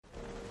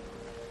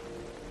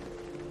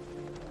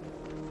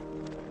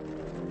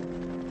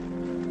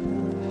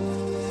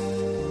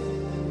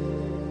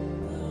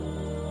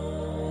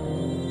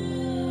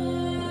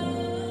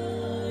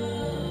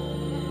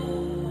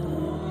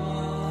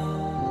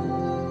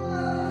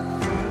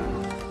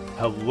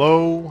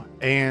Hello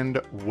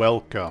and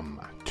welcome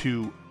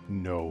to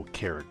No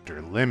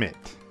Character Limit.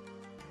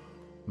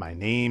 My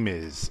name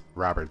is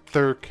Robert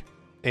Thirk,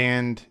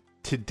 and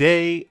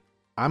today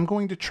I'm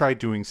going to try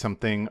doing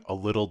something a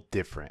little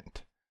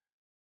different.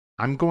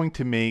 I'm going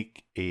to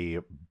make a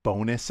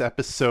bonus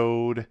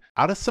episode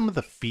out of some of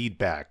the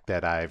feedback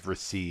that I've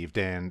received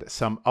and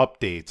some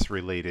updates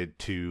related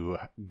to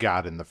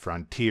God and the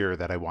Frontier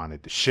that I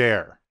wanted to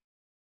share.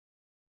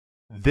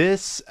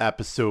 This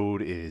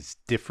episode is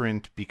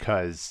different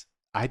because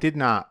I did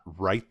not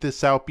write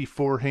this out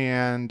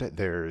beforehand.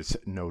 There's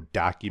no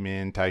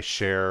document I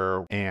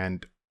share.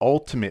 And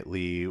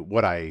ultimately,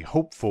 what I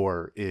hope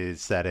for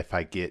is that if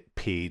I get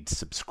paid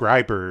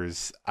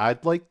subscribers,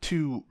 I'd like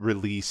to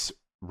release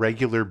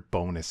regular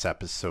bonus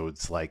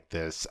episodes like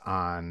this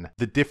on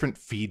the different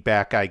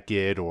feedback I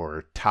get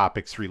or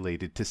topics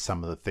related to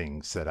some of the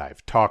things that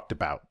I've talked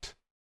about.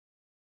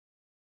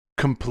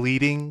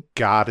 Completing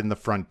God and the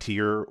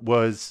Frontier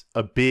was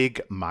a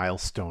big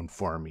milestone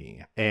for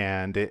me,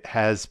 and it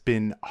has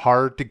been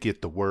hard to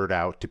get the word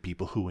out to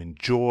people who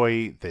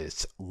enjoy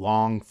this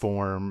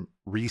long-form,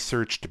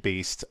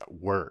 research-based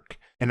work.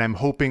 And I'm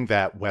hoping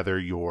that whether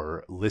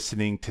you're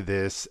listening to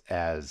this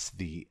as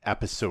the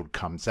episode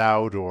comes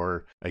out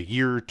or a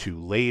year or two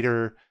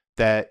later,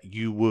 that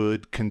you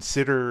would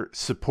consider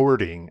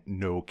supporting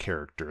No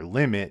Character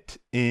Limit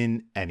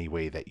in any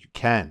way that you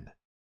can.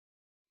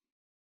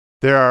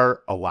 There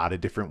are a lot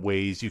of different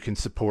ways you can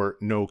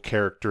support No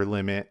Character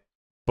Limit,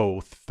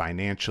 both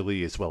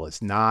financially as well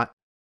as not.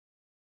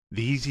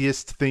 The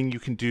easiest thing you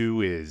can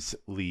do is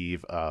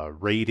leave a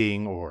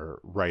rating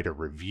or write a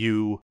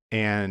review,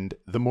 and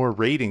the more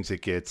ratings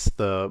it gets,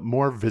 the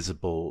more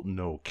visible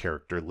No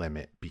Character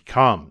Limit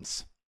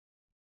becomes.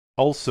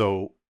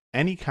 Also,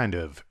 any kind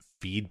of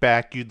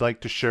feedback you'd like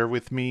to share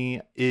with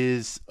me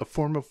is a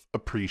form of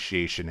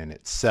appreciation in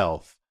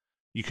itself.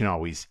 You can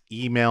always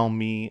email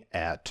me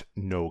at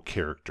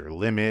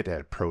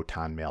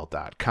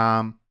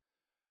nocharacterlimit@protonmail.com.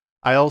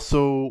 I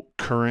also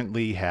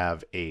currently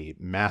have a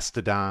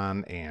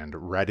Mastodon and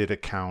Reddit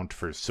account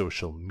for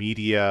social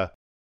media.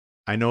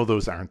 I know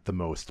those aren't the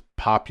most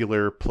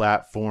popular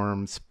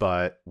platforms,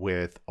 but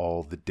with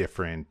all the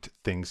different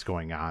things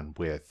going on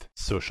with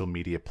social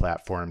media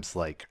platforms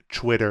like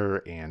Twitter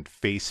and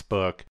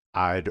Facebook,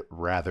 I'd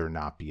rather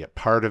not be a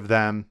part of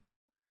them.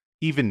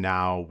 Even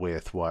now,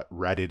 with what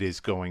Reddit is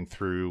going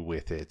through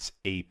with its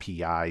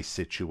API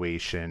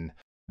situation,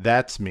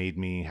 that's made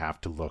me have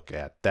to look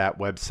at that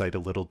website a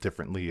little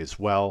differently as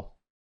well.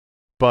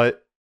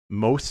 But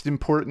most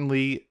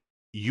importantly,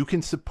 you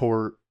can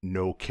support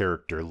No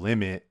Character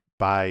Limit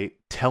by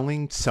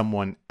telling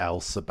someone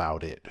else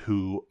about it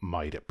who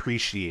might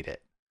appreciate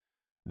it.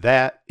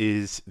 That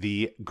is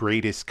the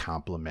greatest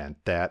compliment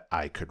that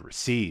I could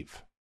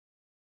receive.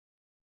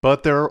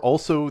 But there are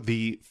also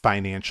the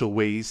financial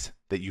ways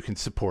that you can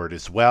support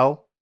as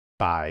well,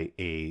 by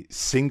a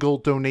single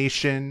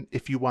donation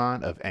if you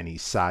want of any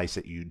size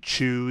that you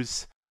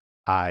choose.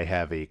 I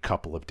have a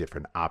couple of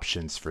different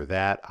options for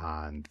that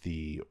on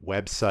the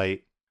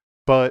website,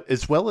 but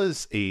as well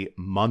as a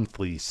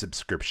monthly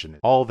subscription.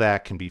 All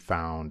that can be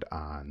found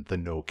on the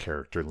No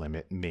Character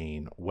Limit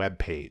main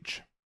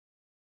webpage.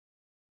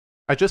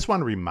 I just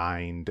want to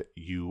remind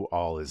you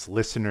all as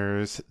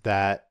listeners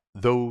that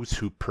those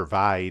who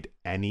provide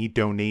any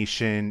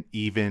donation,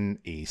 even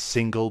a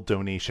single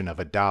donation of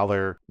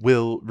 $1,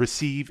 will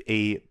receive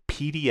a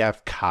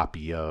PDF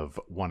copy of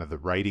one of the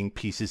writing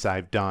pieces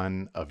I've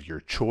done of your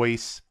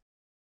choice.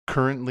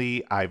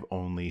 Currently, I've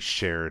only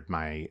shared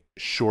my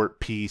short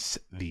piece,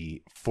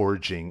 The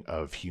Forging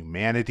of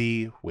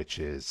Humanity, which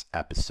is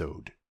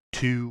episode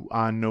 2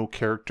 on No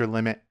Character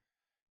Limit,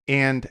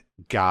 and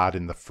God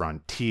and the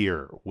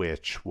Frontier,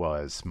 which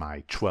was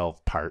my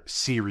 12-part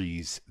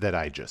series that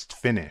I just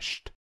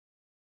finished.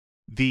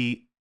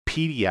 The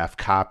PDF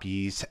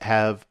copies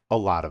have a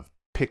lot of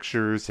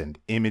pictures and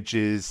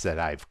images that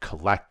I've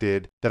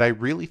collected that I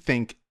really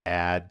think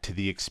add to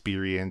the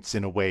experience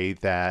in a way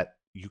that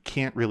you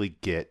can't really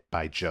get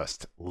by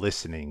just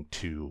listening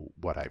to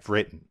what I've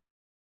written.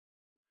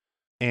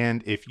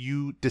 And if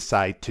you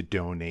decide to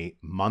donate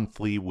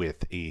monthly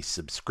with a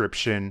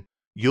subscription,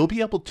 you'll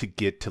be able to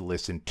get to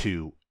listen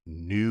to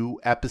new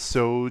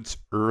episodes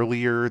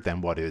earlier than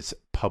what is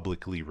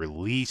publicly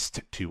released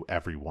to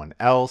everyone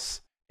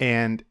else.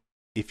 And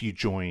if you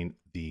join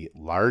the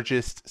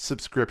largest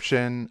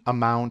subscription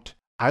amount,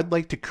 I'd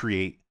like to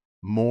create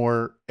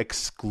more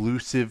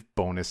exclusive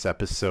bonus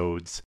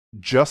episodes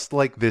just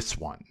like this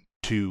one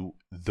to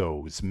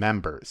those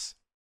members.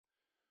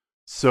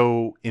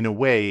 So, in a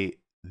way,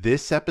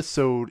 this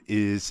episode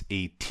is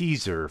a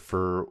teaser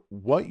for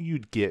what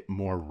you'd get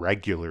more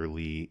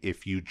regularly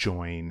if you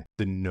join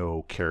the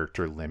No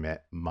Character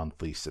Limit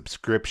monthly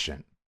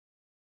subscription.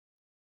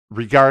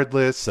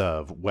 Regardless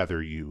of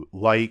whether you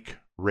like,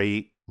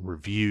 rate,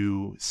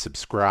 review,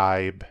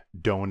 subscribe,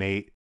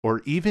 donate,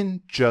 or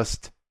even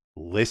just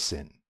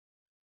listen,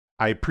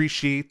 I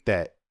appreciate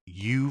that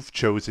you've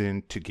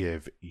chosen to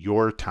give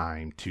your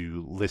time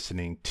to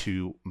listening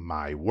to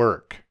my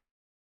work.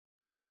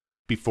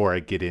 Before I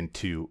get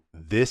into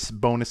this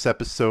bonus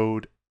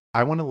episode,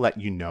 I want to let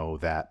you know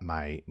that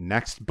my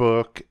next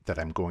book that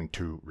I'm going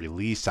to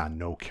release on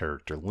No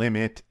Character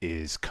Limit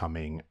is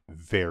coming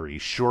very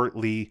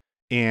shortly,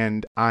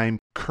 and I'm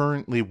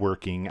currently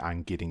working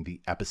on getting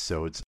the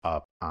episodes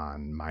up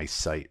on my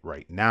site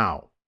right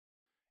now.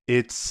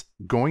 It's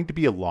going to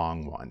be a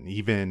long one,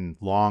 even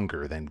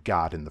longer than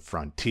God in the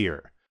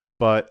Frontier,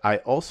 but I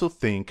also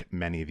think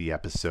many of the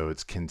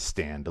episodes can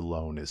stand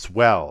alone as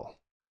well.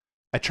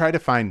 I try to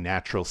find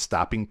natural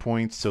stopping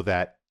points so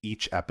that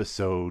each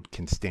episode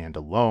can stand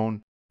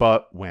alone,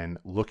 but when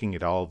looking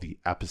at all the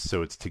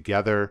episodes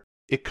together,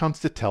 it comes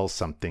to tell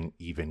something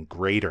even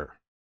greater.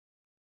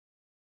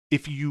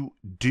 If you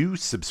do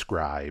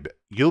subscribe,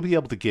 you'll be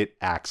able to get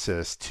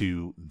access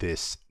to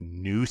this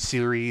new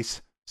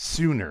series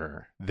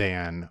sooner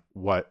than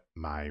what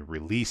my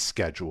release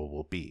schedule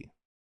will be.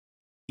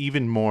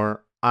 Even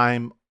more,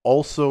 I'm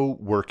also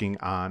working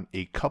on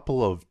a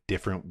couple of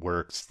different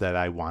works that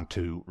I want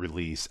to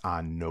release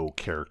on No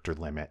Character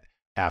Limit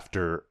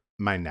after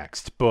my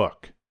next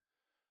book.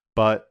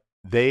 But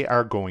they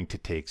are going to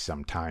take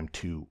some time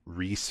to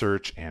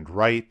research and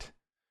write.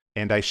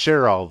 And I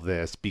share all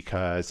this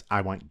because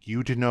I want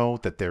you to know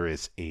that there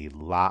is a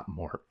lot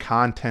more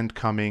content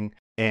coming.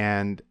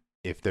 And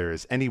if there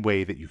is any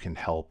way that you can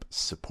help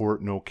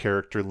support No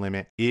Character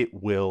Limit, it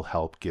will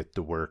help get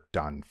the work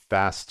done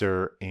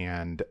faster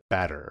and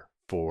better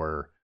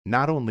for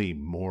not only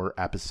more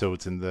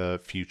episodes in the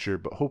future,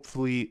 but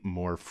hopefully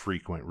more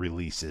frequent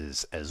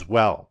releases as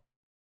well.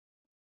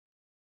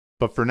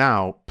 But for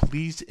now,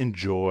 please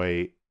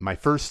enjoy my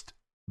first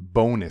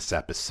bonus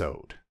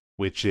episode,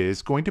 which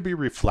is going to be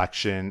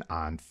reflection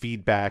on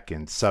feedback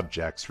and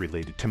subjects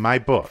related to my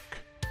book,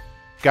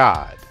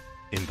 God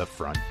in the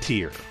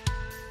Frontier.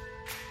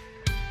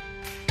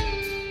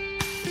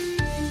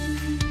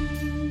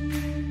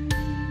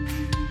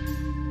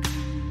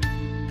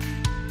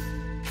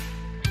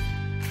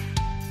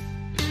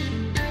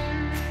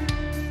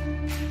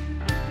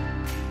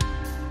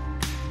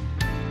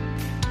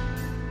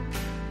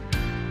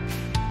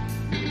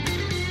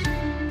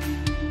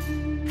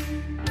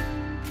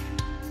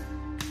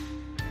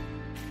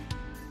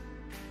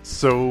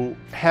 So,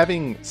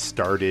 having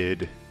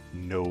started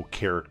No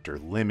Character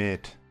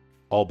Limit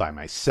all by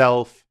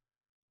myself,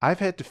 I've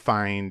had to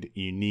find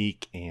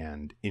unique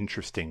and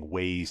interesting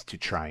ways to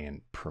try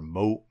and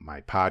promote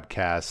my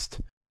podcast.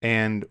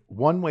 And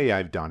one way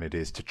I've done it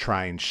is to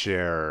try and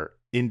share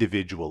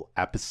individual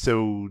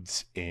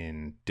episodes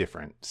in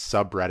different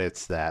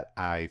subreddits that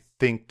I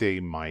think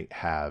they might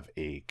have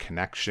a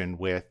connection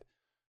with.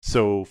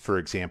 So, for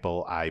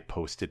example, I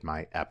posted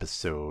my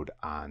episode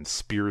on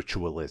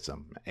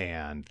spiritualism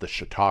and the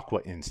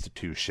Chautauqua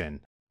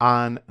Institution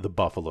on the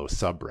Buffalo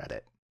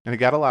subreddit. And I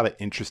got a lot of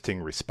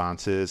interesting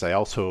responses. I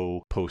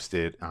also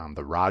posted on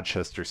the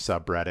Rochester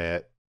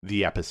subreddit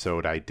the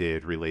episode I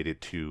did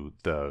related to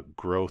the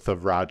growth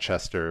of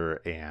Rochester,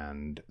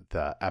 and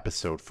the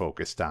episode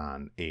focused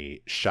on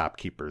A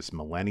Shopkeeper's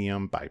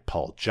Millennium by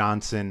Paul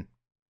Johnson.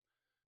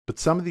 But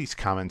some of these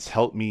comments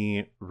helped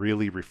me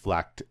really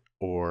reflect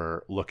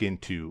or look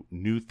into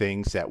new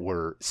things that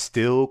were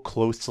still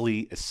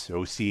closely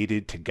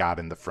associated to God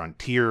in the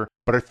Frontier,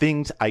 but are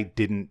things I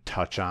didn't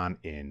touch on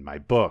in my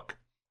book.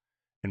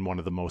 And one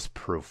of the most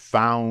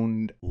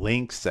profound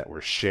links that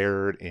were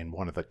shared in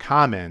one of the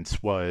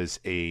comments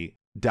was a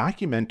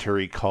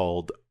documentary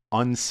called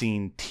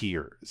Unseen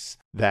Tears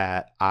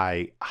that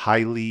I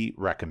highly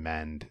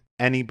recommend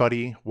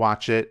anybody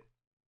watch it.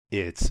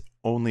 It's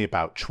only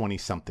about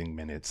 20-something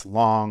minutes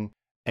long.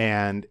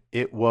 And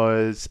it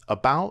was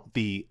about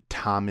the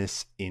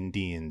Thomas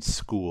Indian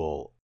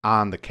School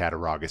on the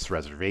Cattaraugus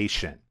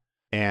Reservation,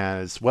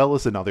 as well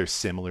as another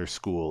similar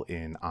school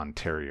in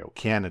Ontario,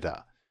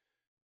 Canada.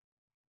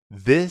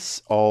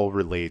 This all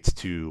relates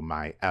to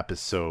my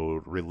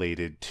episode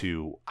related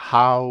to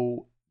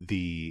how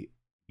the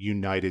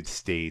United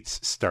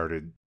States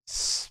started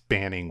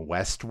spanning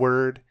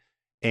westward,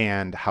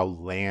 and how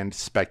land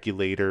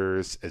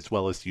speculators, as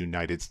well as the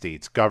United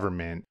States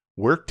government,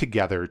 worked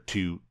together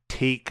to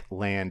take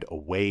land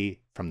away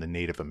from the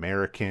Native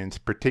Americans,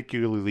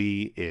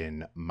 particularly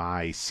in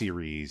my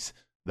series,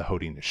 The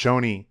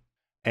Haudenosaunee,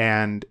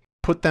 and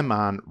put them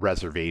on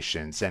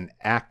reservations and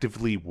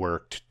actively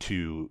worked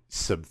to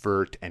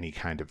subvert any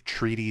kind of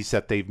treaties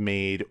that they've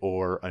made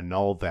or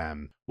annul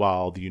them,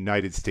 while the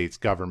United States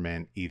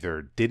government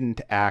either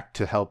didn't act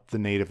to help the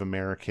Native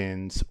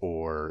Americans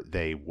or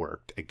they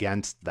worked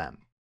against them.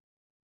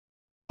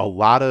 A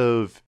lot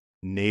of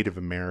Native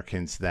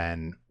Americans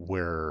then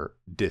were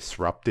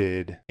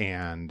disrupted,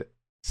 and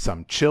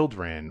some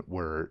children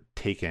were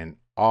taken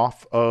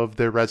off of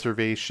their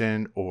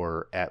reservation,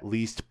 or at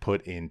least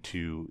put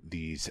into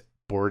these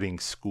boarding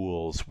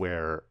schools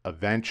where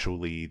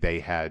eventually they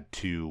had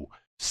to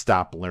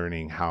stop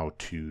learning how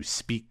to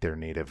speak their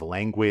native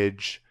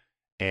language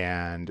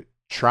and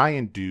try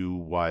and do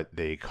what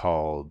they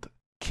called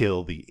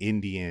kill the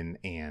Indian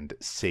and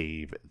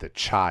save the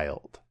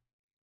child.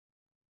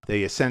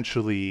 They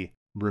essentially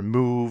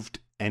removed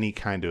any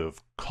kind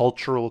of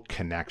cultural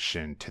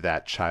connection to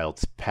that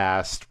child's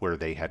past where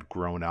they had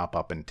grown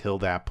up until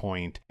that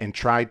point and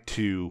tried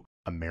to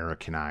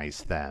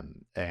Americanize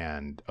them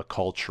and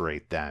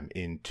acculturate them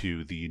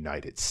into the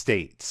United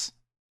States.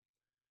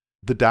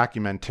 The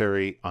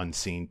documentary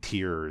Unseen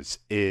Tears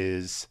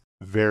is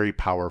very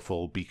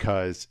powerful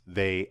because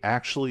they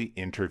actually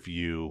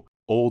interview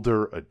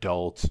older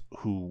adults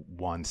who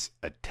once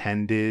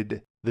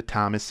attended the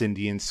Thomas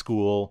Indian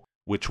School,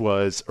 which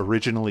was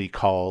originally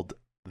called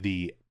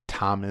the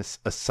Thomas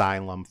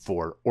Asylum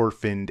for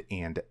Orphaned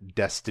and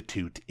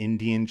Destitute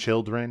Indian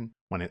Children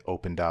when it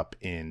opened up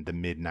in the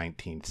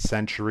mid-19th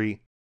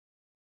century.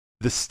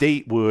 The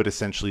state would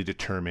essentially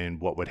determine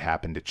what would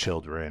happen to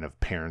children of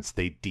parents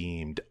they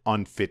deemed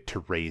unfit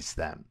to raise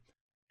them.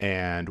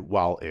 And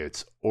while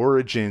its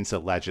origins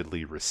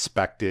allegedly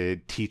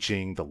respected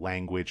teaching the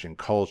language and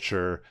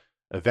culture,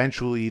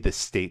 eventually the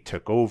state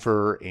took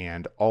over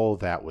and all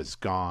that was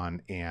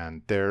gone.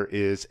 And there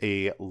is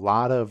a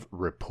lot of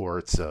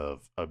reports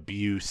of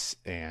abuse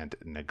and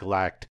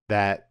neglect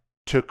that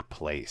took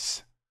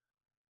place.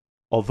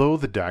 Although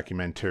the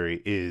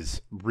documentary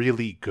is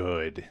really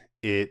good,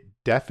 it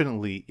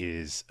definitely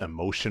is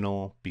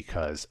emotional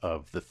because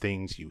of the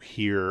things you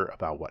hear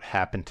about what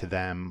happened to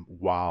them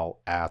while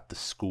at the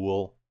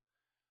school.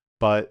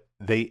 But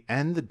they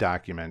end the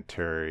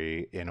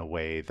documentary in a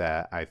way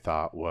that I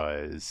thought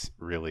was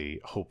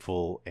really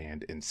hopeful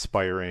and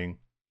inspiring.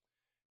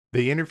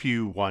 They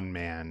interview one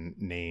man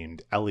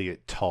named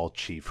Elliot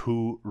Tallchief,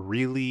 who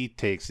really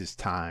takes his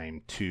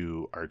time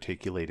to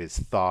articulate his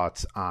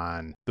thoughts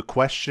on the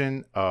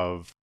question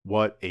of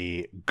what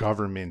a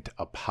government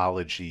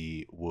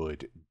apology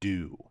would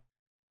do.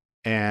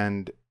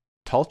 And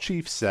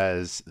Tallchief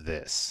says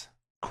this,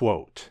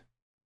 quote,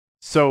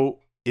 "So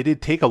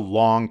it'd take a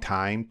long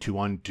time to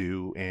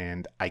undo,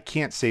 and I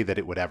can't say that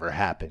it would ever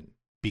happen,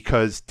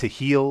 because to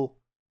heal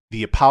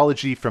the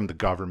apology from the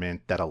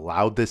government that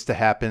allowed this to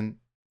happen,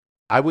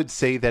 I would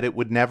say that it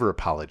would never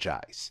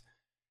apologize.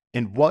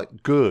 And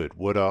what good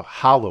would a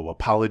hollow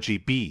apology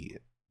be?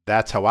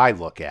 That's how I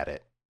look at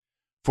it.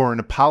 For an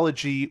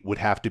apology would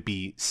have to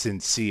be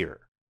sincere.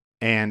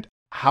 And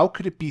how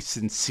could it be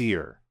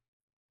sincere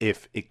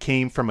if it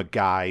came from a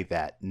guy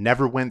that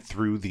never went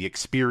through the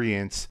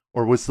experience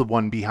or was the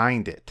one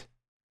behind it?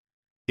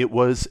 It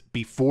was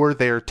before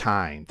their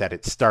time that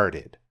it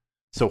started.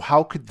 So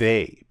how could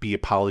they be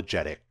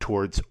apologetic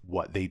towards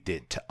what they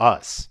did to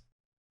us?"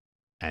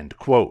 End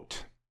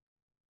quote.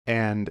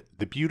 And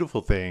the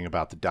beautiful thing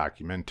about the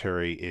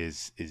documentary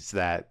is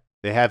that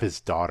they have his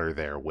daughter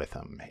there with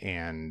him,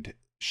 and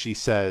she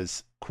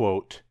says,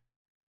 quote,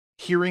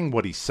 "Hearing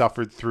what he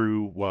suffered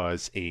through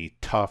was a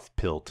tough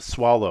pill to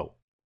swallow.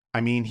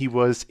 I mean, he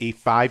was a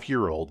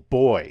 5-year-old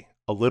boy,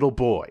 a little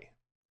boy.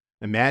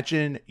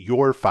 Imagine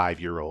your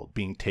 5-year-old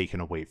being taken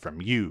away from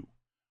you,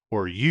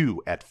 or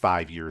you at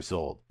 5 years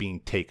old being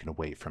taken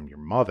away from your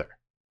mother.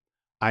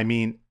 I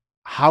mean,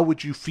 how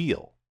would you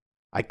feel?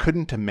 I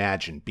couldn't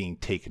imagine being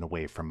taken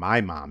away from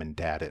my mom and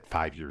dad at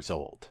 5 years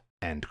old."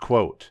 End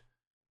quote.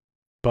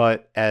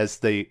 But as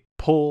they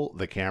pull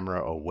the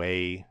camera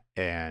away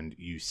and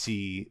you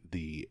see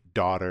the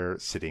daughter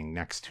sitting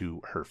next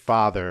to her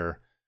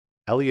father,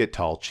 Elliot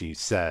Tallchief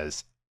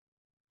says,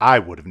 "I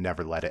would have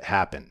never let it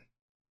happen.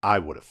 I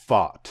would have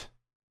fought."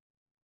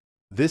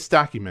 This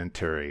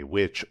documentary,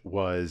 which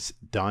was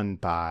done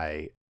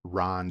by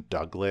Ron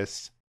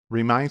Douglas,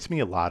 reminds me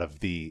a lot of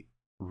the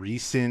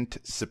recent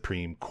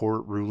Supreme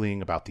Court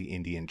ruling about the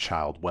Indian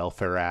Child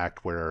Welfare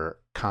Act, where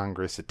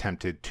Congress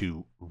attempted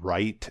to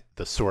right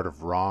the sort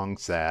of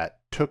wrongs that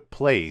took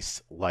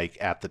place, like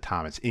at the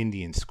Thomas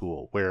Indian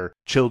School, where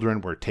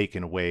children were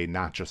taken away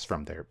not just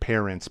from their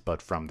parents,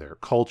 but from their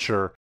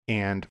culture,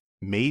 and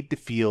made to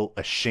feel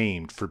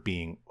ashamed for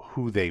being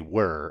who they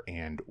were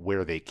and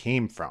where they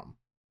came from.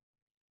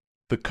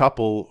 The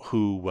couple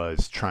who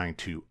was trying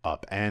to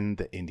upend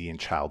the Indian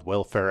Child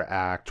Welfare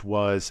Act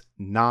was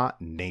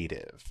not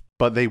Native,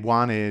 but they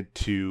wanted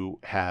to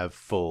have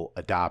full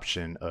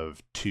adoption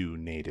of 2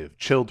 Native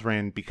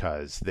children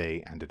because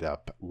they ended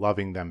up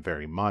loving them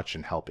very much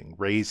and helping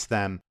raise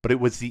them. But it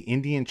was the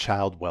Indian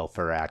Child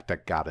Welfare Act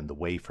that got in the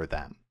way for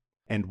them.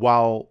 And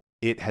while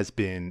it has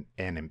been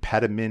an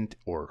impediment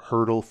or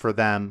hurdle for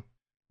them,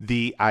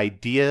 the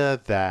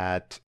idea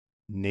that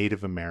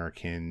Native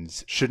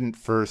Americans shouldn't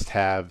first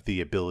have the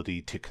ability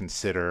to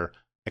consider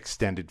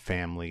extended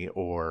family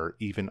or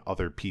even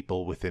other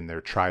people within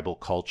their tribal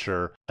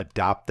culture,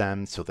 adopt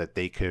them so that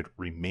they could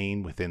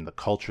remain within the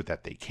culture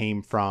that they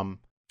came from,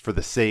 for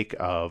the sake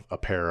of a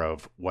pair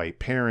of white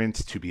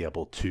parents to be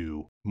able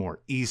to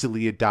more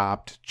easily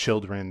adopt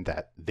children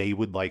that they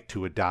would like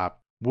to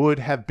adopt, would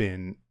have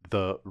been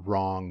the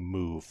wrong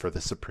move for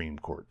the Supreme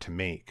Court to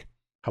make.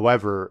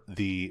 However,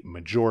 the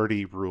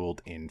majority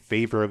ruled in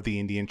favor of the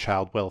Indian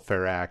Child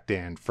Welfare Act,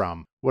 and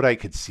from what I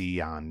could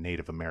see on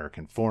Native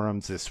American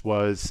forums, this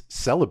was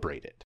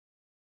celebrated.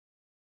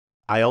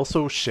 I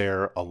also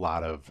share a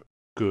lot of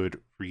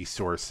good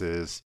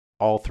resources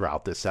all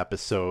throughout this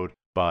episode,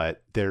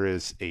 but there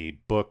is a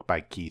book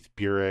by Keith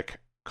Burek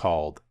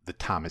called the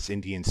Thomas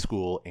Indian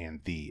School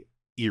and the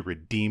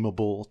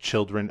Irredeemable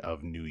Children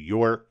of New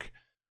York.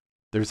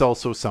 There's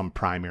also some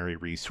primary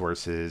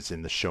resources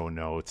in the show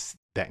notes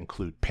that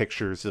include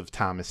pictures of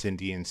Thomas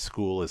Indian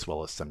School as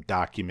well as some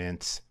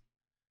documents.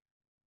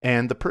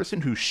 And the person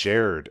who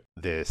shared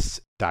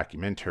this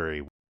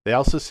documentary, they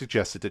also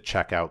suggested to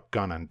check out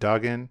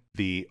Gunundugan,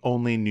 the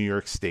only New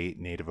York State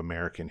Native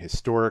American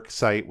historic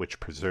site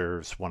which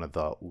preserves one of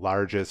the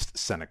largest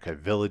Seneca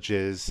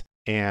villages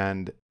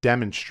and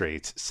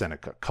demonstrates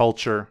Seneca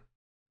culture.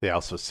 They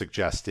also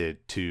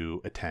suggested to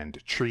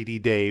attend Treaty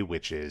Day,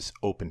 which is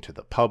open to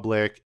the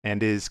public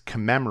and is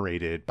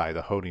commemorated by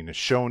the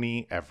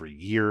Haudenosaunee every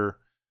year.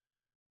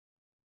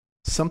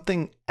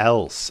 Something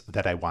else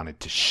that I wanted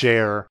to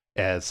share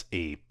as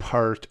a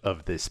part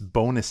of this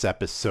bonus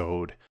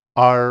episode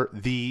are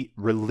the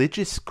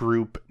religious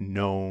group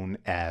known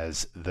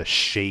as the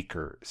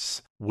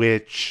Shakers,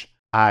 which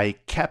I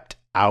kept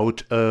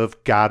out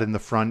of God in the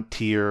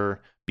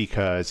Frontier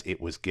because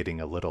it was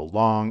getting a little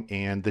long,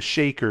 and the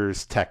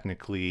Shakers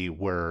technically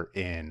were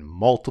in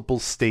multiple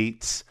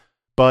states,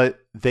 but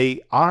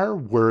they are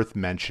worth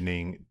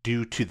mentioning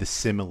due to the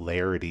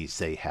similarities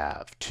they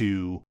have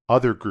to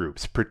other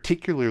groups,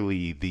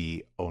 particularly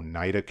the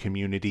Oneida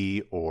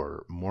community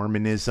or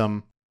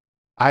Mormonism.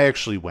 I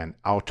actually went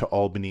out to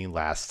Albany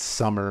last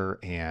summer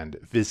and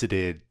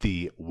visited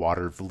the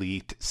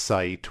Watervliet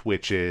site,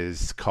 which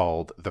is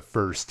called the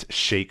first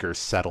Shaker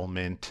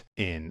settlement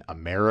in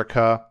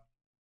America.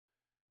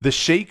 The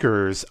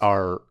Shakers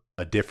are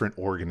a different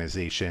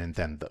organization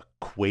than the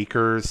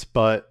Quakers,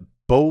 but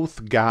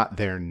both got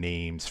their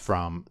names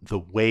from the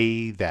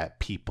way that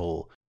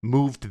people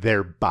moved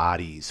their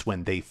bodies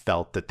when they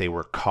felt that they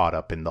were caught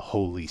up in the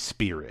Holy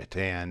Spirit.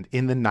 And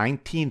in the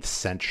 19th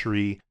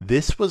century,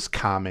 this was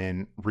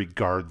common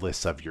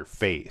regardless of your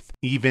faith.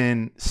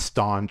 Even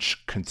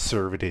staunch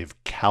conservative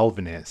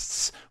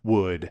Calvinists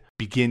would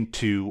begin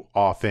to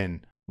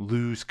often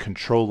lose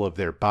control of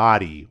their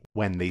body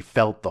when they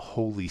felt the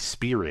Holy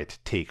Spirit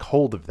take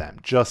hold of them,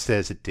 just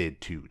as it did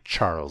to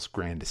Charles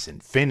Grandison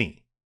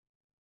Finney.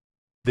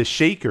 The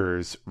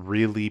Shakers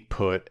really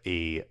put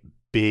a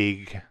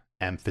big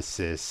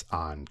emphasis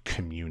on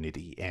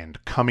community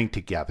and coming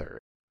together.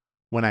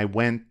 When I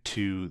went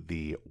to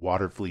the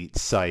Watervliet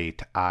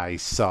site, I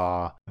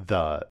saw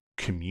the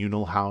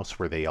communal house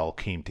where they all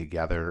came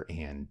together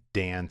and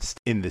danced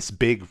in this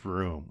big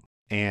room.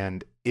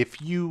 And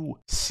if you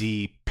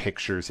see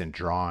pictures and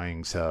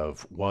drawings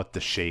of what the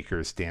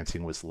Shakers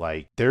dancing was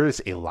like, there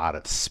is a lot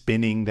of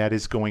spinning that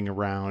is going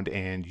around,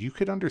 and you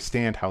could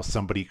understand how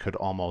somebody could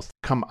almost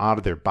come out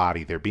of their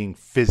body. They're being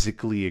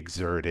physically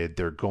exerted.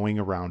 They're going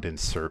around in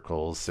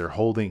circles. They're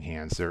holding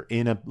hands. They're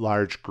in a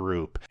large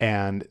group.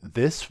 And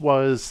this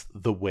was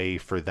the way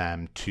for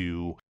them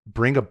to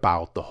bring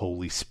about the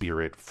Holy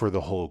Spirit for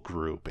the whole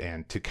group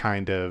and to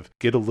kind of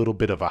get a little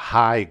bit of a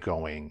high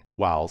going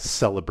while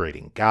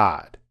celebrating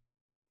God.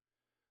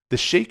 The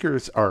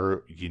Shakers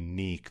are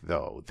unique,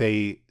 though.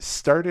 They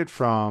started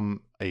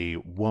from a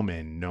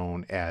woman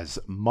known as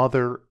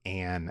Mother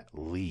Ann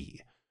Lee,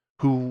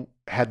 who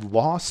had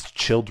lost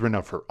children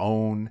of her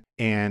own,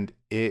 and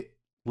it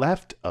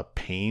left a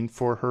pain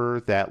for her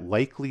that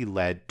likely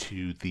led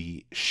to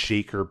the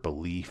Shaker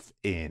belief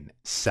in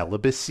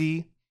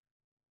celibacy.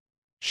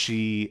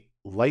 She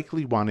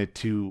likely wanted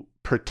to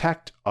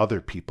protect other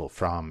people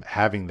from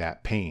having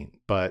that pain,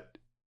 but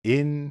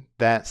in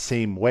that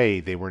same way,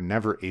 they were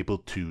never able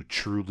to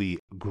truly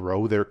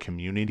grow their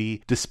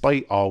community,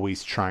 despite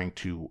always trying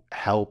to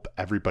help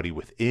everybody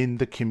within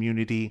the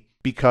community,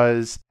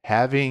 because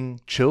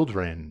having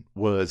children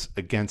was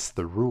against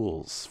the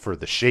rules for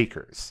the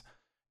Shakers.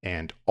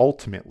 And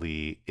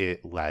ultimately,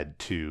 it led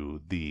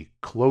to the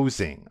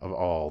closing of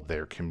all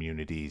their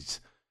communities.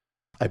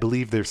 I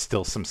believe there's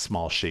still some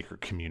small Shaker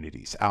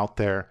communities out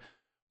there,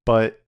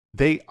 but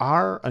they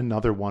are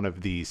another one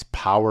of these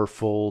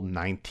powerful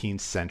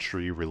 19th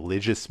century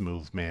religious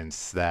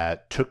movements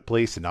that took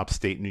place in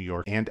upstate New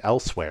York and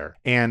elsewhere.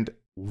 And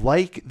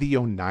like the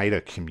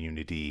Oneida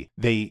community,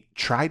 they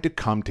tried to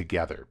come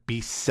together,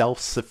 be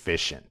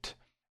self-sufficient.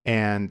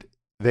 And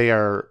they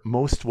are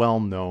most well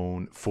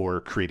known for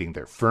creating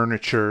their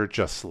furniture,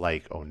 just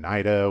like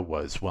Oneida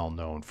was well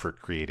known for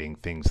creating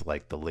things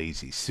like the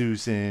Lazy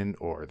Susan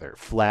or their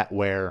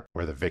flatware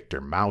or the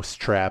Victor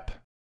Mousetrap.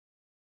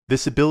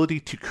 This ability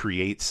to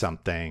create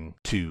something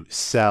to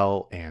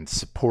sell and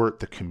support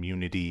the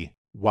community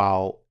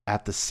while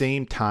at the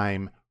same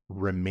time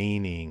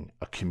remaining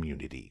a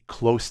community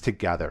close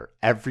together,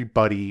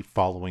 everybody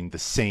following the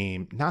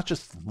same, not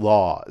just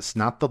laws,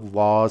 not the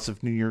laws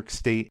of New York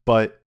State,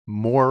 but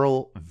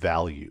moral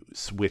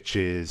values, which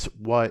is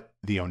what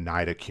the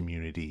Oneida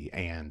community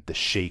and the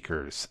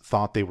Shakers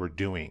thought they were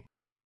doing.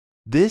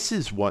 This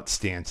is what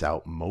stands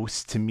out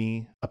most to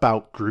me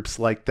about groups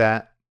like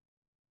that.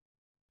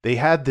 They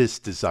had this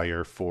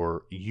desire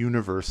for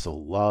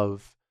universal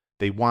love.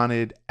 They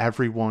wanted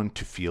everyone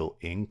to feel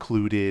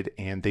included,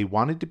 and they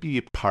wanted to be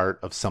a part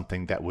of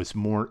something that was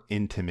more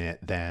intimate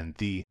than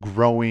the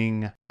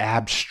growing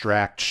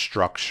abstract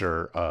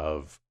structure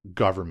of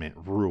government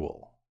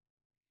rule.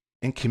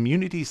 And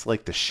communities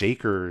like the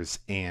Shakers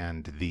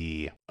and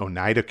the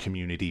Oneida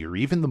community, or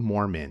even the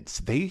Mormons,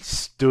 they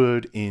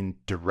stood in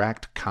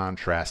direct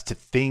contrast to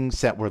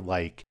things that were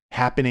like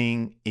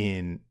happening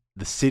in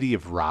the city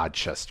of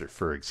Rochester,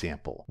 for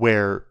example,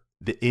 where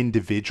the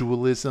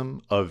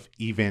individualism of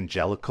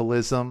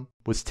evangelicalism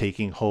was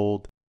taking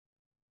hold.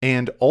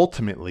 And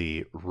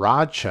ultimately,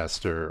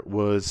 Rochester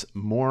was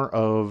more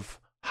of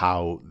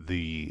how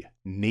the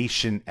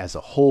nation as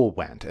a whole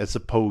went, as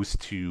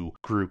opposed to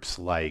groups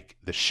like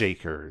the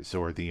Shakers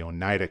or the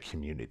Oneida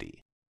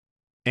community.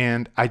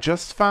 And I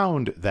just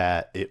found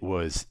that it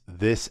was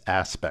this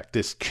aspect,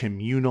 this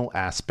communal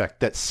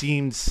aspect, that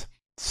seems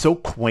so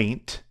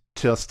quaint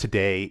to us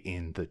today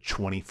in the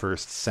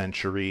 21st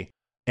century,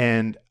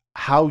 and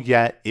how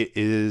yet it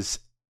is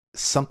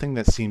something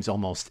that seems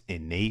almost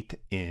innate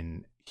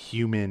in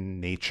human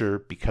nature,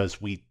 because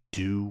we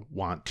do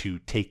want to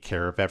take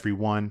care of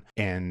everyone,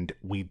 and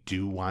we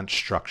do want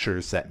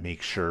structures that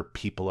make sure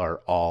people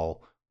are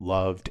all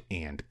loved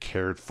and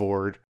cared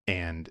for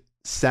and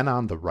sent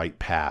on the right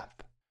path.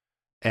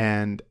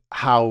 And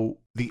how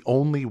the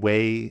only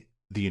way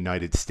the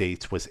United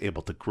States was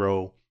able to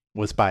grow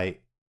was by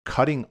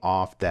cutting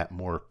off that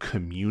more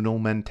communal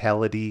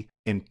mentality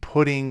and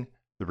putting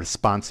the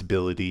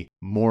responsibility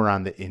more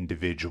on the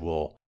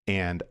individual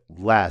and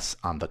less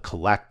on the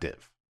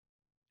collective.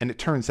 And it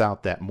turns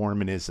out that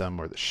Mormonism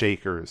or the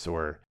Shakers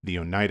or the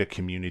Oneida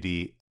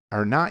community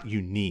are not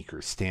unique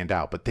or stand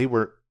out, but they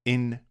were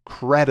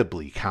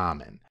incredibly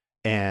common.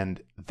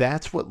 And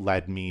that's what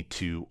led me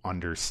to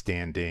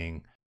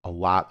understanding a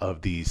lot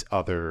of these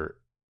other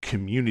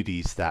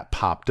communities that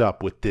popped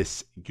up with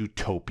this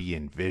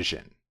utopian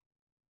vision.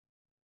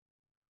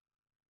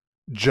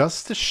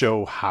 Just to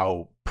show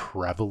how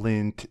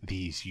prevalent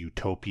these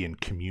utopian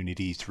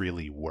communities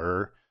really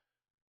were,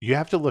 you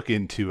have to look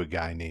into a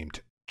guy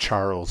named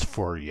Charles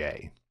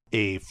Fourier,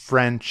 a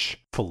French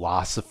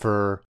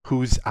philosopher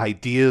whose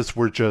ideas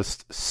were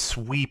just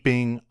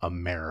sweeping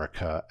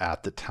America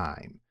at the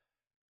time.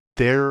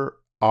 There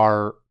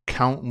are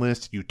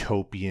countless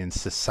utopian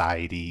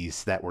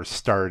societies that were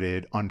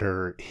started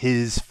under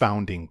his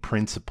founding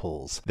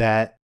principles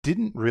that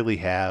didn't really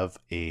have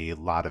a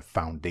lot of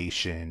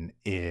foundation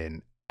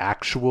in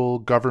actual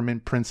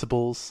government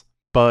principles,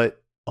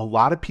 but a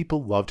lot of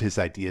people loved his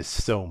ideas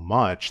so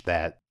much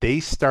that they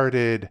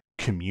started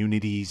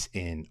communities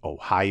in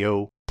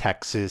Ohio,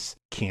 Texas,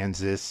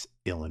 Kansas,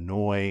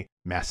 Illinois,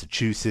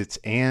 Massachusetts,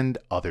 and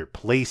other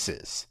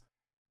places.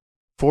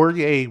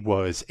 Fourier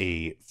was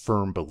a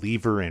firm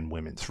believer in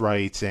women's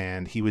rights,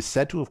 and he was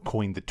said to have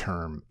coined the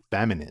term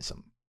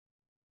feminism.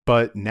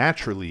 But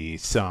naturally,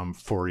 some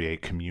Fourier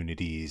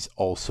communities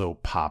also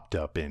popped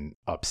up in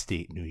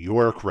upstate New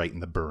York, right in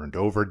the burned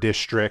over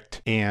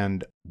district,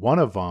 and one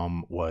of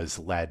them was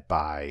led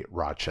by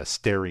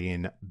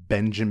Rochesterian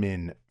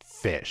Benjamin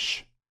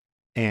Fish.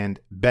 And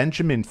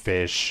Benjamin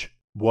Fish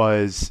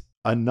was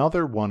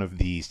another one of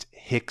these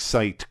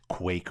Hicksite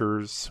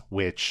Quakers,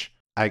 which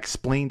I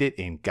explained it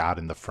in God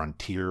and the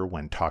Frontier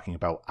when talking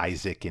about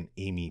Isaac and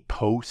Amy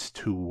Post,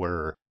 who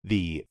were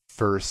the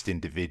first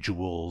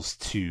individuals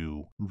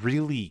to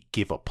really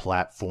give a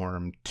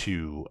platform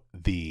to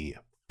the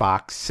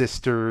Fox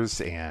sisters,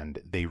 and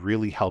they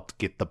really helped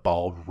get the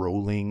ball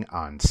rolling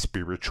on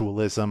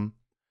spiritualism.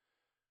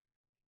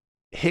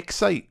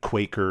 Hicksite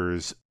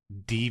Quakers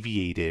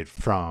deviated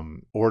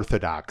from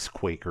Orthodox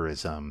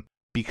Quakerism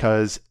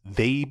because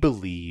they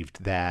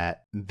believed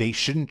that they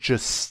shouldn't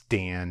just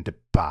stand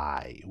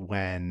by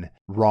when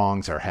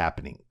wrongs are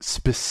happening,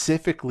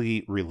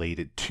 specifically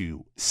related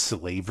to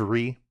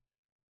slavery.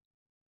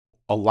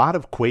 A lot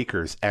of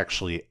Quakers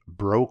actually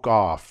broke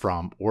off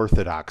from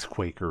Orthodox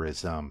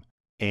Quakerism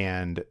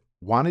and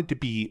wanted to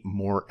be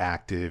more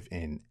active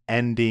in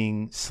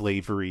ending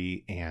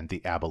slavery and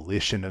the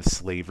abolition of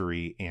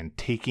slavery and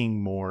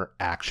taking more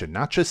action,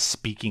 not just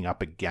speaking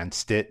up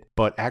against it,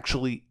 but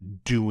actually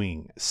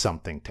doing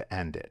something to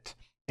end it.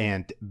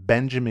 And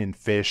Benjamin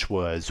Fish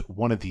was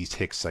one of these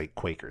Hicksite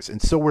Quakers,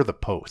 and so were the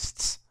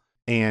Posts.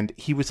 And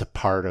he was a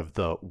part of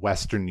the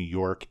Western New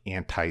York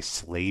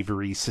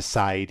Anti-Slavery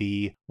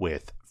Society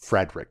with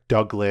Frederick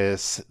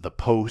Douglass, the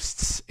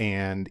Posts,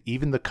 and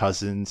even the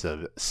cousins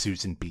of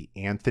Susan B.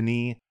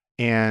 Anthony.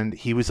 And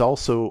he was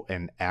also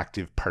an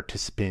active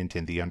participant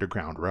in the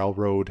Underground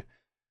Railroad.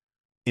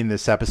 In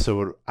this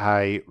episode,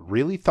 I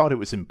really thought it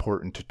was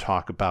important to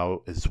talk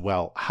about as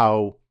well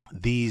how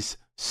these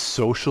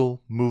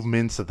social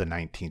movements of the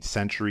 19th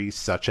century,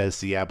 such as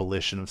the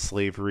abolition of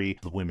slavery,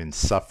 the women's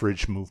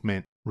suffrage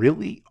movement,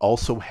 really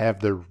also have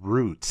their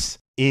roots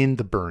in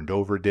the burned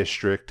over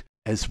district,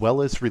 as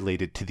well as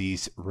related to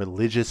these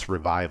religious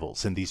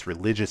revivals and these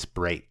religious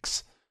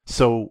breaks.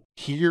 So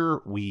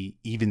here we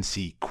even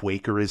see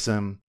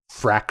Quakerism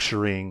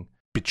fracturing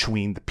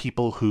between the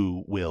people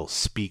who will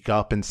speak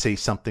up and say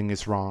something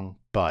is wrong,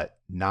 but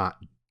not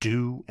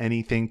do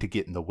anything to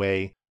get in the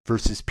way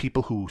versus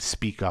people who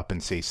speak up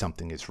and say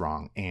something is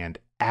wrong and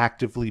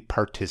actively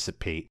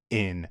participate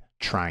in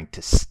trying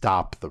to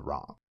stop the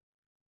wrong.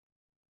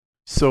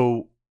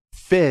 So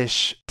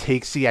Fish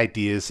takes the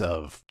ideas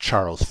of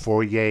Charles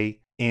Fourier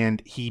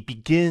and he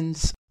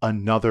begins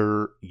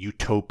another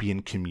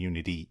utopian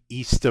community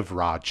east of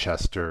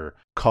Rochester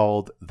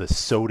called the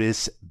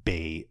Sodus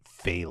Bay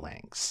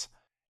Phalanx.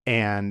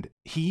 And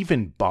he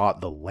even bought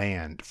the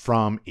land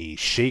from a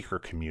Shaker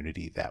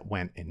community that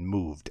went and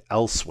moved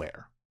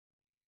elsewhere.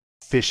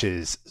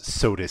 Fish's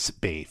Sodus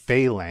Bay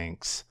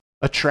Phalanx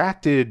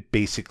attracted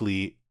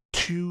basically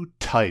two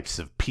types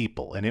of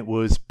people, and it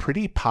was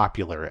pretty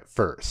popular at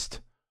first.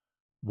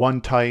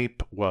 One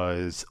type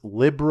was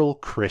liberal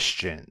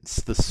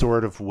Christians, the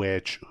sort of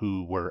which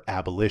who were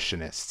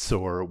abolitionists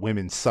or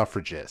women's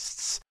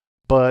suffragists,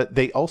 but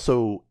they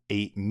also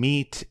ate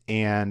meat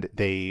and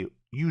they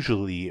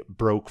usually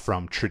broke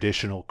from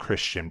traditional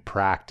Christian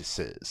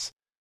practices.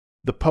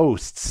 The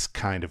Posts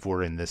kind of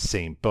were in the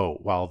same boat.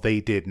 While they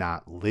did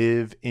not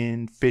live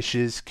in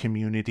Fish's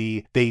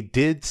community, they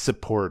did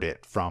support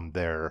it from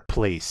their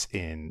place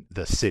in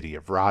the city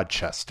of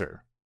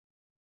Rochester.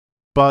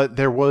 But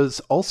there was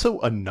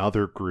also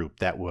another group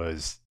that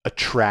was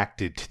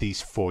attracted to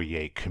these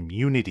Fourier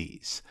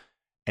communities,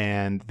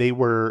 and they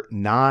were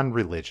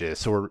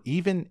non-religious or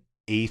even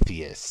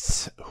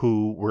atheists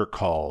who were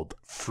called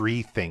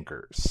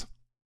freethinkers.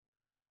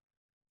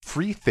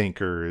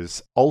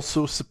 Freethinkers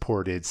also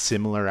supported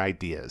similar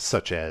ideas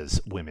such as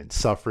women's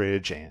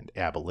suffrage and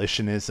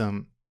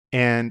abolitionism,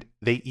 and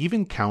they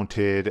even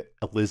counted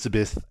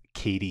Elizabeth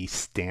Cady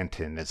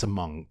Stanton as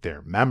among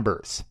their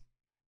members.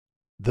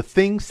 The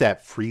things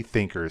that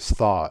freethinkers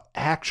thought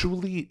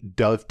actually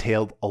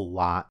dovetailed a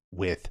lot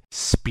with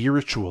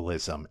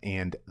spiritualism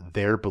and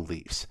their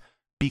beliefs,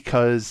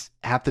 because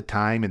at the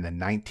time in the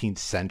 19th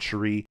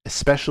century,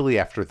 especially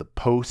after the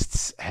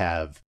Posts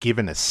have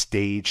given a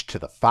stage to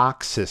the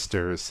Fox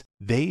sisters,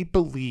 they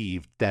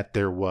believed that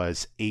there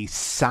was a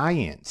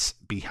science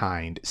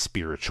behind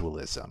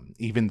spiritualism,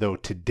 even though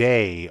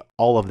today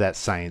all of that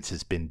science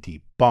has been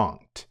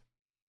debunked.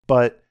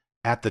 But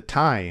at the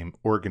time,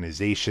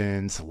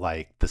 organizations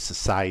like the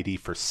Society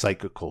for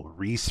Psychical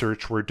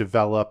Research were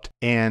developed,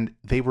 and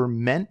they were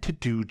meant to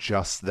do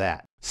just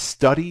that.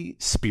 Study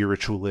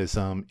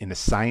spiritualism in a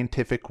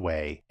scientific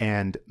way,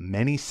 and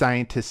many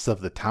scientists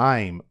of the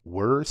time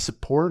were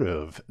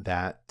supportive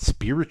that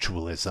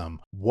spiritualism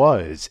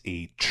was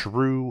a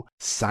true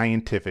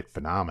scientific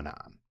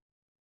phenomenon.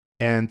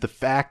 And the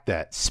fact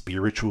that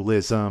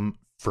spiritualism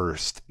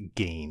first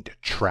gained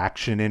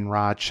traction in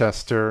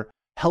Rochester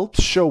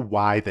helps show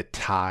why the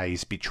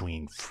ties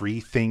between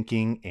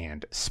free-thinking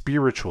and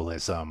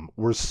spiritualism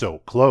were so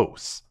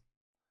close.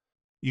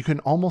 You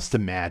can almost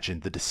imagine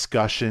the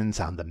discussions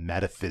on the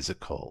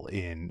metaphysical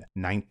in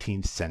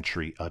 19th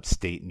century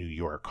upstate New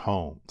York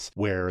homes,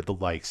 where the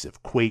likes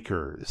of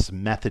Quakers,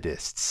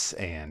 Methodists,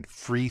 and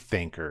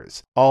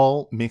freethinkers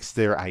all mixed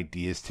their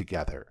ideas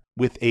together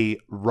with a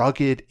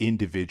rugged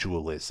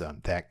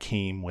individualism that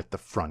came with the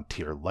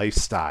frontier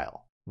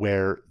lifestyle,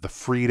 where the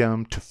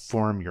freedom to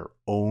form your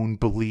own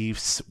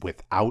beliefs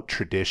without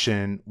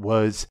tradition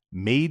was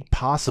made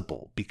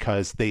possible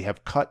because they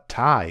have cut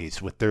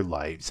ties with their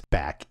lives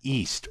back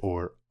east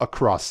or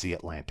across the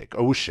Atlantic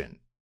Ocean.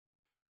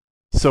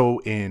 So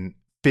in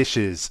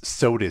Fish's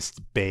Sodus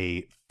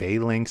Bay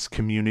Phalanx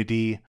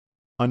community,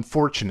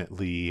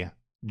 unfortunately,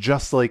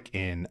 just like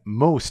in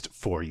most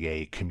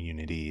Fourier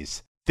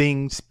communities,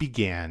 things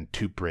began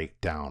to break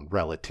down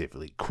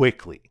relatively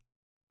quickly.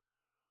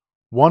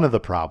 One of the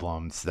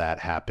problems that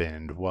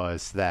happened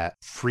was that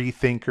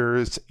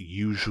freethinkers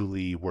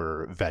usually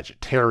were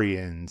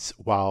vegetarians,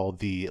 while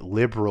the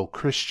liberal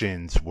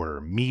Christians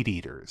were meat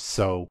eaters.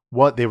 So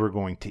what they were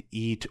going to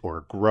eat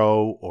or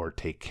grow or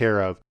take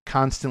care of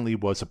constantly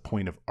was a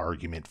point of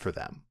argument for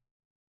them.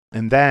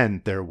 And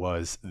then there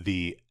was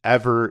the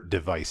ever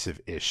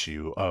divisive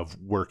issue of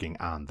working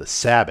on the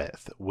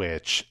Sabbath,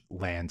 which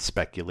land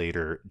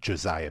speculator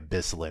Josiah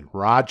Bissell in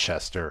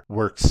Rochester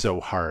worked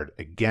so hard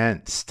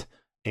against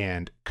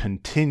and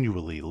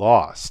continually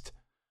lost.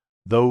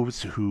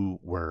 Those who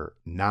were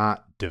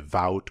not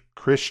devout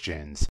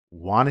Christians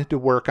wanted to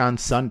work on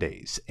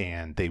Sundays,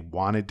 and they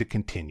wanted to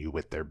continue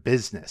with their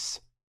business.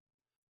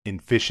 In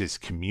Fish's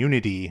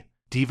community,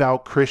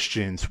 devout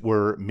Christians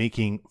were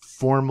making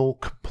formal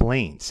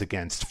complaints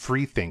against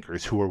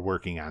freethinkers who were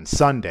working on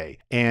Sunday,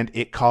 and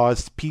it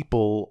caused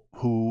people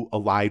who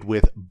allied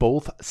with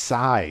both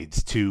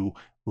sides to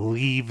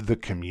leave the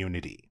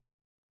community.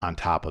 On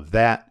top of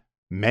that,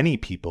 many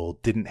people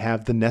didn't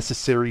have the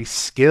necessary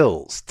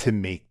skills to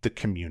make the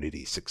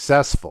community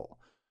successful.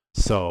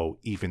 So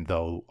even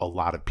though a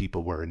lot of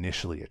people were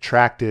initially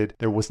attracted,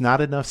 there was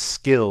not enough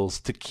skills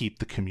to keep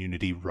the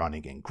community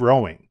running and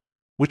growing,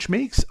 which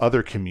makes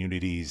other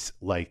communities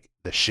like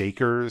the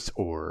Shakers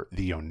or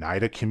the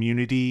Oneida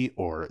community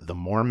or the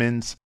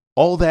Mormons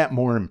all that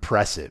more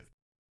impressive.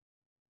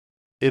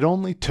 It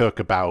only took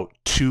about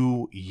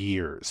 2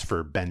 years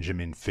for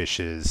Benjamin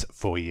Fish's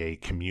Fourier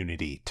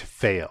community to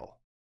fail.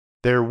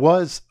 There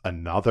was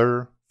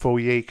another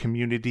Fourier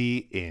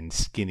community in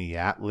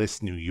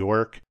Skaneateles, New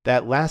York,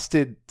 that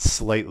lasted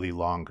slightly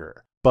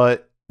longer,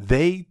 but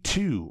they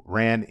too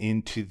ran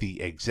into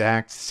the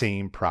exact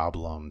same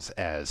problems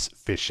as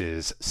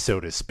Fish's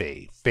Soda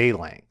Spey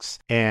phalanx,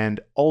 and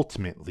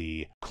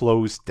ultimately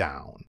closed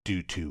down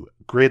due to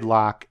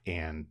gridlock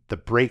and the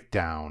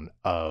breakdown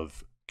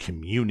of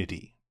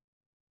community.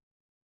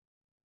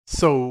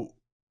 So,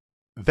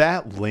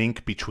 that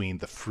link between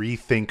the free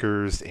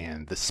thinkers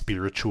and the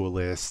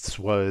spiritualists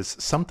was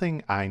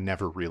something I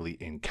never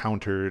really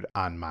encountered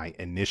on my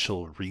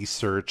initial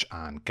research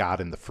on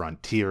God and the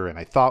Frontier, and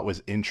I thought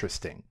was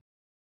interesting.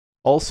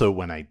 Also,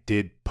 when I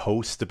did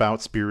post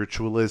about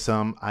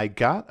spiritualism, I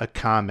got a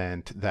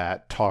comment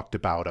that talked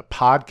about a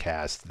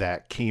podcast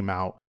that came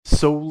out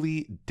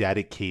solely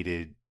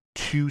dedicated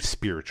to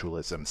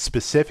spiritualism,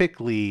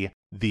 specifically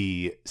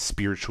the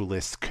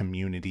spiritualist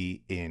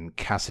community in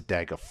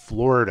Cassadaga,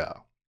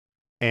 Florida.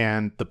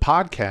 And the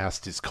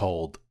podcast is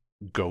called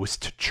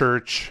Ghost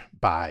Church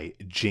by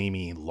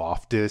Jamie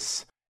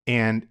Loftus,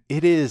 and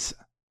it is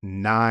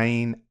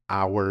 9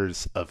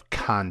 hours of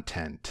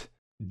content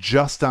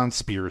just on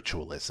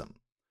spiritualism,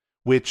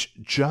 which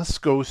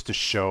just goes to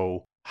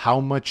show how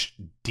much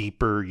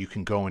deeper you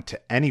can go into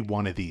any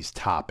one of these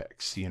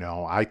topics. You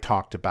know, I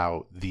talked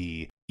about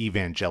the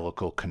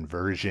evangelical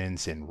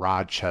conversions in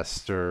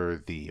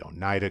Rochester, the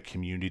Oneida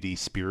community,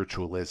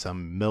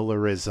 spiritualism,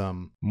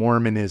 Millerism,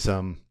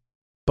 Mormonism.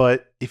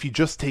 But if you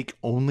just take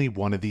only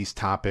one of these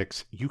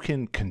topics, you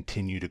can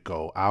continue to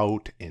go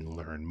out and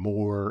learn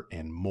more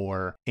and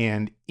more.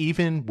 And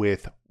even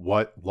with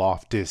what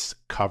Loftus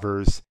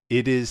covers,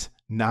 it is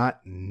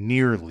not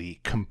nearly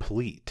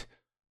complete.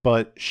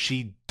 But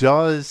she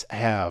does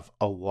have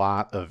a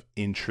lot of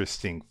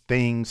interesting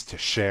things to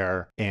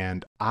share,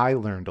 and I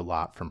learned a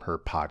lot from her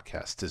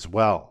podcast as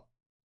well.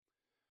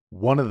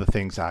 One of the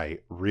things I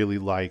really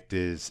liked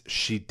is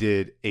she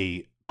did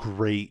a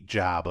great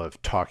job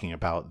of talking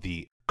about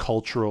the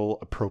cultural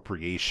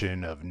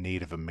appropriation of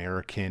Native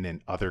American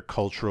and other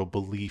cultural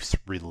beliefs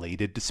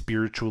related to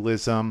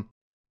spiritualism.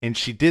 And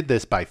she did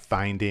this by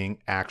finding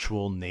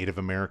actual Native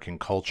American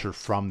culture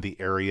from the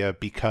area,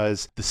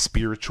 because the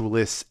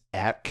spiritualists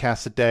at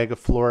Cassadaga,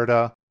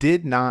 Florida,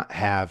 did not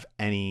have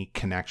any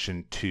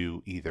connection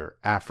to either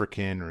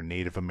African or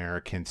Native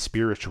American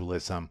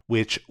spiritualism,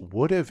 which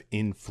would have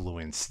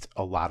influenced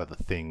a lot of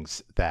the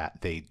things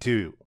that they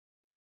do.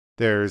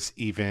 There's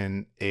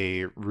even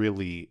a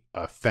really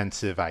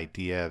offensive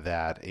idea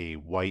that a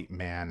white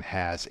man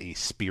has a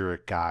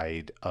spirit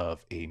guide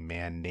of a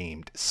man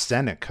named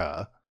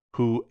Seneca,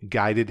 who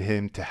guided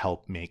him to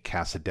help make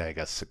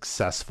Cassadaga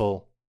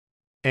successful.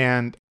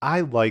 And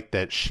I like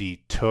that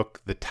she took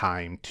the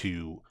time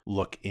to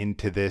look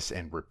into this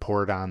and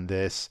report on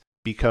this,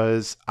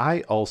 because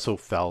I also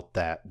felt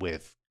that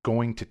with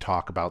going to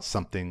talk about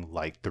something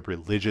like the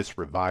religious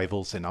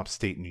revivals in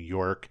upstate New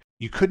York,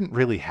 you couldn't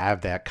really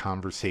have that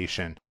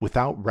conversation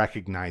without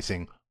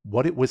recognizing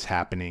what it was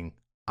happening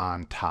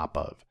on top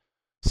of.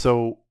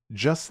 So,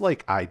 just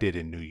like I did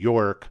in New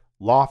York,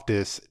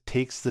 Loftus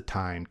takes the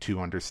time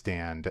to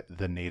understand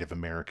the Native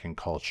American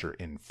culture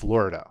in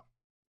Florida.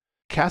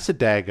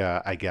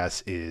 Cassadaga, I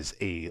guess, is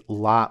a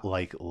lot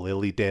like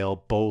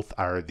Lilydale. Both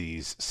are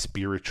these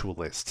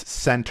spiritualist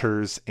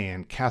centers,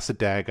 and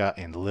Cassadaga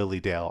and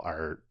Lilydale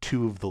are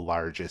two of the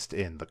largest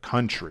in the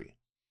country.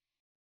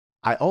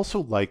 I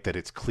also like that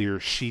it's clear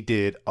she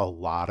did a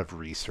lot of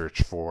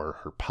research for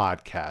her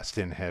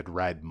podcast and had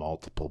read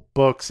multiple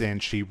books,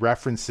 and she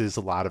references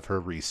a lot of her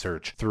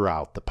research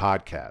throughout the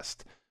podcast.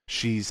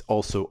 She's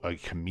also a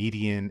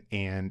comedian,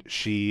 and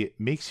she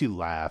makes you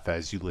laugh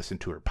as you listen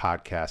to her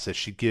podcast, as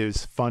she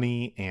gives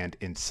funny and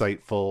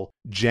insightful,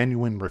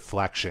 genuine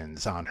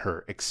reflections on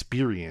her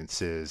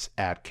experiences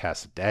at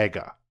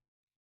Cassadaga.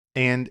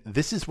 And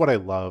this is what I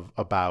love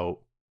about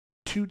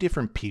two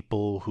different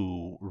people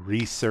who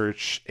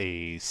research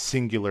a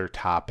singular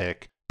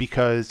topic,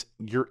 because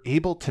you're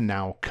able to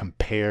now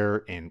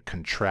compare and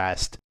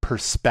contrast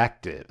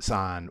perspectives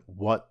on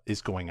what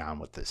is going on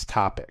with this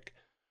topic.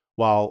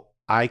 While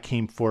I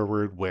came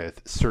forward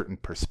with certain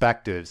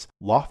perspectives,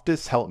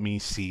 Loftus helped me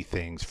see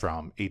things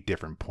from a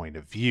different point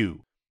of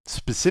view,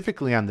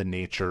 specifically on the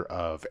nature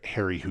of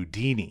Harry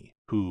Houdini,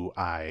 who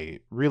I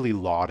really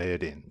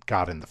lauded in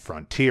God and the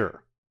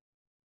Frontier.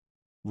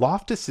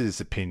 Loftus's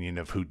opinion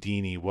of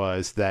Houdini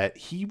was that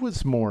he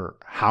was more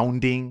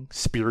hounding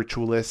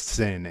spiritualists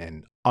in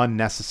an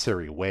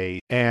unnecessary way,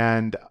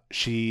 and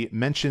she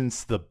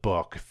mentions the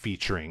book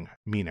featuring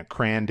Mina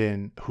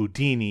Crandon,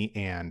 Houdini,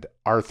 and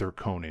Arthur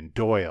Conan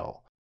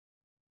Doyle.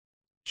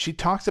 She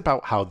talks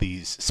about how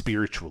these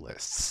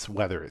spiritualists,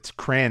 whether it's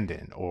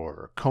Crandon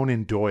or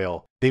Conan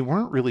Doyle, they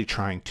weren't really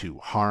trying to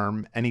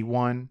harm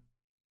anyone.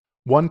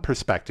 One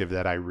perspective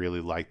that I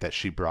really liked that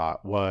she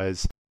brought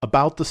was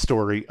about the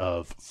story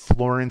of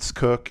Florence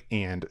Cook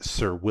and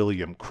Sir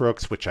William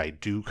Crookes, which I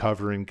do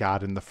cover in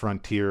God and the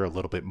Frontier a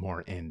little bit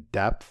more in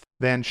depth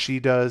than she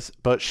does,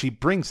 but she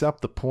brings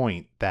up the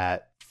point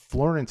that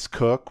Florence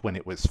Cook, when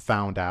it was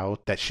found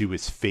out that she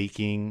was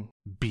faking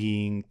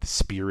being the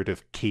spirit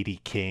of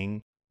Katie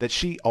King, that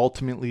she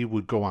ultimately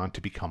would go on to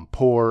become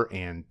poor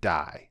and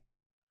die.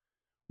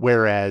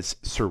 Whereas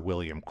Sir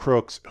William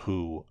Crookes,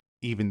 who,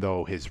 even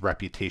though his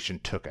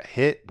reputation took a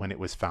hit when it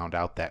was found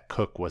out that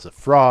Cook was a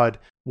fraud,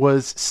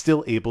 was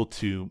still able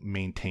to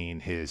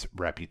maintain his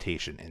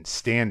reputation and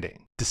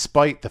standing,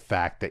 despite the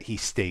fact that he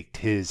staked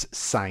his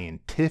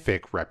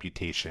scientific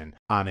reputation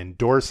on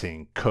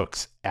endorsing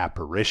Cook's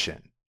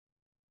apparition.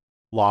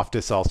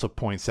 Loftus also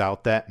points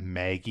out that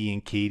Maggie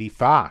and Katie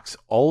Fox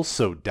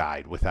also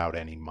died without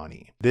any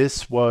money.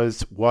 This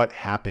was what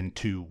happened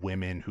to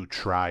women who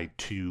tried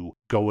to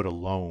go it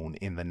alone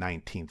in the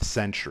 19th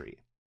century.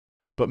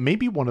 But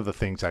maybe one of the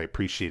things I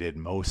appreciated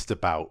most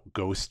about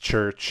Ghost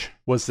Church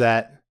was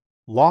that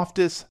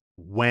Loftus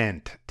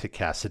went to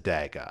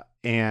Cassadaga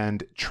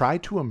and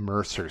tried to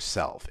immerse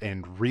herself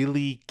and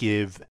really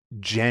give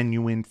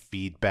genuine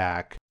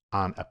feedback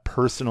on a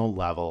personal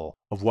level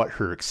of what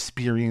her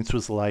experience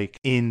was like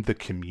in the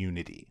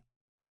community.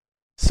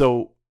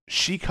 So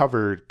she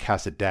covered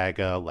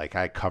Cassadaga like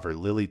I cover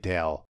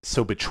Lilydale.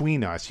 So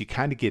between us, you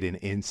kind of get an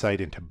insight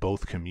into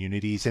both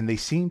communities, and they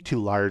seem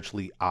to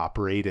largely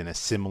operate in a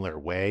similar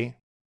way.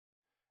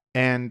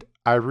 And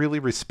I really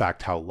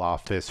respect how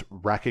Loftus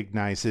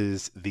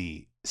recognizes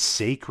the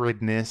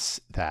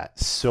sacredness that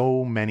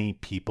so many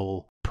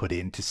people put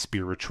into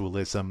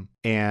spiritualism,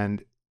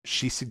 and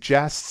she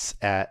suggests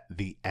at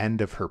the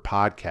end of her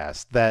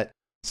podcast that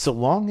so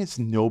long as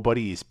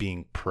nobody is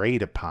being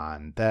preyed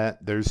upon,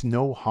 that there's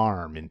no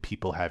harm in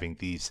people having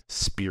these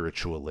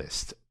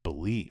spiritualist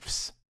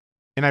beliefs.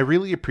 And I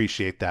really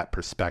appreciate that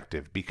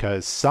perspective,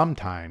 because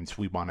sometimes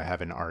we want to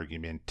have an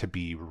argument to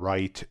be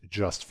right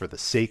just for the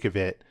sake of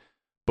it,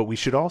 but we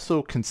should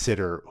also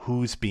consider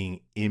who's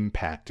being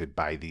impacted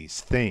by these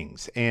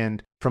things.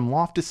 And from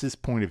Loftus's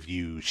point of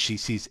view, she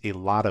sees a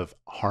lot of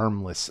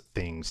harmless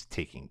things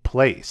taking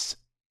place.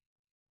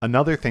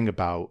 Another thing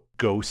about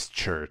Ghost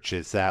Church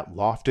is that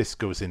Loftus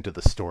goes into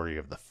the story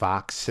of the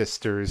Fox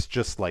sisters,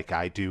 just like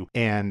I do,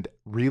 and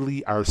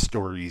really our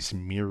stories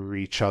mirror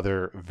each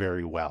other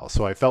very well.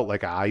 So I felt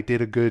like I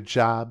did a good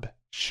job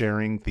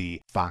sharing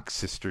the Fox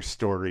sister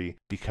story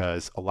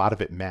because a lot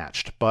of it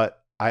matched. But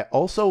I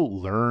also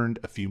learned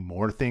a few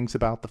more things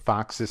about the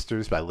Fox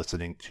sisters by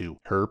listening to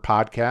her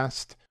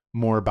podcast,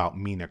 more about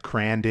Mina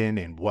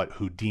Crandon and what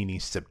Houdini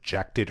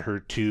subjected her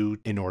to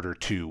in order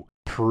to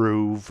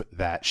prove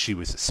that she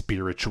was a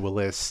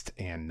spiritualist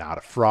and not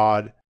a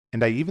fraud.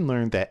 And I even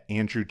learned that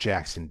Andrew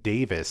Jackson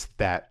Davis,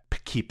 that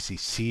Poughkeepsie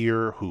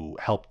seer who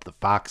helped the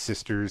Fox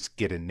sisters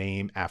get a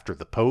name after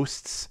the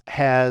Posts,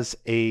 has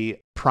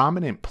a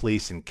prominent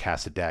place in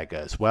Cassadaga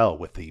as well,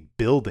 with a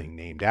building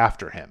named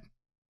after him.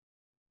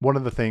 One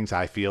of the things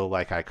I feel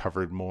like I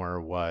covered more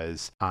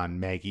was on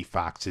Maggie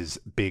Fox's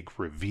big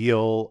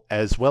reveal,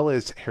 as well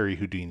as Harry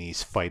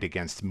Houdini's fight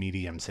against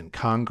mediums in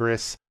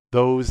Congress.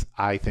 Those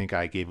I think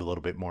I gave a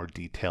little bit more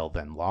detail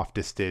than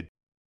Loftus did.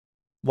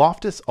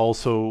 Loftus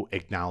also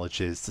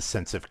acknowledges the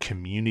sense of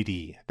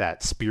community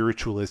that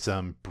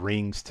spiritualism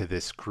brings to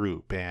this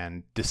group,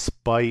 and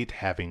despite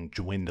having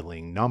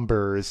dwindling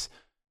numbers,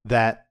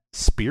 that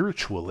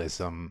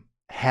spiritualism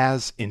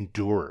has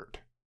endured.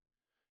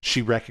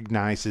 She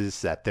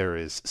recognizes that there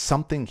is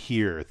something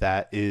here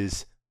that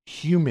is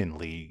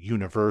humanly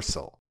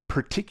universal,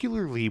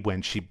 particularly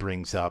when she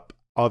brings up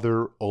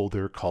other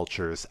older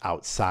cultures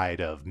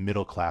outside of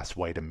middle-class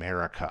white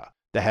America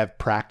that have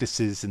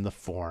practices in the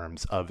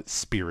forms of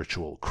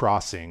spiritual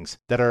crossings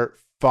that are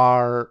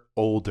far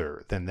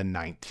older than the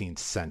 19th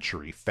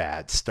century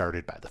fad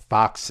started by the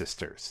Fox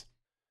sisters.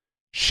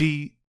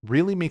 She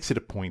really makes it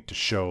a point to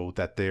show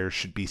that there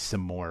should be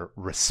some more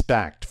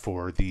respect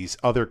for these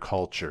other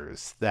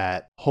cultures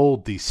that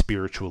hold these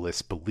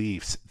spiritualist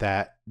beliefs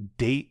that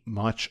date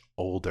much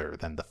older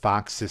than the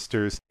Fox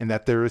sisters, and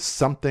that there is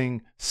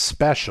something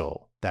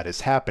special that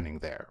is happening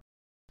there.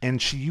 And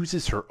she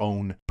uses her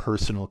own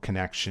personal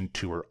connection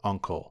to her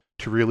uncle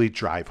to really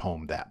drive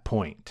home that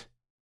point.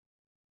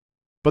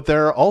 But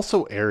there are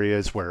also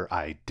areas where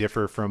I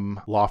differ from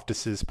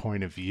Loftus's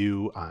point of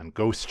view on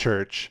Ghost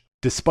Church,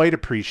 despite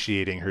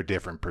appreciating her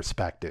different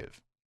perspective.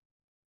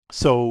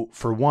 So,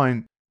 for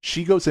one,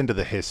 she goes into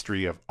the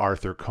history of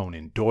Arthur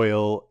Conan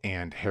Doyle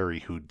and Harry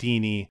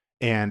Houdini,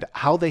 and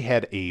how they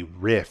had a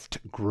rift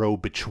grow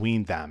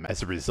between them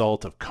as a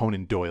result of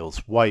Conan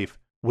Doyle's wife,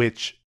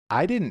 which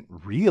I didn't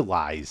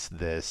realize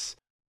this,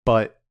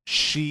 but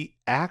she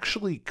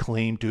actually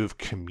claimed to have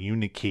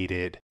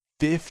communicated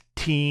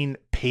 15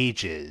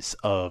 pages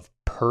of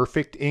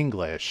perfect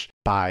English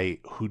by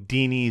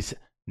Houdini's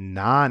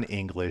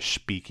non-English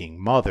speaking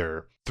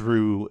mother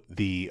through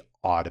the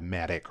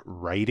automatic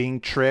writing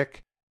trick,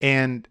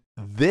 and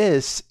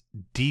this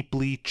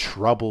deeply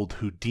troubled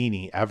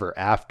Houdini ever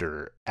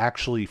after,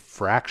 actually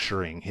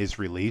fracturing his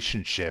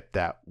relationship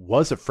that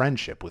was a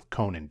friendship with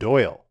Conan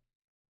Doyle.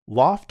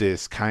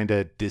 Loftus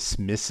kinda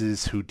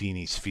dismisses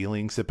Houdini's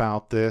feelings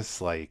about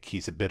this, like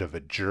he's a bit of a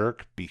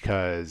jerk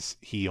because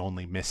he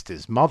only missed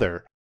his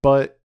mother,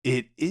 but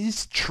it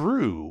is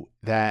true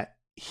that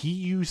he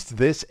used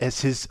this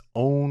as his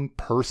own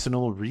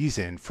personal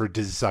reason for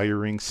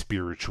desiring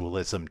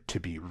spiritualism to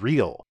be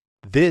real.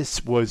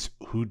 This was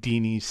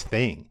Houdini's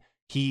thing.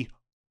 He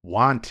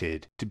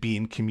wanted to be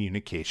in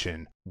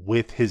communication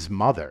with his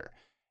mother,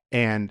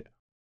 and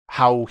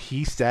how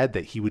he said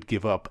that he would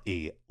give up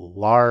a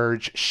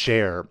large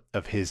share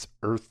of his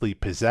earthly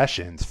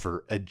possessions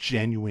for a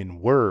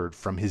genuine word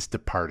from his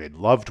departed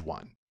loved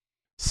one.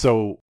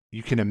 So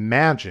you can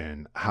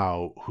imagine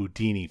how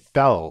Houdini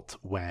felt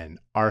when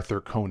Arthur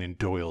Conan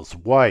Doyle's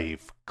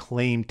wife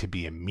claimed to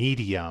be a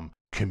medium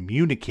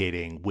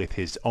communicating with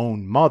his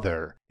own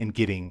mother and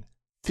getting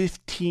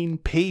 15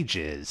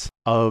 pages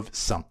of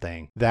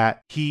something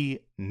that he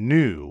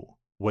knew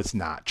was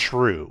not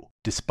true,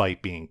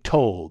 despite being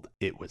told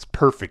it was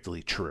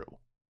perfectly true.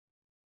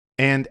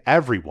 And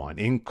everyone,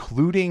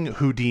 including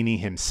Houdini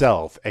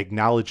himself,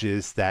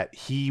 acknowledges that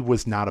he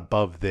was not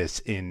above this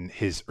in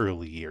his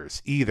early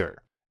years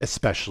either,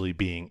 especially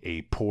being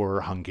a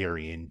poor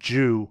Hungarian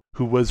Jew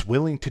who was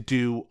willing to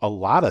do a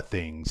lot of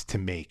things to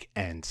make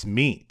ends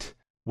meet,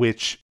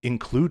 which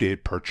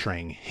included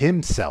portraying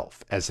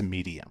himself as a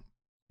medium.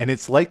 And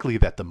it's likely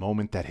that the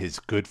moment that his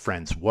good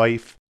friend's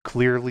wife,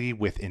 clearly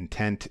with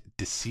intent,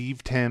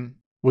 deceived him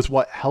was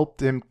what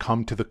helped him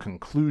come to the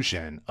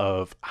conclusion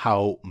of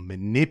how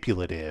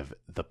manipulative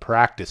the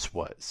practice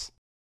was.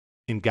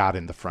 In God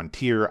and the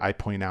Frontier, I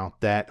point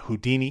out that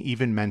Houdini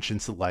even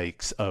mentions the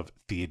likes of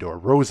Theodore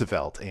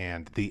Roosevelt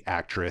and the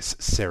actress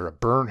Sarah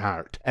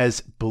Bernhardt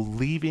as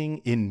believing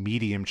in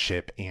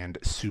mediumship and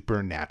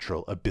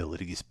supernatural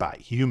abilities by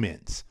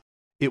humans.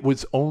 It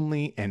was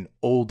only an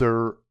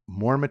older,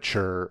 more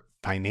mature,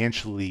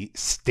 financially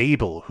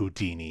stable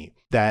Houdini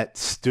that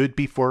stood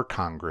before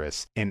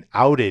Congress and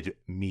outed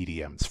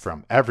mediums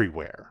from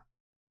everywhere.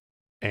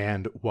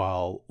 And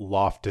while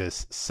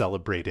Loftus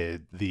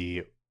celebrated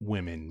the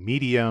women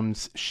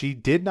mediums, she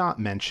did not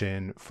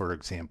mention, for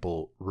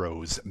example,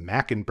 Rose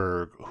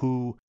Mackenberg,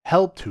 who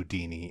helped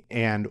Houdini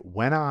and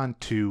went on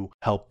to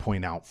help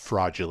point out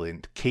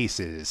fraudulent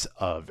cases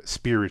of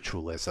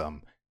spiritualism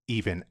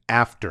even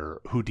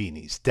after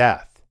Houdini's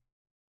death.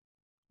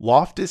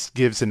 Loftus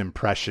gives an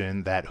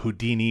impression that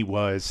Houdini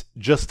was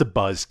just a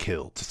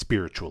buzzkill to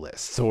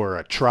spiritualists or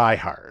a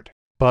tryhard,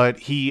 but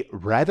he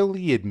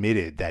readily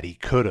admitted that he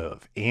could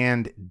have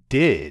and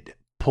did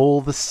pull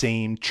the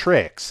same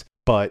tricks,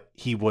 but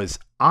he was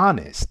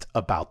honest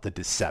about the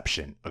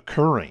deception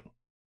occurring.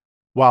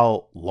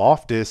 While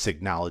Loftus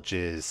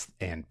acknowledges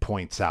and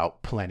points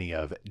out plenty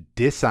of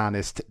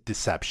dishonest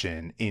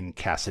deception in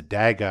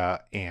Cassadaga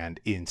and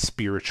in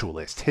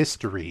spiritualist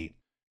history,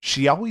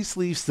 she always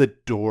leaves the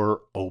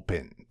door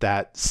open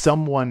that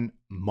someone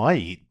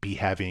might be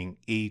having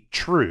a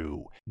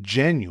true,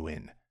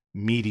 genuine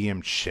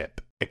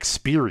mediumship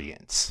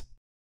experience.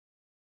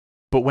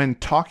 But when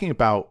talking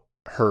about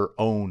her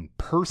own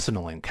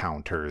personal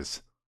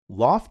encounters,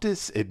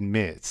 Loftus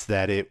admits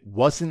that it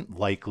wasn't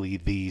likely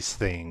these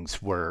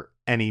things were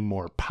any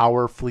more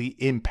powerfully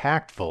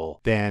impactful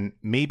than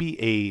maybe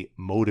a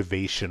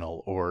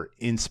motivational or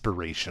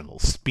inspirational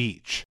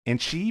speech. And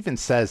she even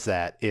says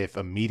that if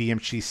a medium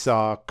she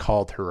saw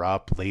called her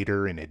up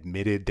later and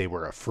admitted they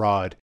were a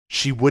fraud,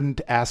 she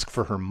wouldn't ask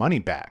for her money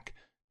back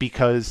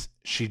because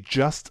she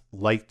just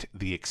liked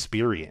the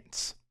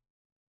experience.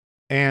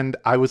 And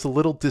I was a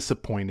little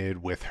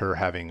disappointed with her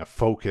having a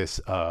focus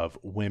of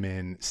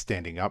women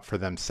standing up for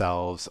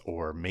themselves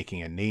or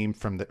making a name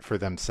for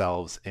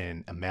themselves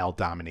in a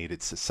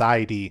male-dominated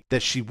society,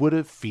 that she would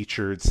have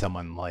featured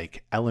someone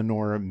like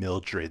Eleanor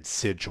Mildred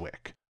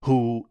Sidgwick,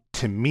 who,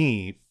 to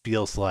me,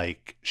 feels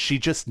like she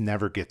just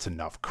never gets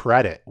enough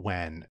credit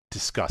when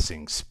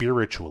discussing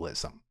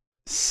spiritualism.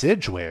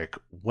 Sidgwick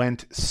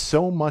went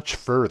so much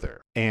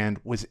further and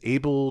was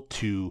able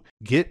to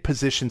get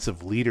positions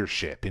of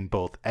leadership in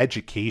both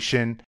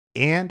education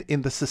and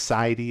in the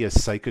Society of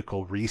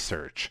Psychical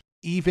Research,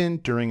 even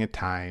during a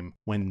time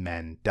when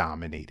men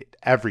dominated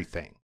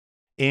everything.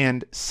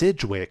 And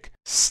Sidgwick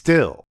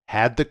still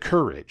had the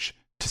courage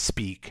to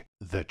speak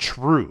the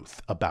truth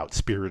about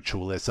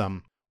spiritualism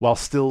while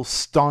still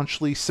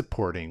staunchly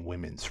supporting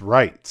women's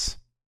rights.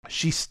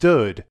 She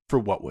stood for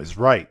what was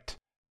right,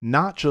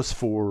 not just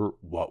for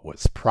what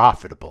was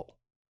profitable.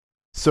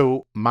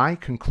 So my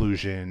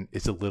conclusion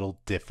is a little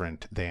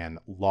different than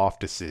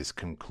Loftus's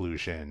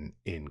conclusion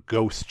in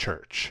Ghost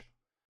Church.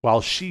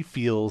 While she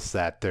feels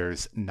that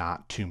there's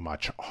not too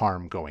much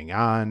harm going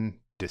on,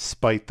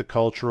 despite the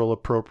cultural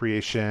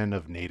appropriation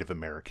of Native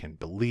American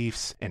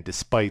beliefs and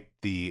despite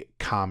the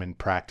common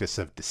practice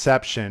of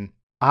deception,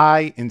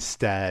 I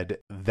instead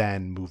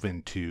then move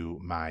into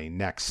my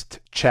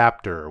next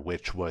chapter,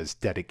 which was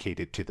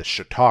dedicated to the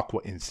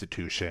Chautauqua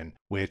Institution,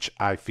 which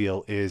I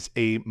feel is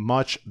a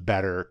much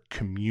better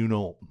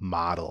communal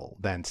model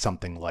than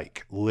something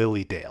like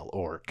Lilydale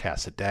or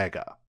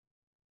Cassadaga.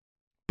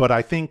 But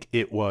I think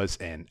it was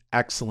an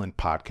excellent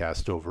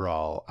podcast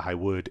overall. I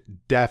would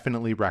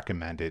definitely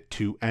recommend it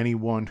to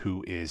anyone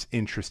who is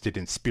interested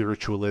in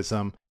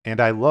spiritualism, and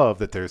I love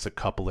that there's a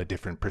couple of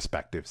different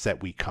perspectives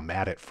that we come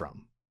at it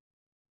from.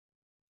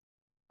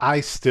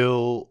 I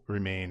still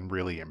remain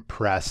really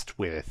impressed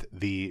with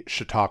the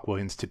Chautauqua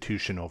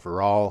Institution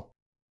overall,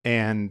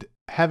 and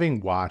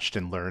having watched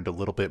and learned a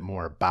little bit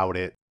more about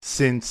it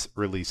since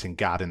releasing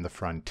God in the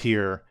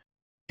Frontier,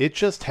 it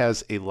just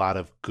has a lot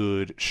of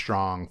good,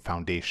 strong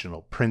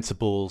foundational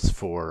principles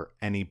for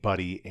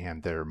anybody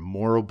and their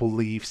moral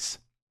beliefs.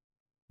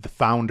 The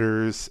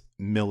founders,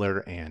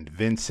 Miller and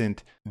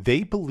Vincent,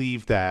 they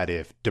believed that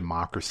if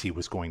democracy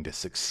was going to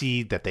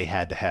succeed, that they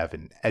had to have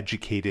an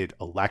educated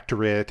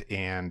electorate,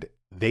 and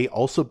they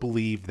also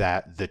believed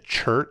that the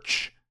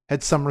church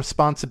had some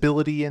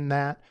responsibility in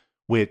that,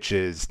 which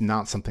is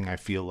not something I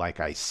feel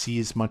like I see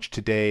as much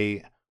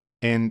today.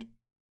 And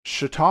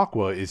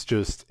Chautauqua is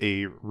just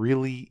a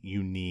really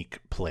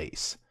unique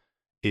place.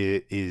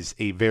 It is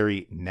a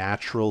very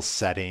natural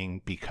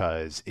setting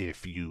because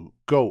if you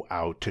go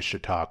out to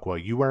Chautauqua,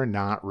 you are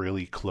not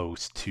really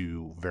close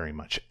to very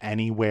much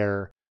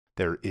anywhere.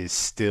 There is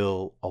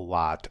still a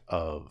lot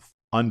of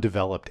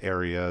undeveloped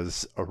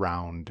areas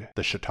around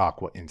the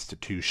Chautauqua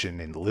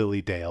Institution and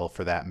Lilydale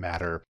for that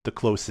matter. The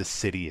closest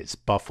city is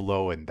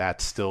Buffalo, and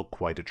that's still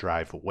quite a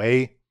drive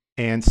away.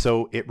 And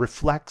so it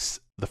reflects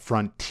the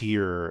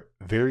frontier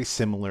very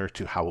similar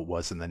to how it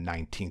was in the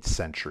 19th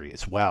century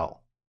as well.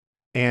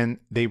 And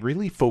they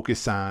really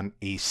focus on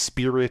a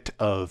spirit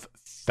of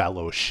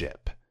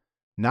fellowship,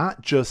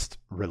 not just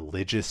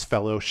religious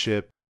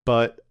fellowship,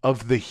 but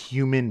of the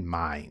human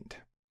mind.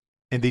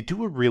 And they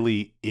do a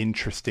really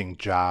interesting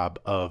job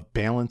of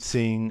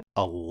balancing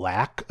a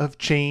lack of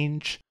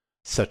change,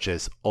 such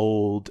as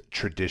old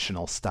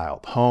traditional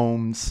styled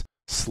homes,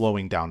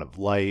 slowing down of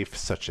life,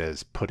 such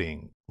as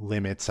putting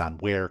limits on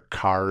where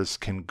cars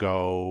can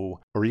go,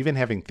 or even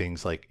having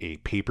things like a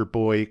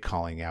paperboy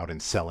calling out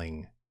and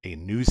selling a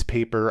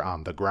newspaper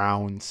on the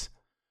grounds,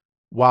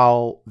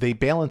 while they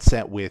balance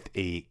that with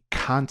a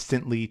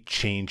constantly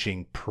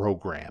changing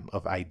program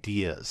of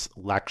ideas,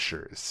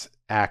 lectures,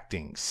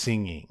 acting,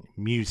 singing,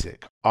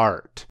 music,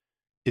 art.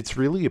 It's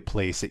really a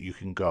place that you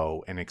can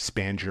go and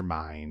expand your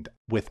mind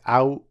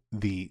without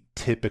the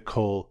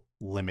typical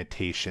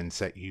limitations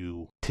that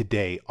you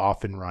today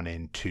often run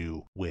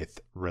into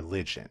with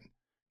religion.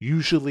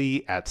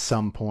 Usually, at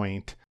some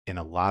point in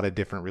a lot of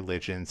different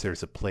religions,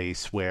 there's a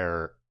place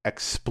where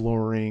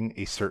exploring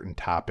a certain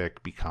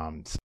topic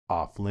becomes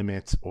off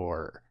limits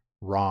or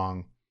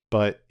wrong.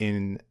 But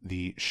in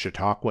the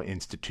Chautauqua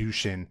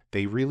Institution,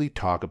 they really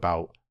talk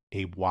about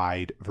a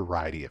wide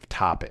variety of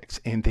topics,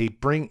 and they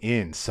bring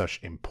in such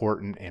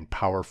important and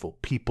powerful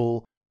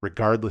people,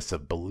 regardless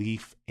of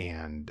belief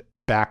and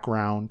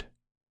background.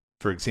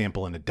 For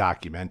example, in a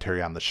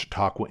documentary on the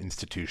Chautauqua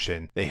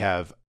Institution, they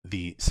have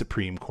the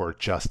Supreme Court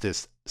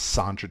Justice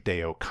Sandra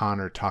Day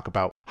O'Connor talk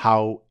about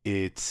how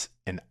it's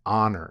an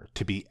honor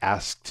to be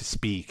asked to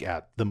speak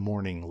at the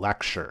morning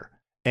lecture.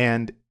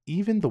 And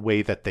even the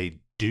way that they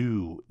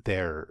do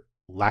their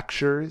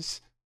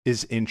lectures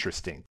is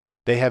interesting.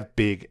 They have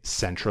big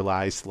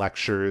centralized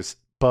lectures,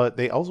 but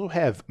they also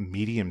have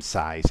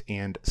medium-sized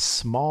and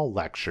small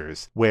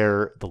lectures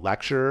where the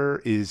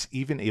lecturer is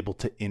even able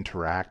to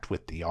interact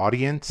with the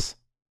audience.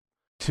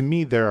 To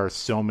me, there are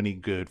so many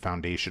good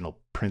foundational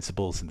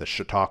principles in the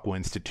Chautauqua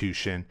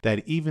Institution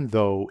that even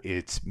though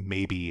it's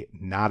maybe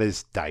not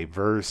as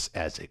diverse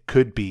as it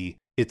could be,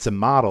 it's a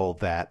model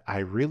that I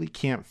really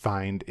can't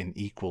find an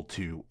equal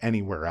to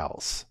anywhere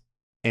else.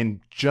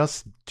 And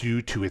just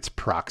due to its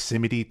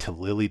proximity to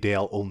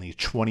Lilydale, only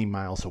 20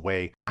 miles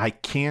away, I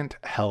can't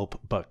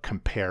help but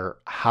compare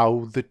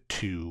how the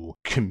two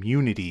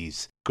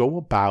communities go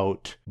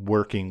about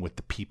working with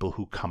the people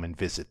who come and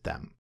visit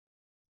them.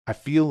 I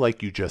feel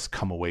like you just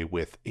come away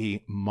with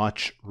a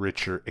much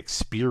richer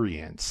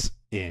experience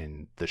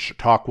in the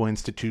Chautauqua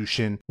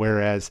Institution,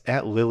 whereas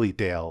at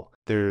Lilydale,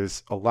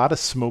 there's a lot of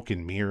smoke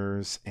and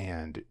mirrors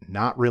and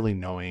not really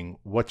knowing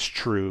what's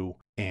true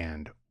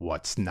and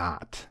what's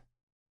not.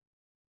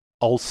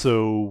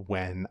 Also,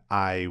 when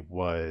I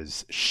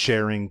was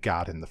sharing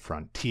God in the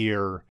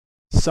Frontier,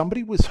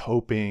 somebody was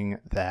hoping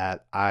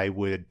that I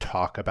would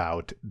talk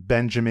about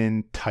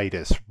Benjamin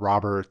Titus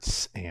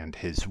Roberts and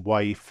his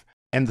wife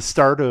and the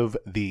start of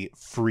the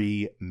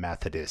Free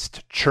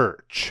Methodist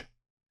Church.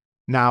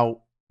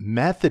 Now,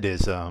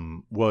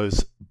 Methodism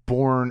was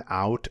born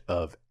out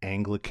of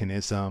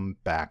Anglicanism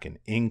back in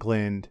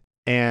England,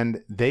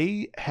 and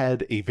they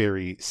had a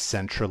very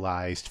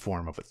centralized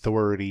form of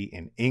authority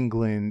in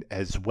England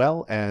as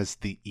well as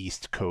the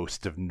East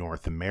Coast of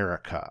North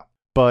America.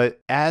 But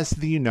as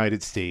the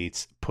United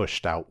States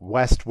pushed out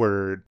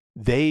westward,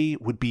 they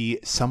would be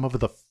some of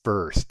the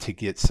first to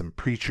get some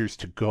preachers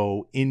to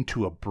go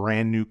into a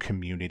brand new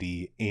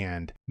community,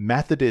 and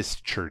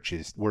Methodist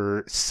churches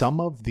were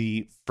some of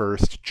the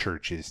first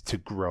churches to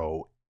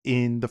grow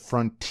in the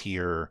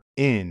frontier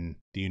in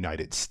the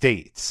United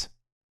States,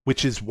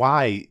 which is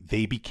why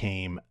they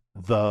became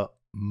the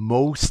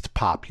most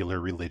popular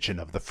religion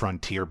of the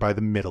frontier by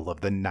the middle of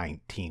the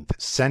 19th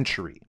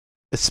century,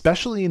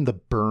 especially in the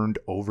burned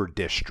over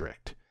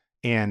district,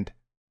 and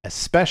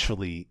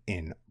especially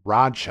in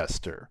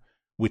Rochester,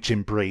 which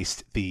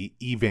embraced the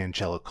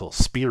evangelical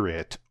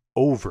spirit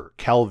over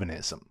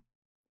Calvinism.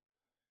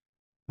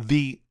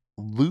 The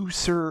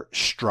looser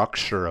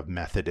structure of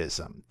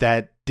Methodism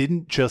that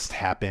didn't just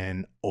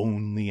happen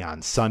only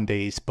on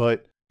Sundays,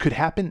 but could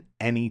happen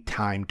any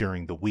time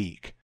during the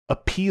week,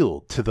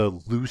 appealed to the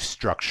loose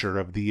structure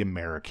of the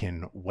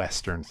American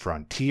Western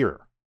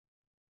frontier.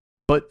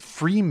 But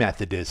Free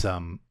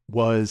Methodism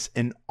was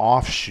an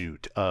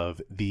offshoot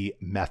of the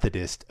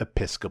Methodist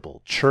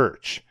Episcopal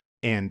Church,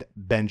 and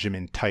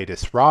Benjamin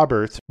Titus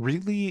Roberts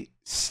really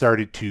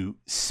started to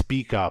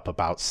speak up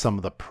about some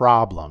of the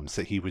problems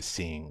that he was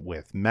seeing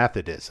with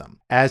Methodism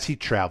as he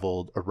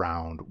traveled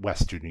around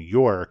Western New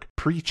York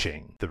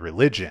preaching the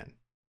religion.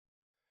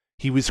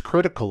 He was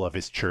critical of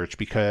his church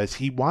because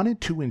he wanted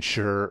to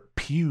ensure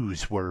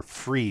pews were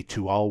free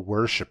to all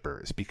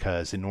worshipers,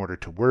 because in order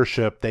to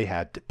worship, they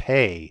had to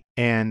pay,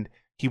 and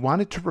he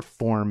wanted to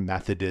reform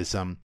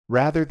Methodism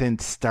rather than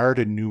start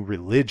a new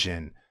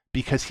religion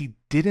because he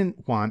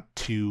didn't want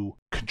to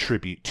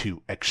contribute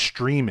to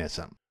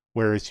extremism.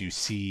 Whereas you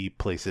see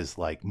places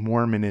like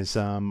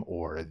Mormonism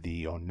or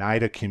the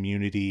Oneida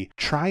community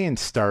try and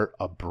start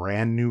a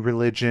brand new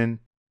religion,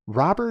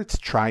 Roberts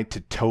tried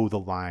to toe the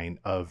line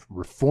of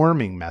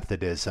reforming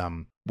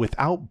Methodism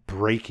without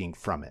breaking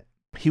from it.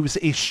 He was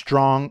a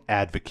strong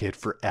advocate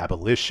for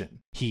abolition.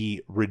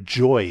 He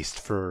rejoiced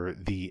for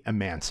the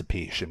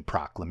Emancipation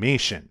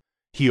Proclamation.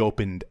 He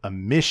opened a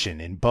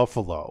mission in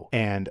Buffalo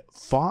and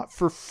fought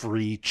for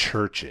free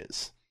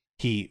churches.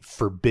 He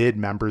forbid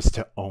members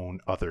to own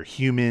other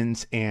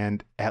humans,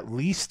 and at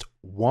least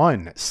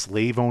one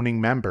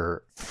slave-owning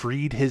member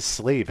freed his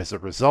slave as a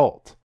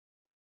result.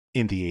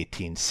 In the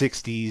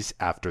 1860s,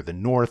 after the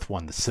North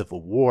won the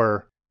Civil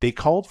War, they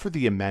called for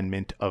the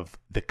amendment of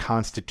the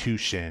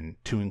Constitution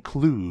to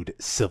include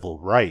civil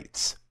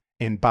rights.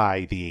 And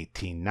by the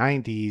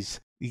 1890s,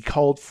 he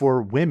called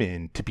for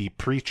women to be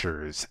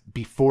preachers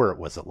before it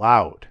was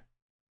allowed.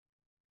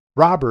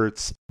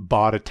 Roberts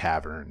bought a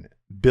tavern,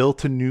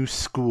 built a new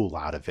school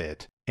out of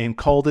it, and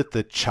called it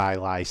the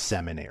Chili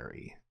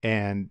Seminary.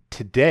 And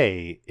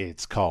today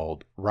it's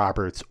called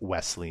Roberts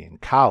Wesleyan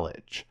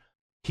College.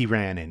 He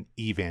ran an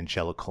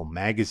evangelical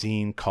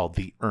magazine called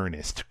The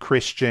Earnest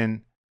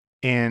Christian,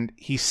 and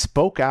he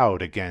spoke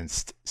out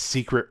against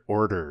secret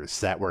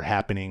orders that were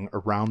happening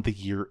around the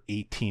year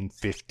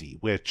 1850,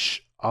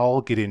 which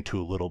I'll get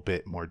into a little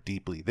bit more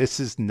deeply. This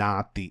is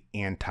not the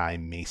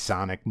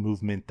anti-Masonic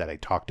movement that I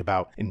talked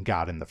about in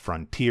God and the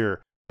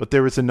Frontier, but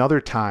there was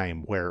another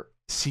time where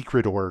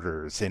secret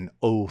orders and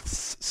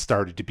oaths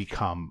started to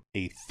become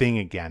a thing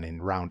again in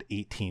around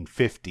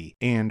 1850,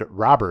 and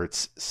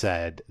Roberts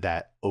said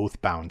that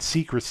oath-bound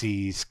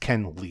secrecies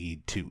can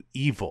lead to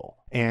evil,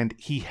 and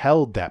he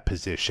held that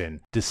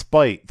position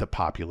despite the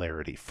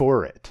popularity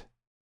for it.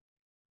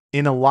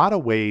 In a lot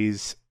of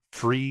ways,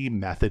 Free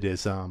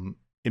Methodism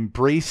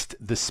embraced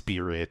the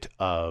spirit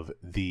of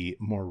the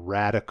more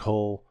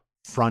radical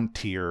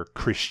frontier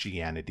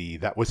Christianity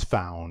that was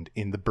found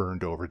in the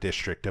burned over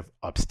district of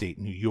upstate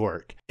New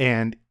York,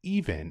 and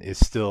even is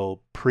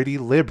still pretty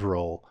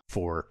liberal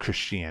for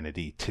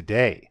Christianity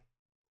today.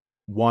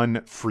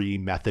 One Free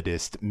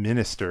Methodist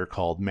minister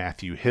called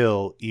Matthew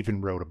Hill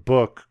even wrote a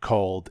book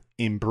called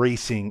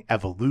Embracing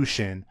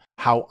Evolution: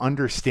 How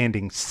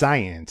Understanding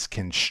Science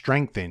Can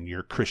Strengthen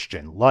Your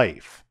Christian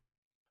Life.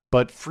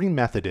 But Free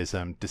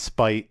Methodism,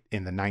 despite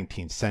in the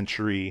 19th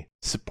century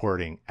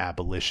supporting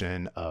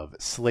abolition of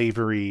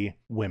slavery,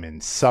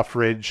 women's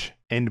suffrage,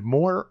 and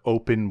more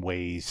open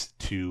ways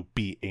to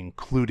be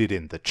included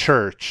in the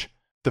church,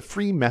 the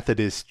Free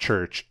Methodist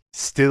Church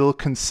still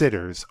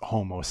considers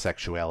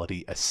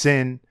homosexuality a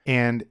sin,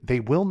 and they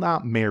will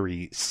not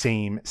marry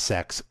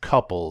same-sex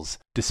couples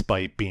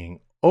despite being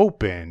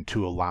open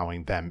to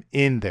allowing them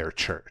in their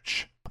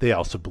church. They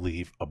also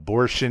believe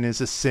abortion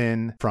is a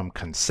sin from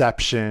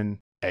conception,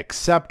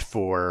 except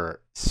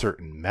for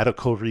certain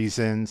medical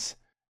reasons,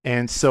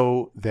 and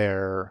so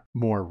their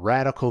more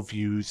radical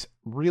views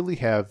really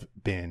have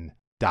been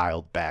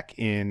dialed back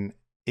in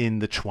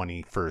the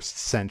 21st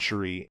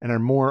century and are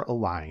more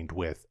aligned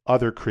with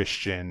other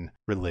Christian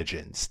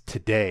religions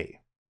today.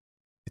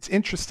 It's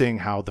interesting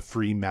how the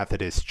Free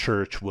Methodist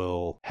Church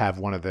will have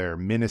one of their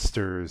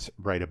ministers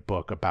write a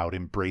book about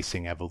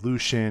embracing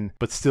evolution,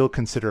 but still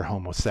consider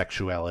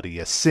homosexuality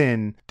a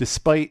sin,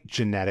 despite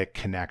genetic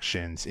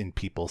connections in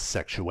people's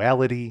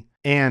sexuality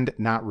and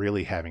not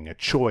really having a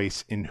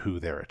choice in who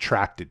they're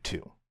attracted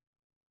to.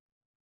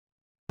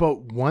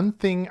 But one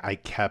thing I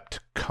kept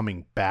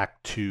coming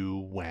back to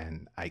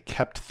when I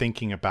kept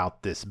thinking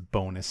about this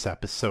bonus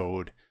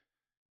episode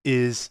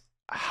is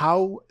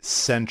how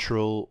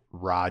central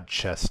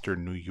Rochester,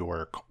 New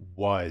York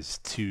was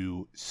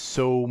to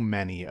so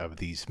many of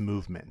these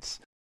movements,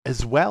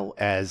 as well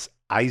as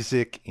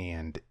Isaac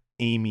and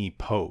Amy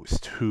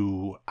Post,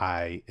 who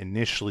I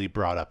initially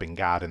brought up in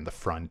God and the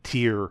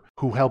Frontier,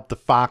 who helped the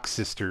Fox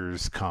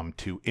sisters come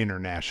to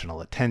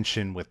international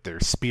attention with their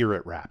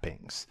spirit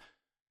rappings.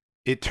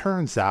 It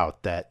turns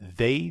out that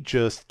they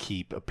just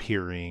keep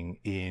appearing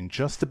in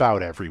just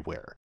about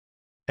everywhere.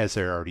 As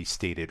I already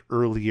stated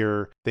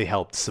earlier, they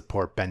helped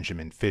support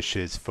Benjamin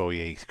Fish's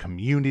Foyer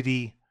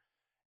community,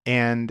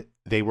 and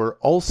they were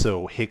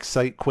also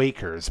Hicksite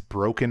Quakers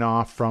broken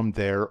off from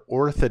their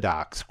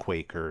Orthodox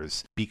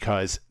Quakers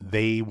because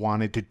they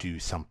wanted to do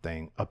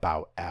something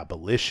about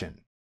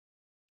abolition.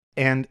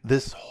 And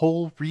this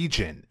whole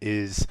region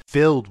is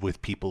filled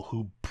with people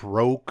who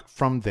broke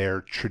from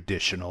their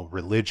traditional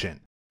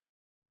religion.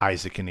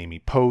 Isaac and Amy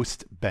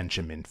Post,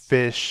 Benjamin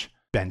Fish,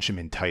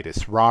 Benjamin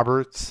Titus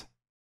Roberts.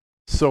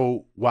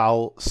 So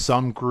while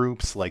some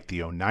groups like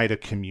the Oneida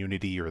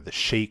community or the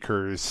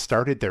Shakers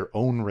started their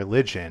own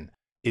religion,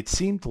 it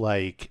seemed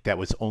like that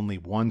was only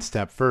one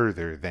step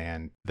further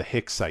than the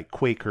Hicksite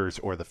Quakers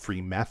or the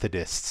Free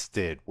Methodists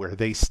did, where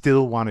they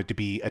still wanted to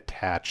be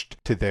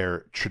attached to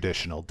their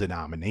traditional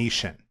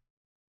denomination.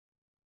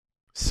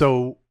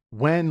 So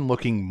when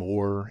looking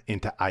more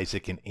into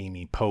Isaac and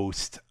Amy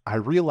Post, I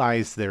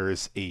realized there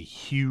is a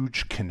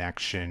huge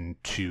connection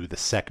to the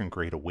Second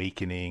Great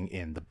Awakening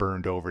in the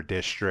Burned Over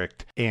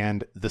District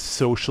and the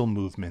social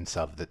movements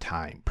of the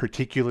time,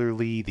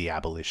 particularly the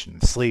abolition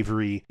of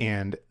slavery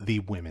and the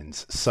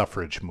women's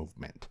suffrage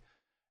movement.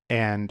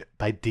 And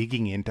by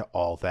digging into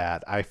all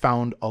that, I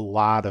found a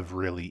lot of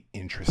really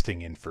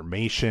interesting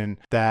information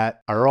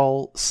that are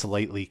all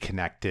slightly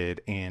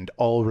connected and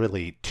all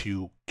relate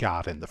to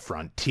God and the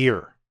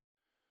frontier.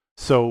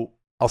 So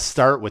I'll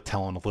start with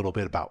telling a little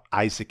bit about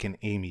Isaac and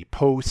Amy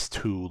Post,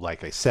 who,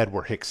 like I said,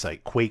 were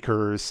Hicksite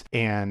Quakers,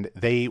 and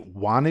they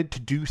wanted to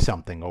do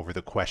something over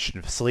the question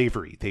of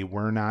slavery. They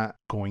were not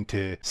going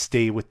to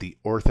stay with the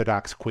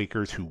Orthodox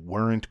Quakers who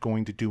weren't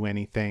going to do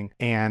anything,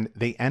 and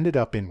they ended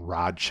up in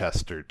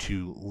Rochester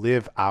to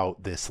live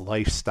out this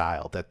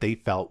lifestyle that they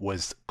felt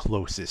was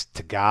closest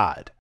to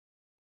God.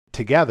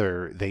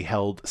 Together, they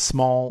held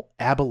small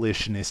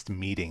abolitionist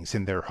meetings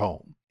in their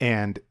home,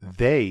 and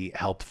they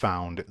helped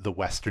found the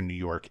Western New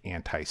York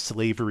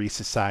Anti-Slavery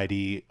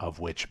Society, of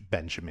which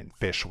Benjamin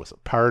Fish was a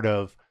part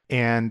of,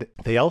 and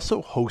they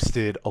also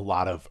hosted a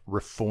lot of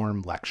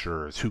reform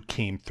lecturers who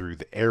came through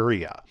the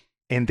area,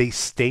 and they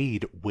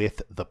stayed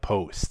with the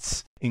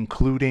Posts,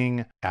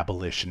 including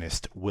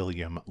abolitionist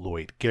William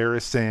Lloyd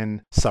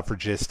Garrison,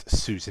 suffragist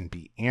Susan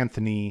B.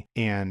 Anthony,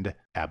 and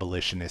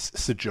abolitionist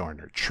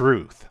Sojourner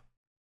Truth.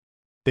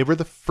 They were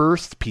the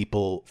first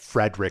people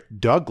Frederick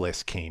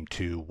Douglass came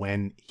to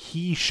when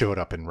he showed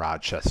up in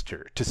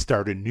Rochester to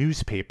start a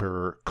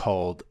newspaper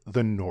called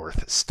the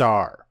North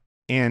Star.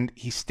 And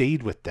he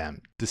stayed with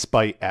them,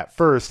 despite at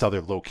first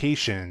other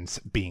locations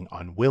being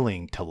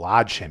unwilling to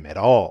lodge him at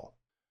all.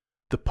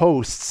 The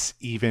Posts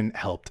even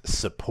helped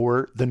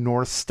support the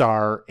North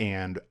Star,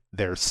 and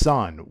their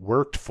son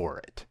worked for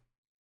it.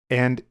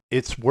 And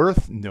it's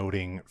worth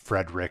noting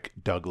Frederick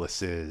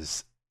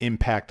Douglass's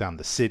impact on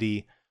the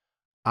city.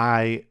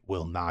 I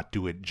will not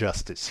do it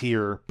justice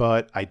here,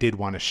 but I did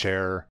want to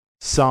share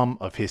some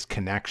of his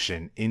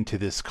connection into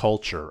this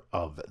culture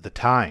of the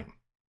time.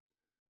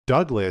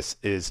 Douglass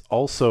is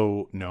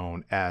also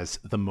known as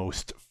the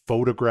most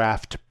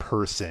photographed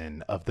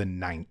person of the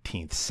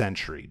 19th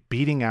century,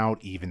 beating out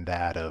even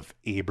that of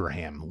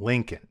Abraham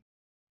Lincoln.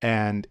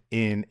 And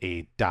in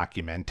a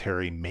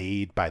documentary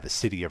made by the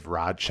city of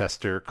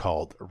Rochester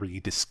called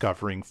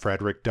Rediscovering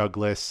Frederick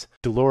Douglass,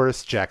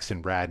 Dolores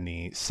Jackson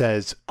Radney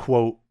says,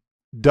 quote,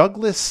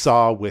 Douglass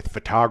saw with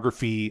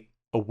photography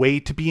a way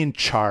to be in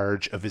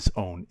charge of his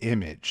own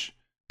image,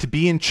 to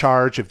be in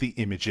charge of the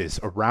images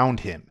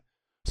around him,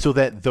 so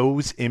that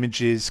those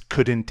images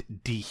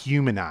couldn't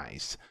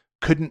dehumanize,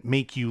 couldn't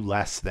make you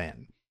less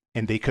than,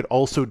 and they could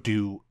also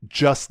do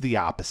just the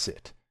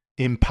opposite,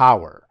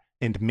 empower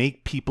and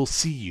make people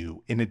see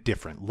you in a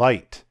different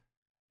light.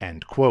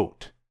 End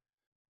quote.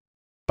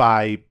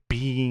 By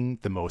being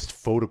the most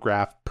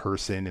photographed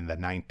person in the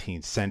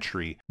 19th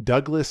century,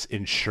 Douglass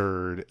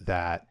ensured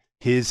that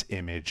his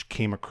image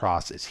came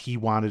across as he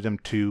wanted him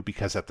to,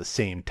 because at the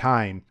same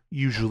time,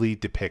 usually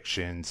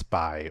depictions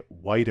by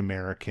white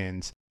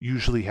Americans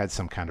usually had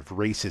some kind of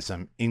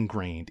racism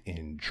ingrained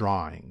in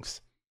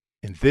drawings.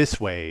 In this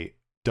way,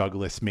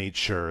 Douglass made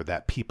sure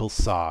that people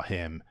saw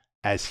him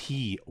as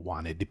he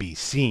wanted to be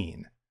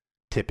seen,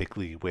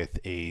 typically with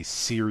a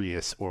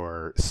serious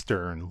or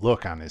stern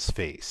look on his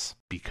face,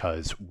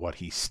 because what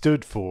he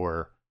stood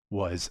for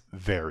was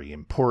very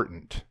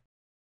important.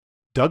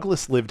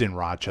 Douglass lived in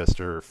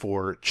Rochester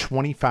for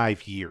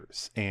 25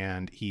 years,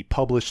 and he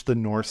published the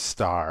North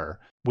Star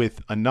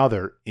with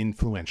another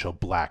influential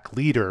black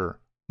leader,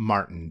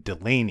 Martin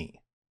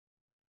Delany.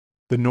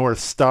 The North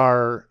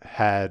Star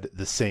had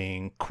the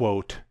saying,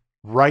 quote,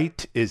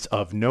 "Right is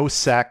of no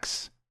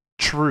sex,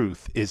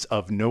 truth is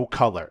of no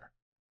color.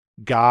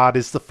 God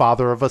is the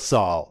Father of us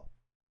all,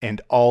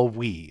 and all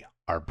we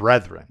are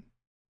brethren."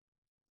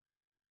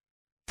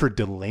 For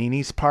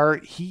Delany's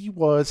part, he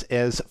was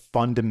as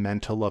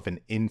fundamental of an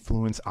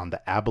influence on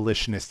the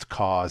abolitionist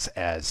cause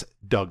as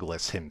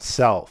Douglass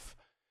himself.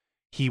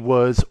 He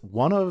was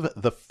one of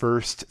the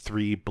first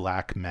 3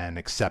 black men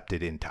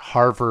accepted into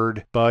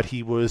Harvard, but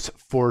he was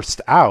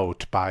forced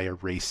out by a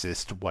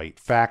racist white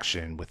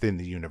faction within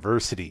the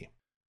university.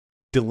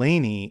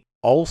 Delany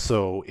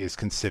also is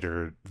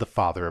considered the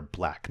father of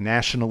Black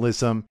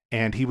nationalism,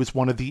 and he was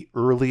one of the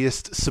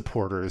earliest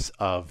supporters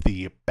of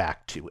the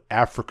Back to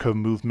Africa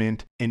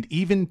movement, and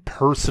even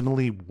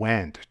personally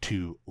went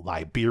to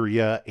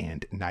Liberia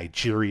and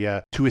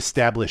Nigeria to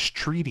establish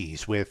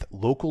treaties with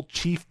local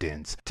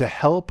chieftains to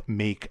help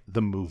make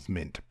the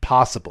movement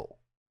possible.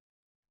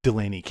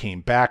 Delany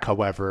came back,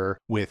 however,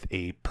 with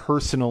a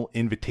personal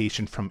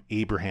invitation from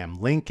Abraham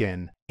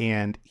Lincoln,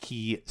 and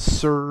he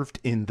served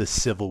in the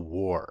Civil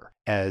War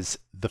as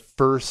the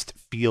first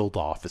field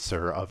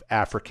officer of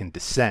African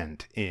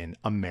descent in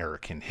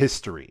American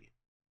history.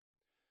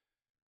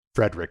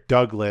 Frederick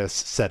Douglass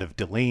said of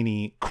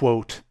Delany,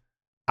 quote,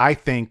 "I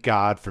thank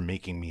God for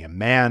making me a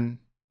man,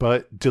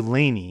 but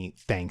Delany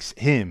thanks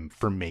him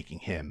for making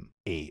him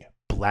a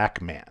black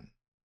man."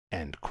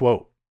 End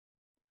quote.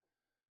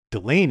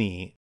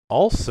 Delany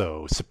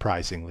also,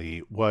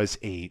 surprisingly, was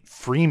a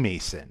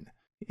Freemason,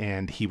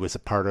 and he was a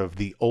part of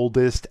the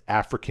oldest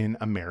African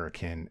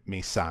American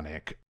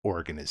Masonic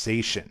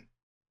organization.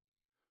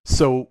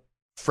 So,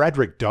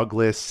 Frederick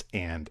Douglass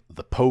and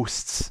the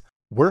Posts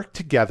worked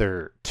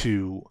together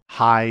to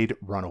hide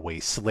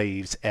runaway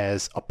slaves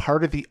as a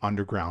part of the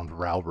Underground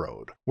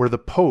Railroad, where the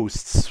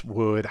Posts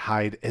would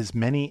hide as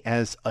many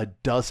as a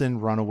dozen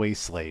runaway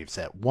slaves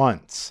at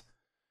once.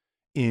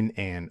 In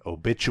an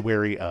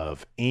obituary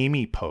of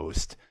Amy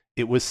Post,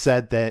 it was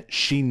said that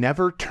she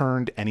never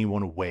turned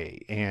anyone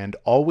away and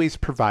always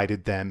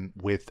provided them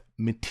with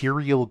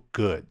material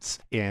goods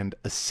and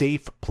a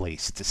safe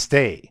place to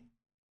stay.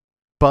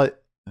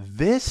 But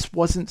this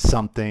wasn't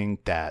something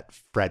that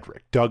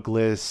Frederick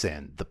Douglass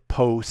and the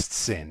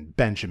Posts and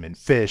Benjamin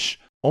Fish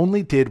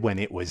only did when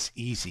it was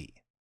easy.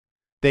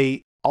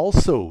 They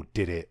also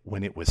did it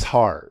when it was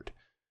hard,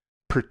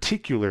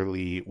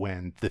 particularly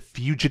when the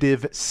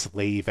Fugitive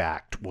Slave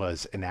Act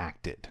was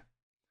enacted.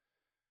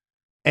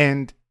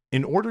 And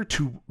in order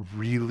to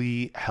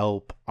really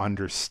help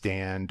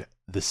understand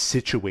the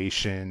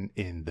situation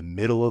in the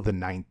middle of the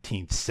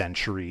 19th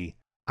century,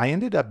 I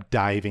ended up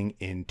diving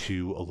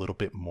into a little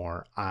bit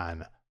more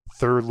on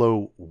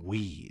Thurlow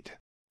Weed,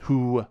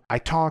 who I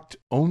talked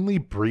only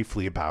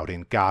briefly about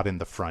in God and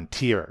the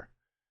Frontier.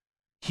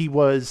 He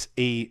was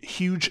a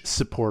huge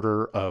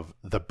supporter of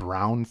the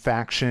Brown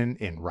faction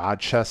in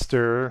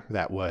Rochester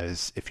that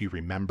was, if you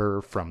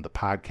remember from the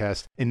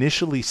podcast,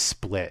 initially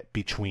split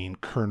between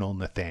Colonel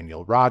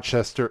Nathaniel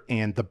Rochester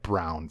and the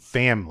Brown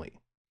family.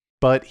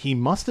 But he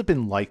must have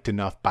been liked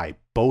enough by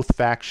both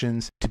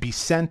factions to be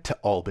sent to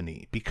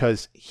Albany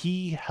because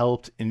he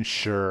helped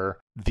ensure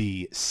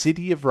the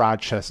city of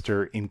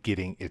Rochester in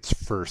getting its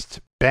first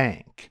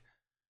bank.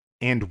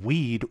 And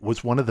Weed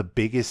was one of the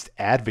biggest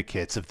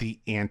advocates of the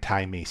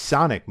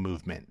anti-Masonic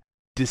movement,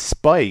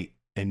 despite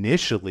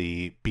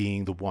initially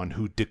being the one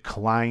who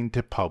declined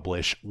to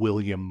publish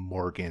William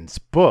Morgan's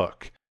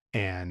book,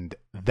 and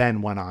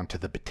then went on to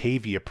the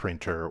Batavia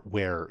printer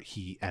where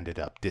he ended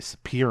up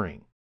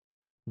disappearing.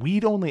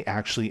 Weed only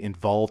actually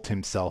involved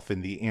himself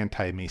in the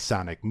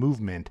anti-Masonic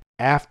movement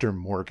after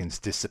Morgan's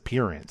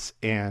disappearance,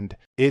 and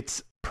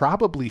it's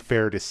probably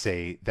fair to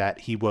say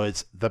that he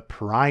was the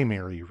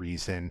primary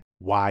reason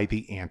why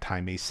the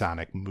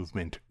anti-Masonic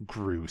movement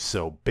grew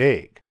so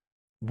big.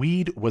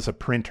 Weed was a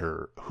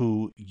printer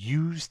who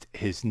used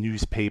his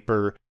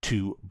newspaper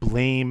to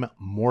blame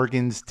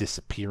Morgan's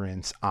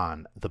disappearance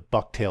on the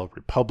Bucktail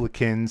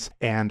Republicans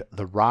and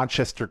the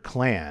Rochester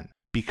Klan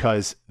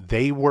because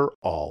they were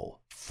all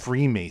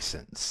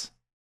Freemasons.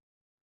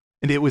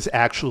 And it was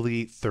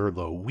actually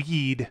Thurlow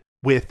Weed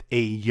with a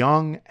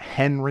young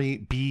Henry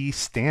B.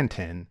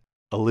 Stanton,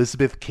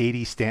 Elizabeth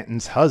Cady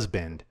Stanton's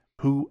husband,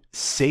 who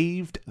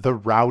saved the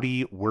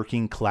rowdy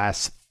working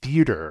class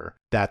theater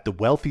that the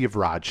wealthy of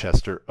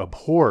Rochester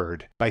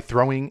abhorred by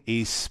throwing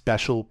a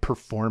special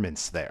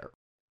performance there.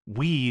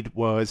 Weed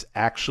was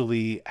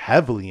actually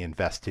heavily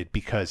invested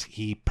because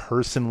he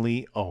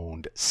personally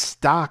owned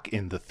stock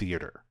in the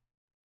theater.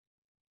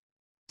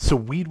 So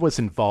Weed was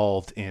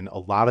involved in a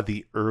lot of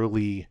the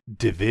early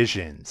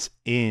divisions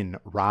in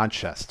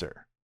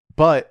Rochester.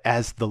 But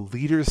as the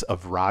leaders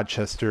of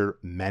Rochester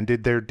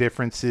mended their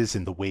differences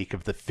in the wake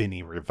of the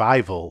Finney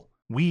Revival,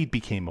 Weed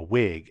became a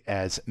Whig,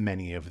 as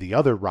many of the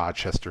other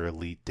Rochester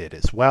elite did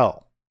as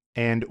well.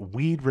 And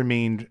Weed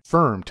remained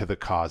firm to the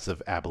cause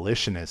of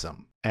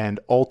abolitionism, and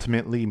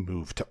ultimately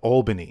moved to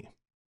Albany.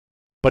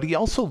 But he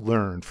also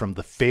learned from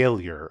the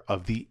failure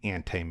of the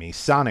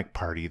anti-Masonic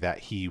Party that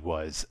he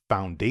was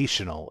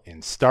foundational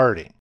in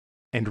starting,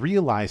 and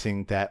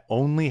realizing that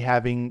only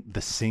having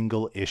the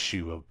single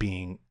issue of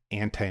being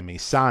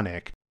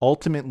anti-Masonic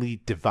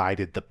ultimately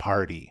divided the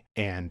party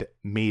and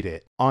made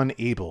it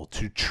unable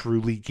to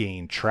truly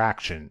gain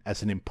traction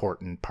as an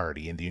important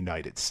party in the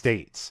United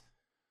States.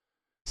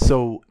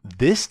 So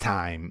this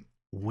time,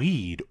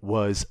 Weed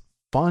was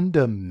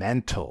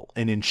fundamental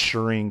in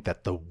ensuring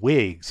that the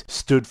Whigs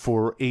stood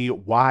for a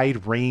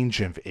wide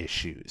range of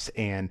issues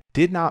and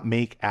did not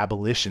make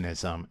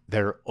abolitionism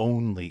their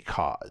only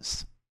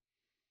cause.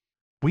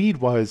 Weed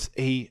was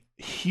a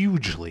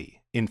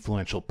hugely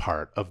influential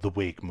part of the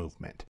Whig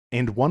movement,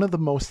 and one of the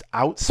most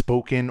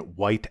outspoken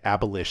white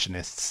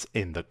abolitionists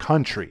in the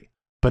country.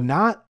 But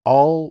not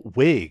all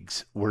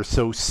Whigs were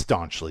so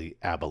staunchly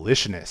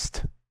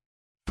abolitionist.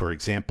 For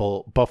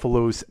example,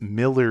 Buffalo's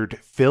Millard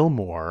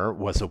Fillmore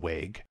was a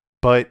Whig,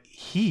 but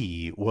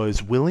he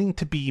was willing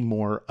to be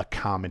more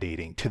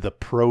accommodating to the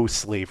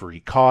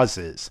pro-slavery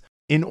causes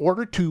in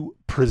order to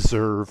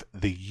preserve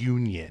the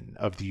Union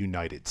of the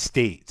United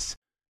States.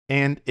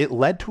 And it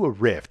led to a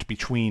rift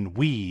between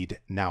Weed,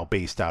 now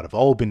based out of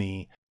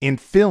Albany,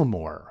 and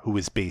Fillmore, who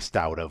is based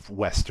out of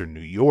Western New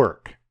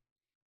York.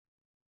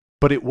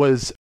 But it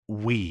was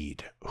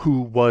Weed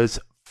who was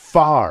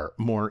far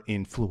more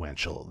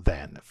influential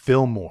than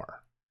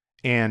Fillmore.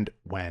 And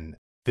when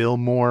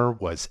Fillmore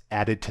was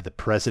added to the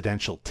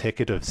presidential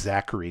ticket of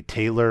Zachary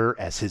Taylor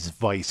as his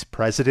vice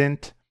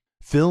president,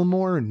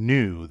 Fillmore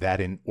knew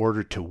that in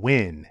order to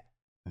win,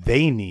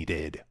 they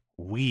needed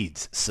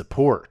Weed's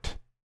support.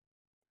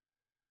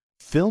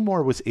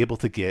 Fillmore was able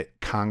to get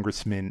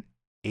Congressman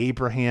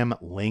Abraham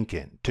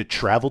Lincoln to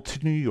travel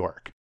to New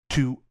York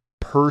to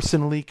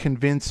personally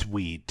convince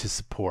Weed to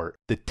support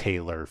the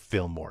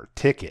Taylor-Fillmore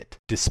ticket,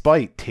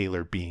 despite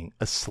Taylor being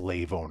a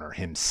slave owner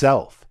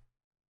himself.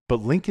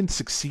 But Lincoln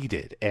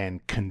succeeded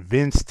and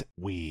convinced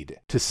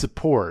Weed to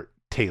support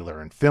Taylor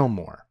and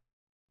Fillmore.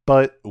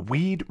 But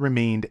Weed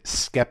remained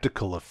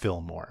skeptical of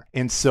Fillmore,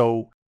 and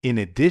so in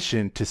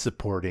addition to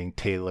supporting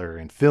Taylor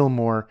and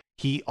Fillmore,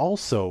 he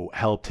also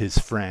helped his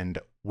friend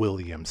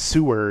William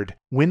Seward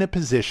win a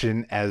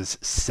position as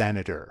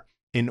senator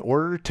in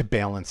order to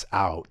balance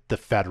out the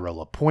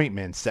federal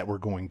appointments that were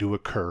going to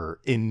occur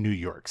in New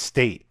York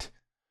State.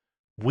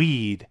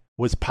 Weed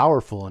was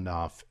powerful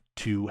enough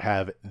to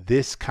have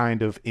this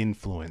kind of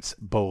influence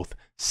both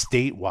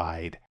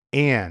statewide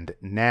and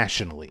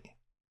nationally.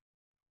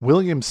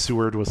 William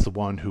Seward was the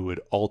one who would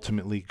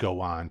ultimately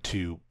go on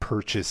to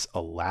purchase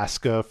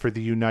Alaska for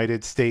the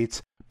United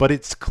States, but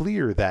it's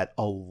clear that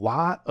a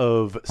lot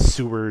of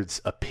Seward's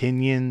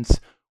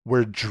opinions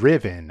were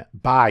driven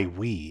by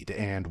Weed,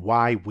 and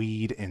why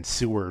Weed and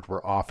Seward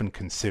were often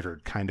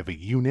considered kind of a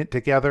unit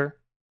together.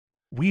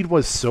 Weed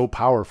was so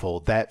powerful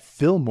that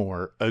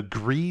Fillmore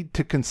agreed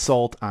to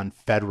consult on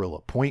federal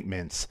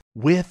appointments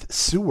with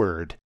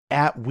Seward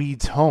at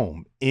Weed's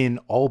home in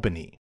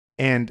Albany.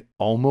 And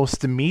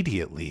almost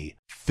immediately,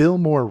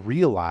 Fillmore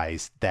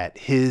realized that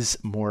his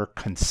more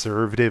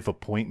conservative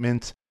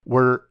appointments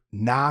were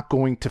not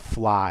going to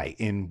fly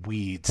in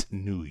Weed's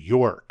New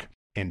York,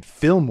 and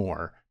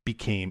Fillmore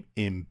became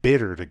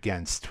embittered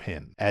against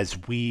him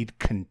as Weed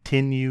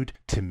continued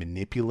to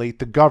manipulate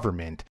the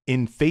government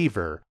in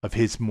favor of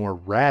his more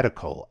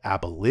radical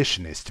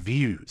abolitionist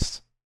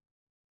views.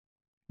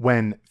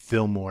 When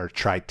Fillmore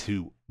tried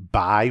to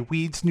buy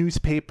Weed's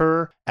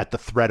newspaper at the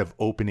threat of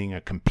opening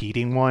a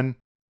competing one,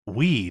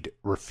 Weed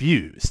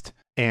refused,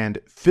 and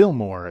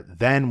Fillmore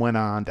then went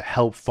on to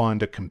help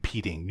fund a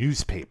competing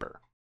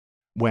newspaper.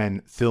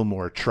 When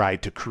Fillmore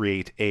tried to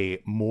create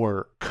a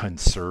more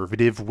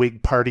conservative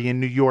Whig party in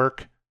New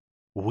York,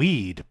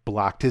 Weed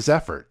blocked his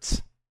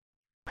efforts.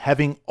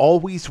 Having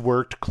always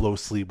worked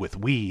closely with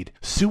Weed,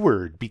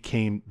 Seward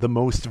became the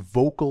most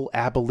vocal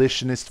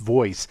abolitionist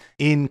voice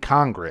in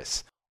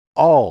Congress,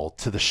 all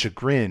to the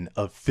chagrin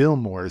of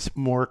Fillmore's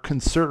more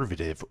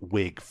conservative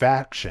Whig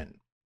faction.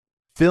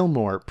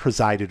 Fillmore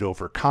presided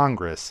over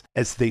Congress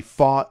as they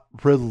fought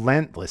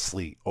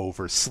relentlessly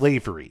over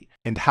slavery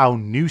and how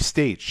new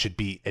states should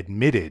be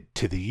admitted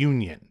to the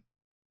Union.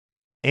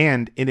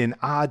 And in an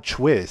odd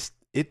twist,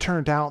 it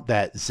turned out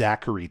that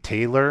Zachary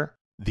Taylor,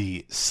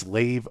 the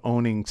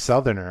slave-owning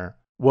Southerner,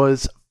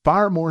 was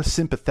far more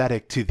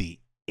sympathetic to the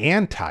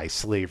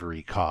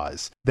anti-slavery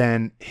cause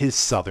than his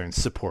Southern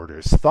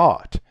supporters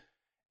thought.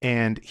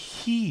 And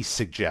he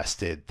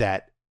suggested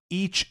that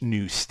each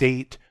new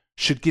state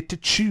should get to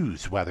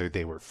choose whether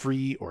they were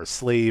free or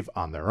slave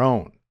on their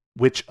own,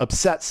 which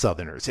upset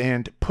Southerners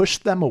and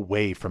pushed them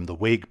away from the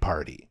Whig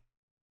Party.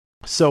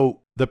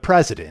 So the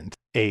president,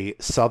 a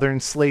Southern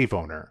slave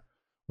owner,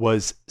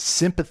 was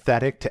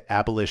sympathetic to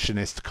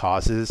abolitionist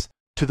causes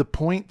to the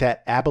point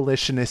that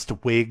abolitionist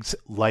Whigs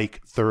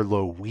like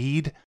Thurlow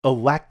Weed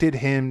elected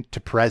him to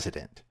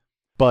president.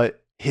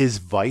 But his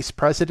vice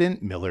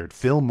president, Millard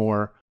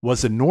Fillmore,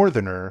 was a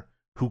Northerner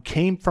who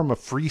came from a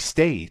free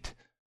state,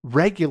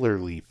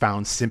 regularly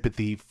found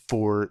sympathy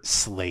for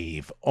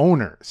slave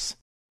owners.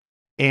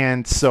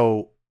 And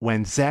so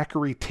when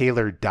Zachary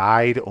Taylor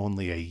died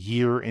only a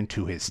year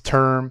into his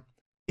term,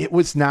 it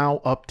was now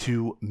up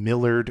to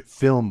Millard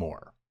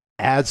Fillmore,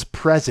 as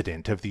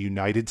President of the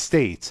United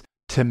States,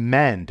 to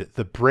mend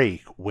the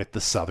break with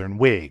the Southern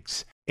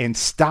Whigs and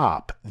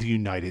stop the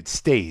United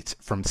States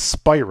from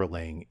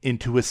spiraling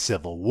into a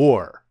civil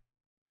war.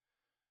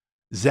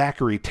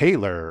 Zachary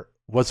Taylor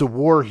was a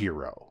war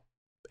hero,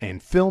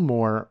 and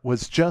Fillmore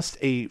was just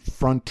a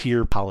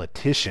frontier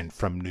politician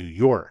from New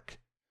York.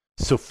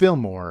 So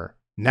Fillmore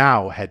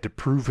now had to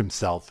prove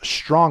himself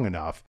strong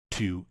enough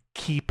to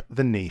keep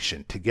the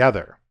nation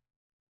together.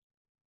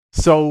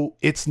 So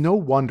it's no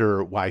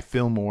wonder why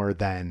Fillmore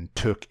then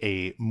took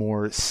a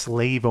more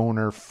slave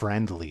owner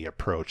friendly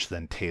approach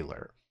than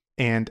Taylor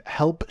and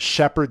helped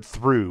shepherd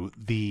through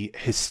the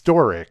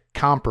historic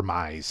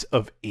Compromise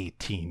of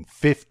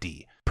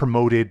 1850,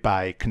 promoted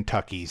by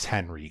Kentucky's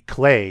Henry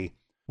Clay,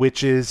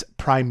 which is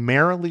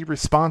primarily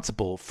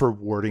responsible for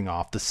warding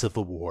off the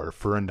Civil War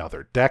for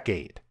another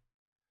decade.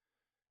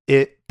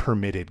 It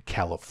permitted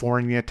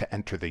California to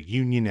enter the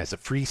Union as a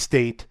free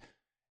state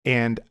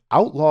and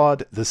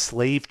outlawed the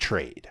slave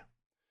trade,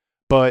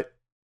 but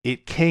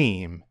it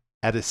came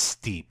at a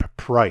steep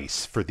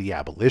price for the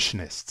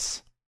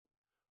abolitionists.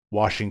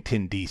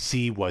 Washington,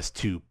 D.C. was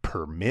to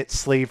permit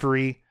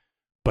slavery,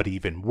 but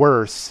even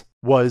worse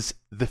was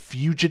the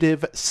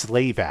Fugitive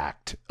Slave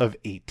Act of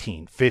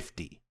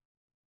 1850.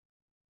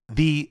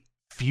 The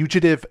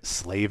Fugitive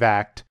Slave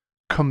Act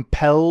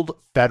compelled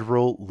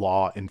federal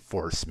law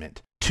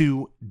enforcement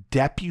to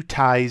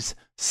deputize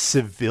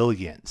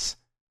civilians,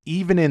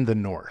 even in the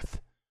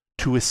North,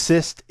 to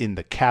assist in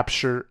the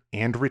capture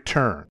and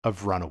return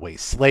of runaway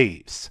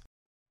slaves,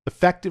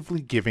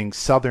 effectively giving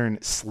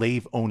Southern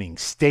slave-owning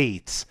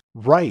states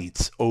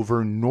rights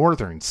over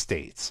Northern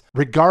states,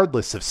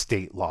 regardless of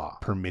state law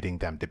permitting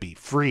them to be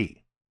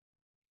free.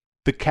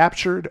 The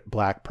captured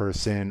black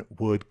person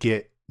would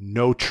get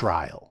no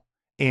trial,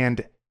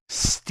 and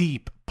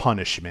steep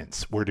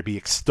punishments were to be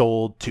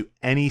extolled to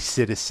any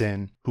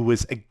citizen who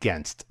was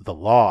against the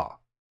law.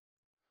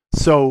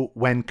 So,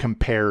 when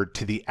compared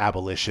to the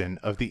abolition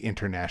of the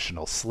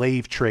international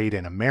slave trade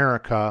in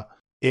America,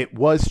 it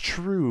was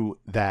true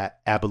that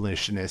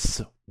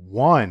abolitionists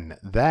won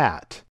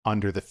that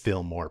under the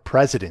Fillmore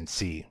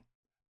presidency,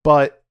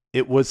 but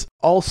it was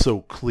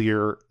also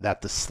clear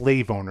that the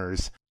slave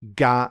owners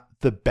got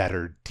the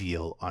better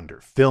deal under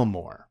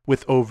Fillmore.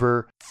 With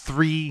over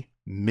 3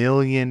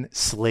 million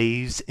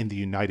slaves in the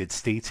United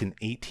States in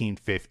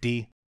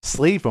 1850,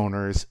 slave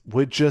owners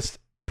would just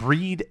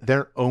breed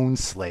their own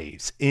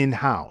slaves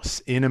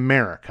in-house in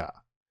America.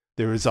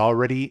 There is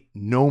already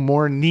no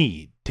more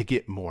need to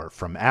get more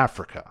from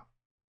Africa.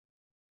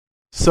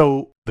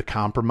 So the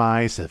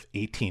Compromise of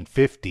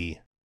 1850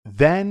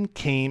 then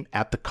came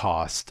at the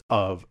cost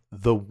of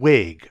the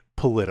Whig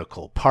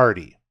political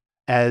party,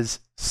 as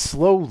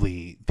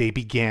slowly they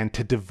began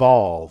to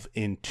devolve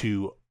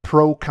into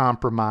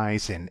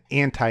pro-compromise and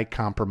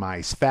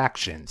anti-compromise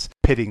factions,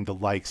 pitting the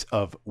likes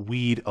of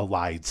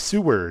Weed-allied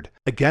Seward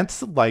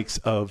against the likes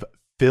of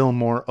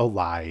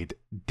Fillmore-allied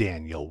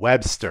Daniel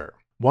Webster,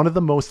 one of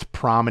the most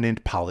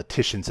prominent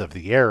politicians of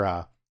the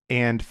era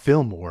and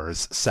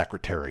Fillmore's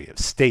Secretary of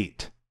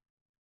State.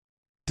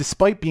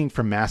 Despite being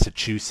from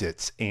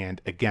Massachusetts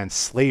and against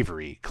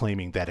slavery,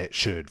 claiming that it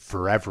should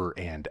forever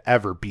and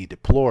ever be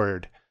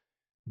deplored,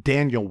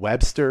 Daniel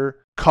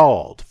Webster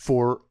called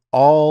for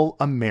all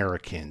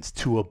Americans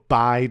to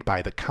abide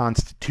by the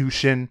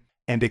Constitution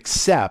and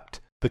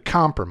accept the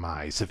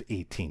Compromise of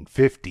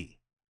 1850,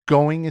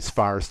 going as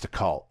far as to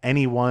call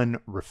anyone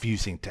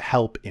refusing to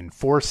help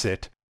enforce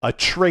it a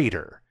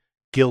traitor,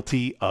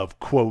 guilty of,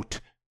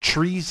 quote,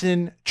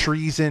 treason,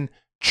 treason,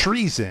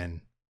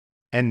 treason,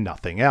 and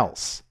nothing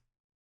else,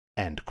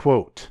 end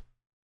quote.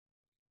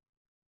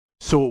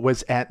 So it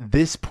was at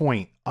this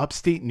point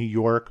upstate New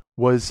York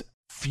was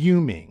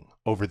fuming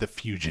over the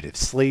Fugitive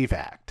Slave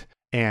Act,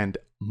 and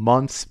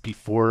months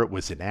before it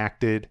was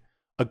enacted,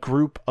 a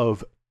group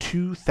of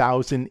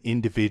 2,000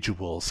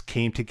 individuals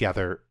came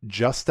together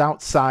just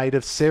outside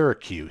of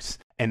Syracuse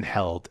and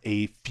held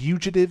a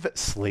fugitive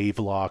slave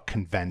law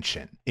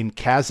convention in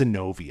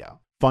Cazenovia,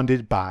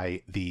 funded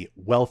by the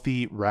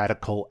wealthy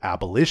radical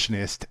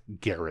abolitionist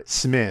Gerrit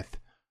Smith.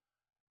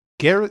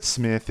 Gerrit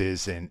Smith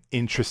is an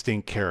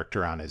interesting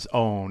character on his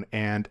own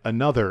and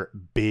another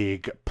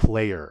big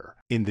player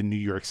in the New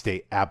York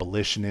State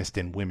abolitionist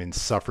and women's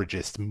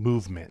suffragist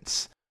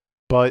movements.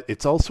 But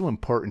it's also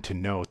important to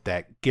note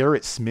that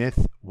Gerrit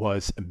Smith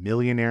was a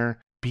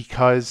millionaire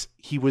because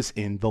he was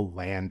in the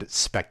land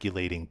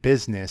speculating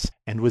business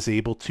and was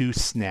able to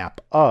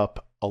snap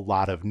up a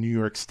lot of New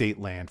York State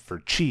land for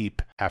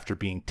cheap after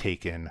being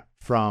taken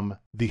from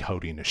the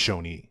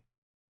Haudenosaunee.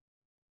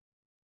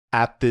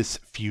 At this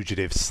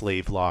fugitive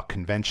slave law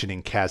convention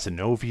in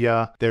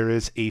Cazenovia, there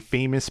is a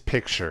famous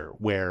picture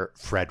where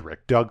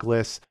Frederick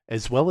Douglass,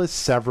 as well as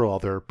several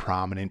other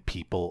prominent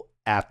people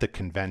at the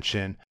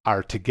convention,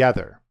 are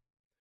together.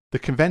 The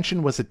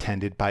convention was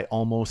attended by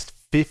almost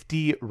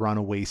 50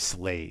 runaway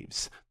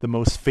slaves, the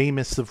most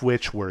famous of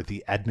which were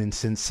the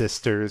Edmondson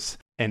sisters,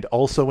 and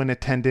also in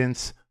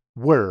attendance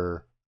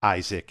were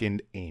Isaac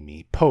and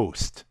Amy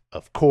Post,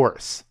 of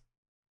course.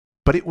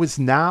 But it was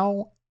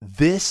now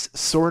this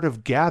sort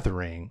of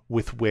gathering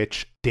with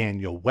which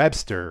Daniel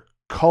Webster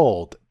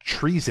called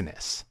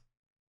treasonous,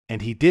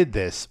 and he did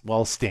this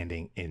while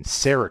standing in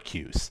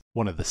Syracuse,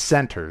 one of the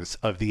centers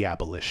of the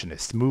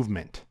abolitionist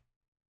movement.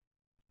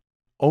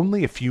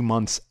 Only a few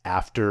months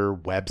after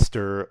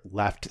Webster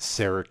left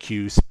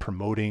Syracuse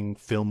promoting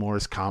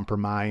Fillmore's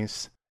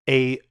Compromise,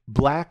 A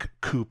black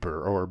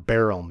cooper or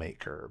barrel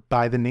maker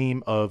by the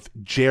name of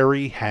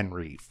Jerry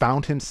Henry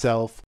found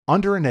himself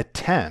under an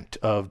attempt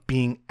of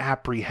being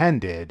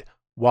apprehended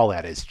while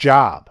at his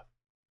job.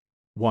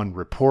 One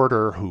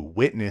reporter who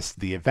witnessed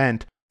the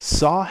event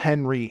saw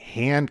Henry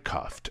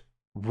handcuffed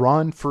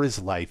run for his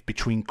life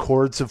between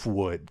cords of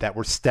wood that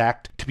were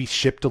stacked to be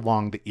shipped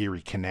along the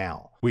Erie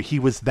Canal, where he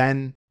was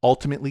then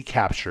ultimately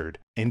captured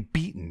and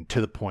beaten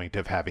to the point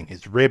of having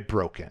his rib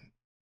broken.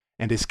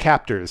 And his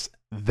captors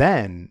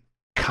then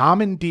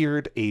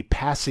commandeered a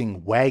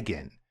passing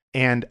wagon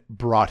and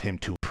brought him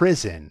to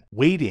prison,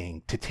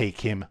 waiting to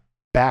take him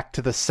back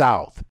to the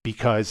South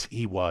because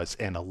he was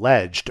an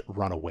alleged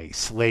runaway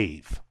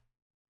slave.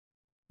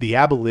 The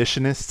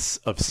abolitionists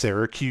of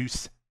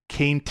Syracuse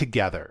came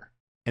together,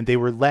 and they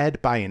were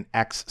led by an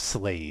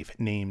ex-slave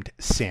named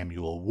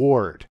Samuel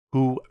Ward,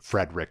 who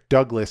Frederick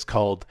Douglass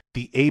called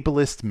the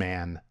ablest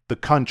man the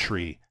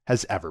country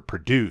has ever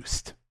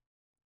produced.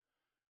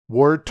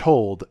 Ward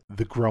told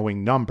the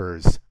growing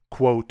numbers,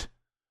 quote,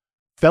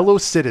 "Fellow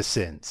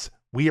citizens,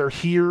 we are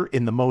here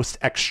in the most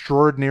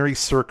extraordinary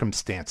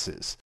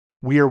circumstances.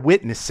 We are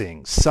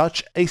witnessing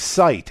such a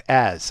sight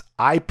as,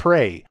 I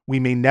pray,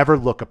 we may never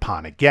look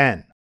upon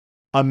again.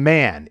 A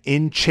man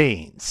in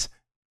chains,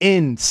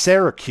 in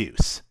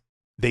Syracuse.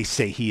 They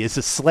say he is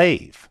a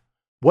slave.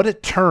 What a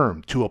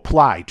term to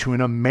apply to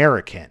an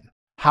American.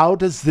 How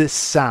does this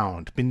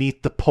sound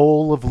beneath the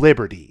pole of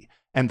liberty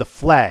and the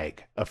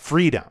flag of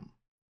freedom?"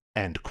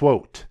 End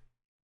quote.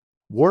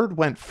 Ward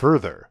went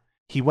further.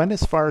 He went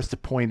as far as to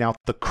point out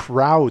the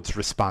crowd's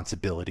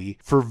responsibility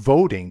for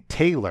voting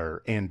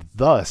Taylor and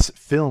thus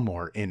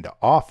Fillmore into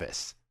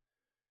office.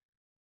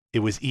 It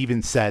was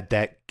even said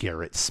that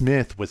Gerrit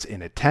Smith was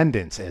in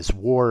attendance as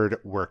Ward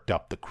worked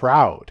up the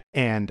crowd,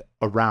 and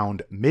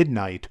around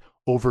midnight,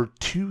 over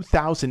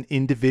 2,000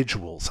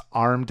 individuals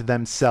armed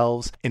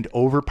themselves and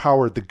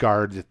overpowered the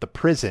guards at the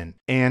prison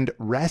and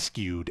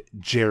rescued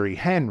Jerry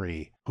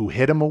Henry, who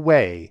hid him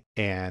away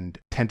and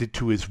tended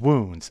to his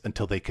wounds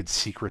until they could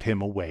secret him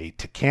away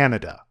to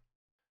Canada.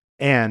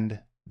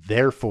 And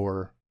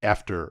therefore,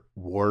 after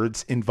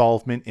Ward's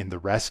involvement in the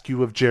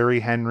rescue of Jerry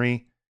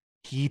Henry,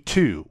 he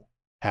too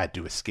had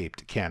to escape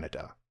to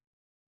Canada.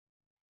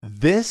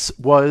 This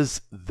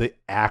was the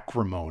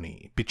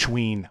acrimony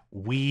between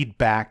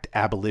Weed-backed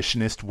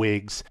abolitionist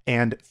Whigs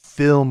and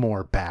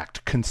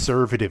Fillmore-backed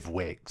conservative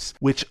Whigs,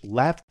 which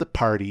left the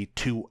party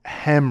to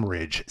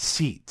hemorrhage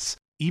seats,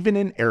 even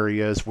in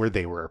areas where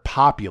they were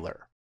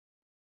popular.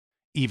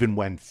 Even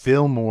when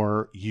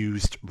Fillmore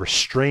used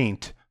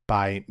restraint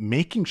by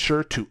making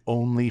sure to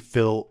only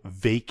fill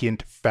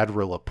vacant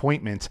federal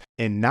appointments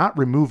and not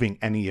removing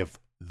any of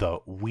the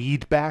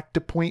Weed-backed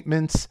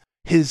appointments,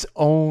 his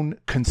own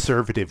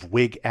conservative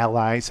Whig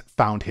allies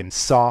found him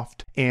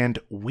soft, and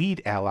Weed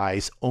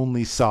allies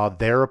only saw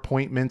their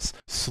appointments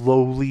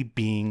slowly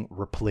being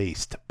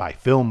replaced by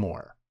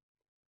Fillmore.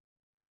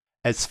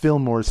 As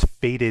Fillmore's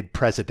fated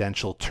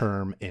presidential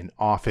term in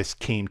office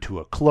came to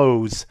a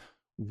close,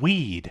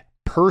 Weed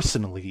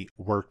personally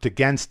worked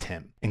against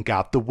him and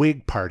got the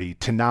Whig Party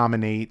to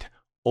nominate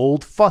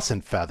Old Fuss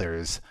and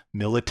Feathers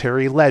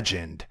military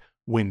legend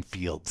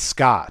Winfield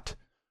Scott,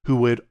 who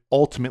would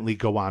ultimately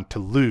go on to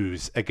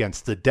lose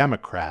against the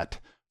Democrat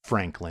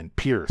Franklin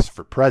Pierce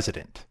for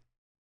president.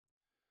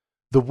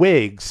 The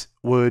Whigs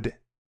would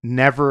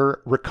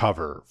never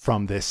recover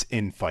from this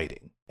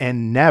infighting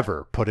and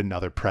never put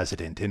another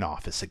president in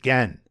office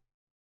again.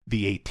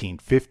 The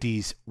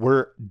 1850s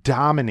were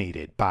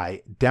dominated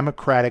by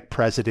Democratic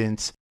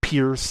presidents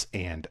Pierce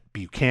and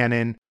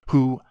Buchanan,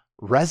 who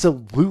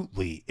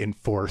resolutely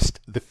enforced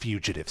the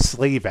Fugitive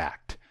Slave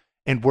Act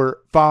and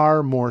were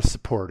far more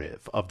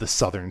supportive of the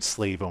Southern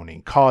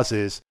slave-owning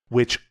causes,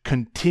 which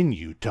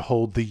continued to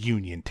hold the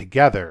Union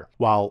together,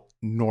 while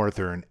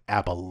Northern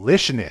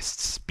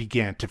abolitionists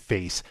began to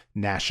face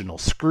national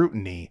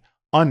scrutiny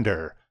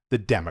under the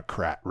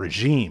Democrat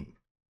regime.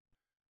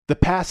 The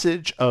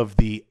passage of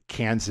the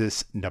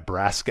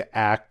Kansas-Nebraska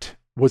Act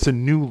was a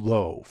new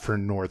low for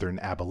Northern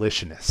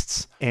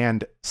abolitionists,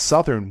 and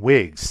Southern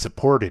Whigs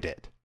supported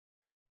it.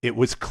 It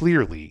was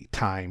clearly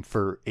time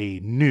for a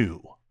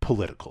new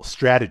political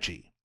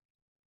strategy.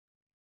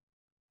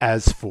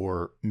 As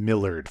for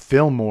Millard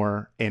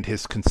Fillmore and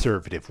his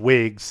conservative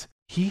Whigs,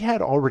 he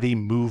had already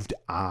moved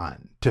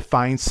on to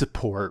find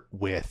support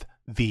with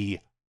the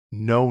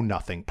Know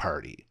Nothing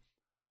Party,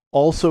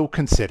 also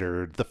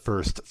considered the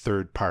first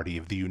third party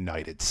of the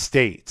United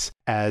States,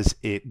 as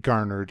it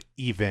garnered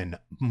even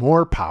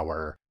more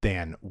power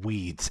than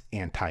Weed's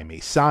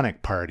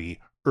anti-Masonic party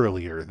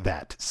earlier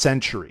that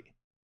century.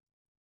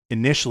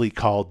 Initially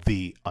called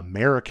the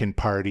American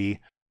Party,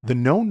 the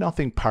Know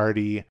Nothing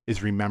Party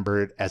is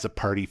remembered as a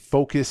party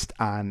focused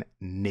on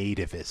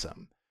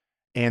nativism,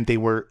 and they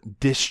were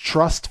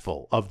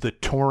distrustful of the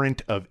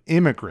torrent of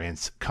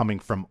immigrants coming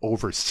from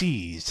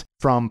overseas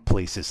from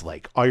places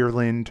like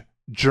Ireland,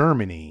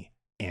 Germany,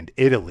 and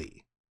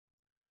Italy.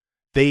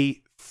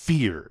 They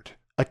feared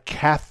a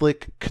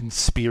Catholic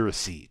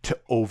conspiracy to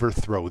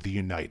overthrow the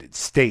United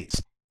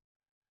States.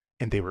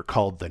 and they were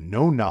called the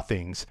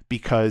Know-Nothings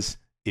because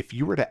if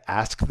you were to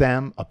ask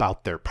them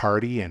about their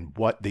party and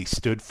what they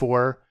stood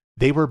for,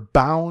 they were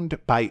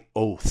bound by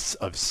oaths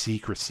of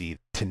secrecy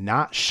to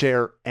not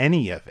share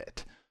any of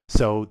it,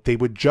 so they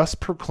would just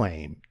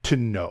proclaim to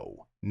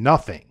know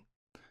nothing.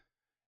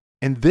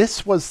 And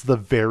this was the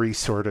very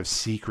sort of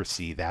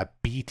secrecy that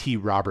B.T.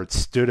 Roberts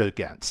stood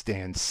against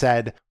and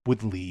said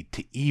would lead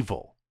to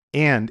evil.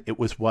 And it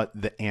was what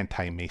the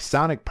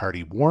Anti-Masonic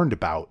Party warned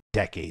about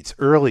decades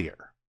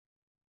earlier.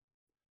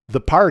 The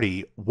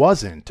party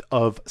wasn't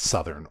of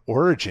Southern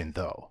origin,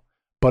 though,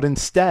 but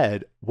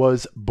instead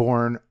was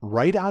born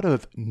right out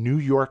of New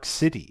York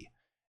City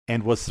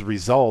and was the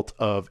result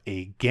of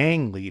a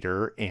gang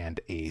leader and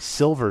a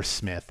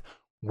silversmith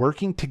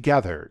working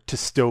together to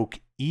stoke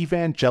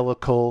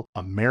evangelical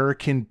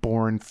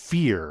American-born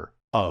fear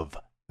of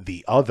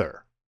the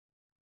other.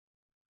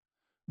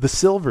 The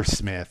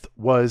silversmith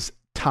was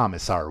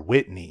Thomas R.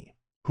 Whitney,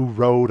 who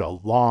wrote a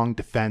long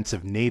defense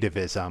of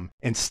nativism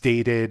and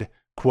stated,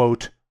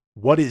 quote,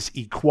 "What is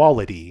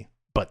equality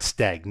but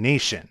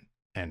stagnation?"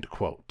 End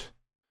quote.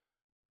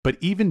 But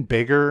even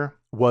bigger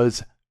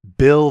was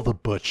Bill the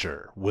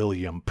Butcher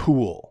William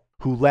Poole,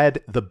 who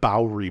led the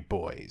Bowery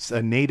Boys,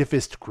 a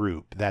nativist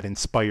group that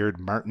inspired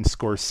Martin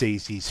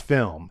Scorsese's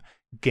film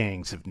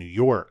Gangs of New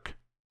York.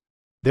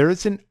 There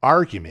is an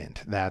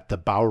argument that the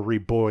Bowery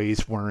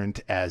Boys weren't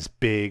as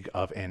big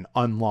of an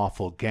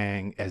unlawful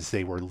gang as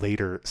they were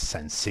later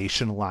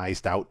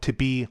sensationalized out to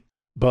be,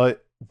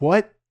 but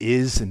what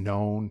is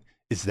known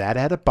is that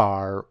at a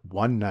bar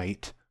one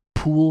night,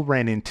 Poole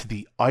ran into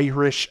the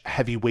Irish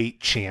heavyweight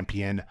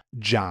champion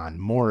John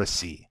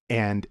Morrissey,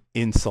 and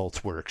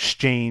insults were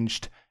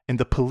exchanged, and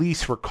the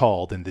police were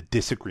called and the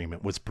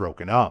disagreement was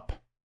broken up.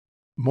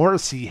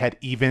 Morrissey had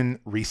even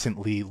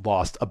recently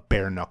lost a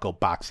bare-knuckle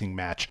boxing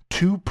match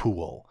to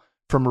Poole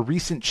from a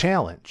recent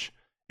challenge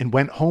and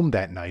went home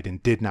that night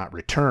and did not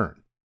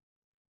return.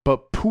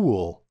 But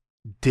Poole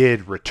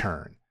did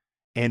return,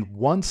 and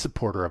one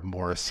supporter of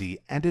Morrissey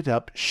ended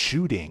up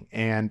shooting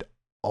and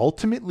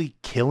ultimately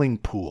killing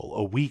Poole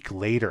a week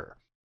later.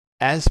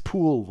 As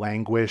Poole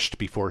languished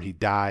before he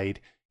died,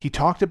 he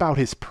talked about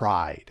his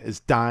pride as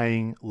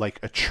dying like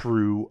a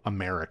true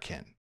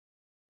American.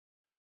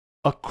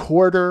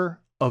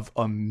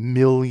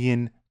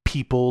 250,000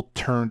 people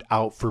turned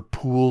out for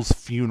Poole's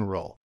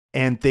funeral,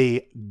 and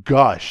they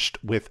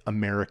gushed with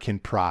American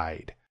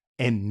pride.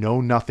 And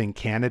Know-Nothing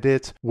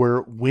candidates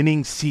were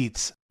winning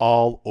seats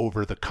all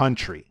over the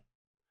country.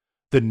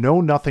 The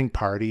Know-Nothing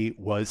Party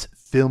was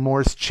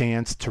Fillmore's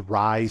chance to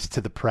rise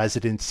to the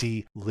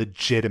presidency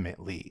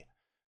legitimately,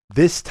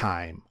 this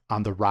time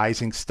on the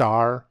rising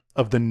star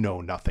of the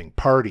Know-Nothing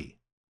Party.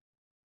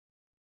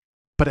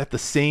 But at the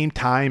same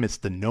time as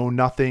the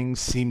Know-Nothings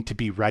seemed to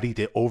be ready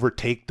to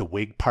overtake the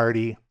Whig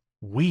Party,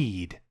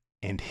 Weed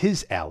and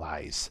his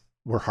allies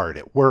were hard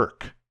at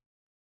work.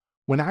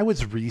 When I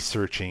was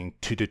researching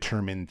to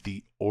determine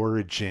the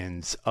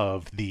origins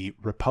of the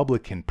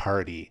Republican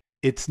Party,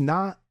 it's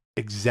not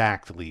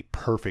exactly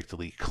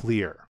perfectly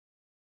clear,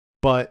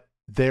 but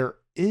there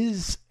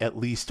is at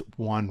least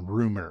one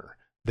rumor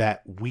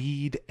that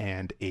Weed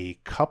and a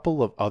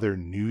couple of other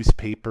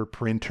newspaper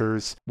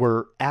printers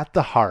were at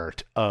the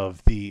heart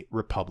of the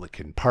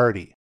Republican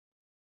Party.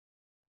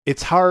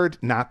 It's hard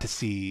not to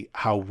see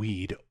how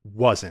Weed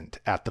wasn't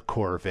at the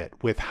core of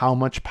it, with how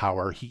much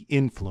power he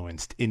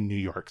influenced in New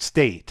York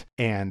State,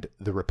 and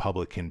the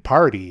Republican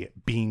Party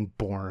being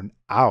born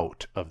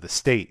out of the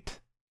state.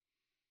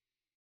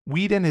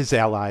 Weed and his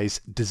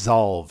allies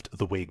dissolved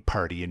the Whig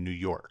Party in New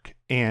York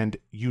and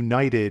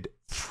united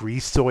Free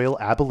Soil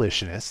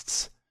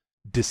abolitionists,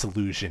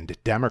 disillusioned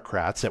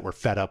Democrats that were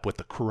fed up with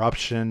the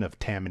corruption of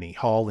Tammany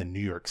Hall in New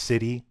York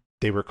City.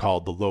 They were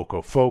called the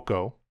Loco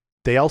Foco.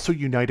 They also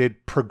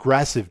united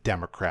progressive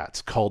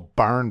Democrats called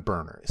barn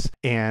burners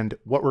and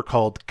what were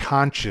called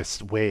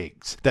conscious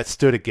Whigs that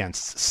stood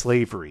against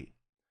slavery.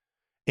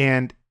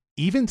 And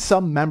even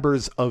some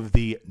members of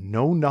the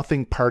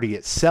Know-Nothing Party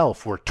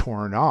itself were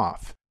torn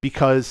off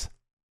because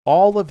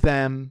all of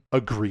them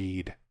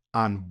agreed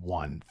on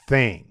one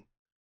thing.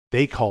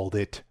 They called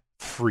it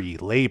free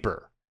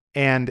labor,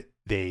 and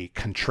they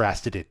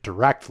contrasted it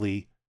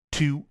directly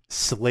to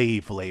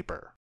slave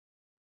labor.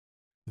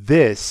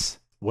 This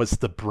was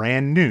the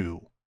brand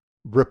new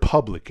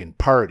Republican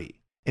Party,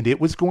 and it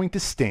was going to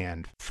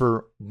stand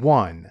for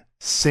one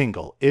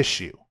single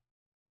issue: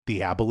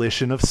 the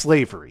abolition of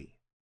slavery,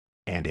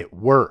 and it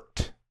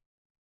worked.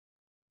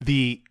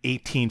 The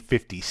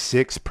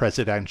 1856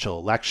 presidential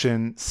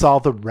election saw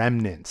the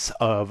remnants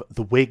of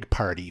the Whig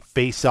Party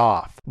face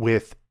off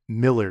with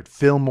Millard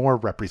Fillmore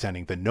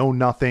representing the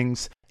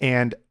Know-Nothings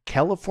and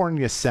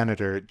California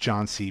Senator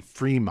John C.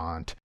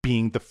 Fremont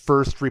being the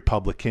first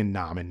Republican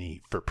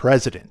nominee for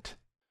president.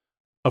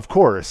 Of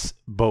course,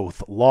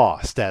 both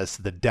lost as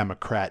the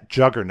Democrat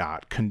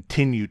juggernaut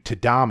continued to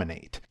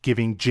dominate,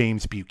 giving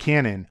James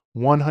Buchanan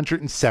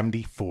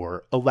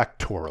 174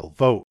 electoral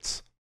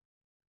votes.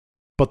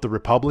 But the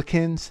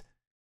Republicans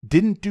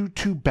didn't do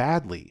too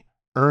badly,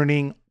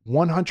 earning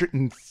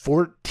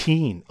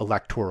 114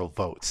 electoral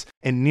votes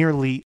in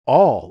nearly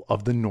all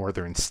of the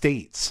northern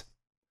states.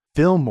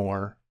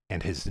 Fillmore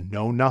and his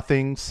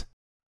know-nothings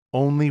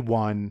only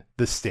won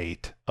the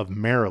state of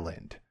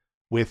Maryland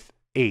with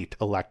 8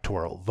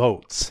 electoral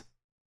votes.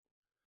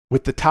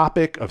 With the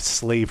topic of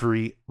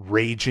slavery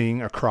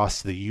raging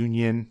across the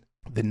Union,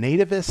 the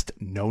nativist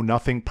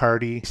Know-Nothing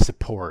Party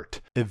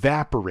support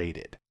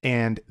evaporated,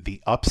 and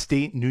the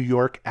upstate New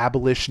York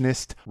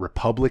abolitionist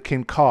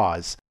Republican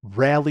cause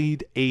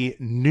rallied a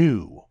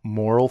new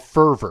moral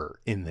fervor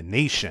in the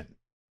nation.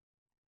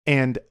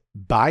 And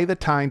by the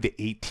time the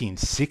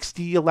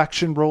 1860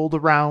 election rolled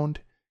around,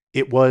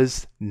 it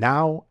was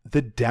now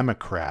the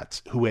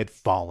Democrats who had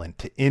fallen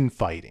to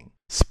infighting,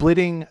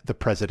 splitting the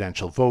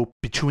presidential vote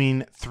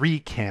between 3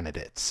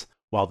 candidates,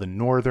 while the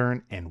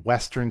northern and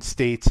western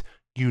states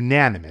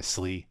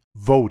unanimously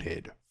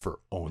voted for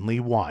only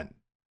one,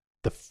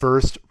 the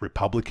first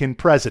Republican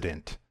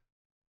president,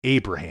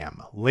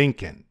 Abraham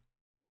Lincoln.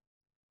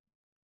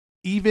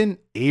 Even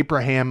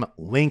Abraham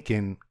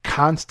Lincoln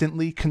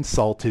constantly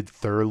consulted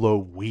Thurlow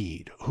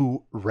Weed,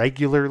 who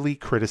regularly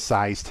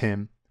criticized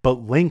him,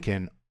 but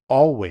Lincoln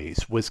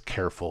always was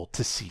careful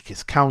to seek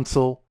his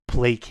counsel,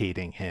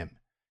 placating him,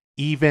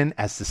 even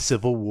as the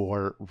Civil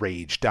War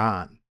raged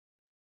on.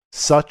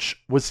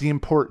 Such was the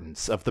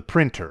importance of the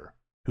printer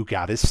who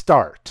got his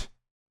start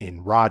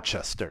in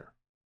Rochester.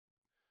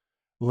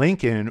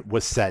 Lincoln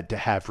was said to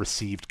have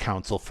received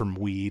counsel from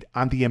Weed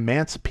on the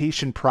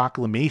Emancipation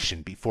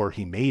Proclamation before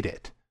he made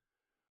it.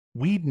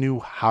 Weed knew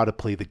how to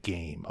play the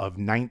game of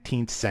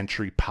 19th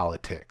century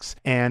politics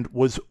and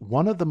was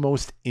one of the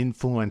most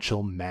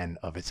influential men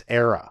of his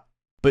era.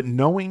 But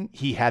knowing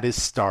he had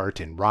his start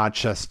in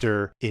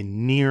Rochester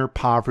in near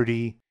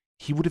poverty,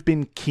 he would have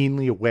been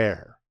keenly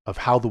aware of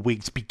how the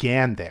Whigs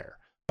began there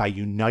by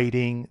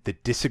uniting the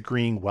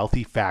disagreeing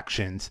wealthy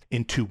factions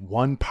into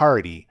one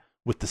party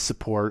with the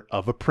support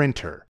of a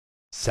printer,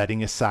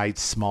 setting aside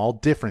small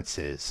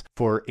differences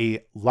for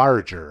a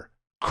larger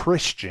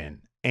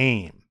Christian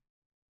aim.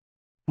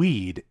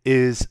 Weed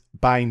is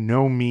by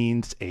no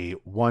means a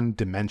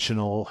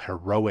one-dimensional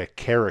heroic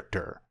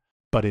character,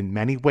 but in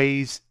many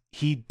ways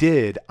he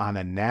did on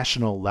a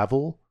national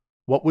level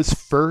what was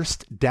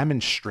first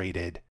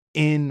demonstrated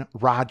in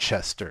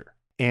Rochester,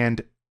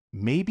 and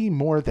maybe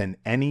more than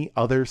any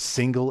other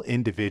single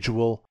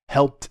individual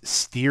helped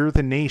steer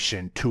the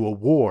nation to a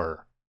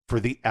war for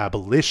the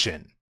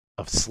abolition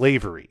of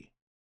slavery.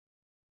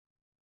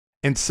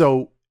 And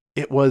so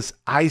it was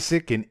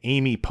Isaac and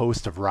Amy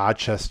Post of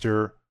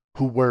Rochester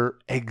who were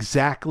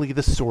exactly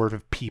the sort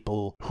of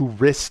people who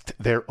risked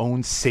their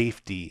own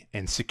safety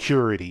and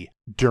security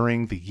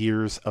during the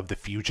years of the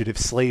Fugitive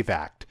Slave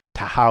Act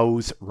to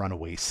house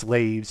runaway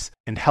slaves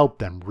and help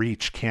them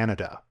reach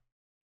Canada.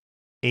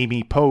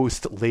 Amy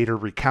Post later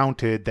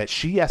recounted that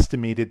she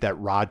estimated that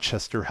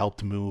Rochester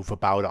helped move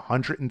about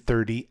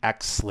 130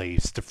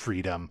 ex-slaves to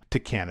freedom to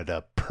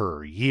Canada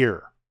per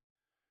year.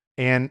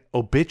 An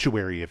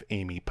obituary of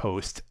Amy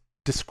Post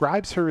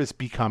describes her as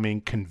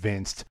becoming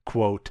convinced,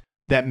 quote,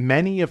 that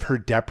many of her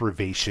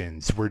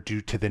deprivations were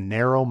due to the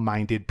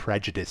narrow-minded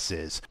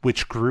prejudices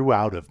which grew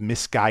out of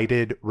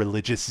misguided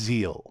religious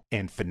zeal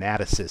and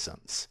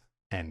fanaticisms,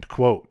 end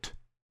quote.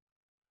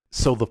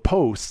 So the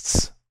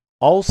Posts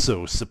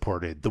also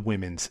supported the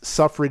women's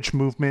suffrage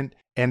movement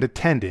and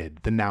attended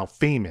the now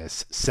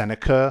famous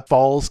Seneca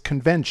Falls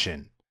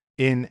Convention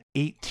in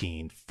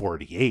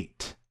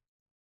 1848.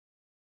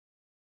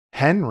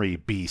 Henry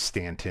B.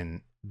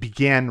 Stanton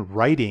began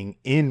writing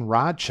in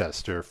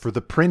Rochester for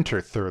the printer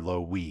Thurlow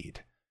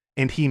Weed,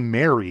 and he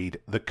married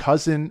the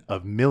cousin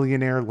of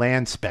millionaire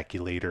land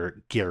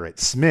speculator Gerrit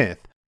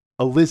Smith,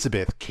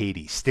 Elizabeth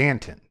Cady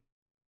Stanton.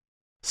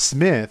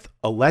 Smith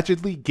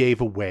allegedly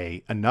gave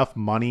away enough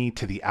money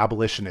to the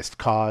abolitionist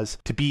cause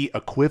to be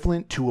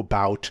equivalent to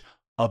about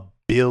 $1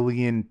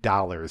 billion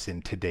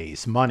in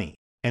today's money,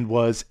 and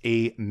was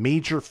a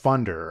major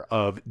funder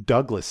of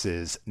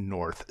Douglas's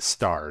North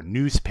Star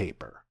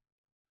newspaper.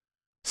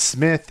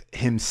 Smith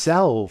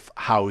himself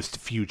housed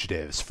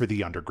fugitives for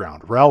the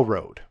Underground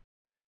Railroad.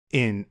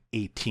 In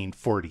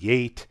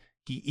 1848,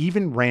 he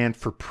even ran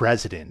for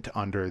president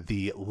under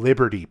the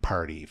Liberty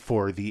Party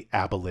for the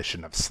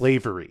abolition of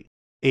slavery,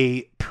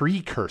 a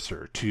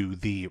precursor to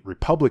the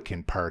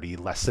Republican Party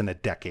less than a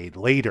decade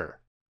later.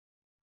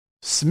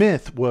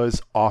 Smith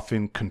was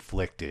often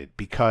conflicted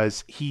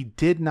because he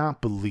did not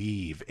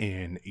believe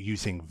in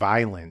using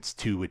violence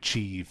to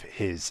achieve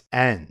his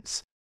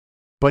ends,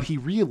 but he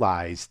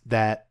realized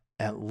that,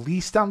 at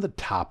least on the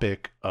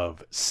topic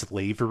of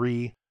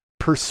slavery,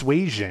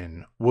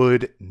 persuasion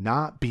would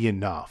not be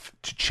enough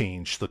to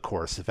change the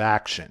course of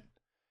action.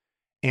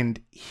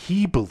 And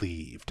he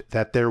believed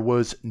that there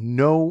was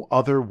no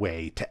other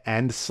way to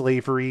end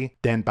slavery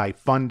than by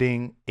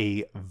funding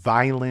a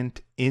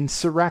violent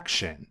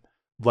insurrection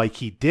like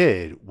he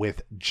did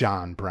with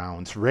John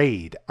Brown's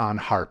raid on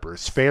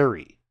Harper's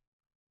Ferry.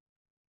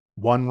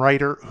 One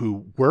writer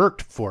who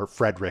worked for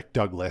Frederick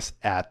Douglass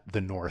at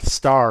the North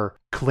Star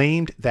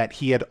claimed that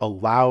he had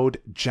allowed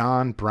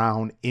John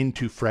Brown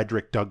into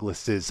Frederick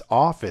Douglass's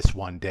office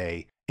one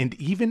day and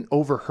even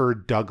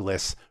overheard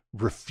Douglass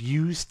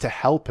refuse to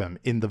help him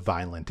in the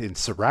violent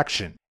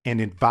insurrection and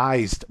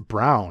advised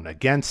Brown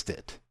against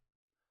it.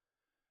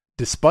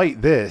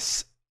 Despite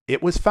this,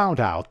 it was found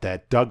out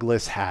that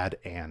Douglass had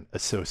an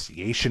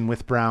association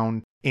with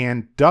Brown,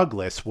 and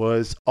Douglass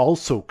was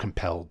also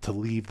compelled to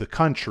leave the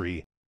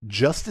country,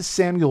 just as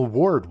Samuel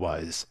Ward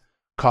was,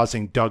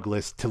 causing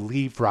Douglass to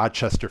leave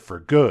Rochester for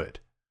good.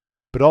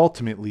 But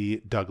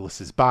ultimately,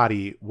 Douglass's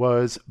body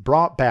was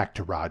brought back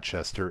to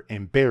Rochester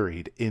and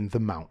buried in the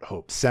Mount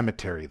Hope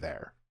Cemetery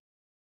there.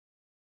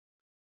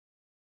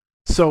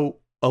 So,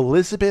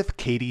 Elizabeth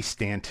Cady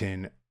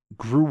Stanton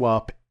grew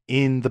up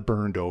in the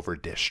burned-over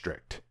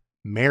district,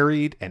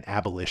 married an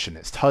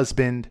abolitionist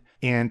husband,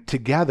 and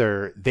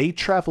together they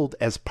traveled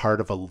as part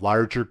of a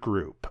larger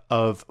group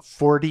of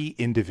 40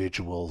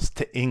 individuals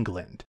to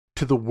England,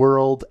 to the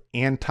World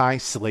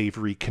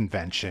Anti-Slavery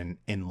Convention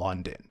in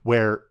London,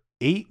 where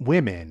 8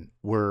 women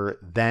were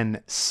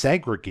then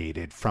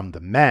segregated from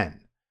the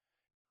men.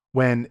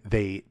 When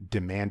they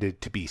demanded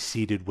to be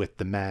seated with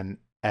the men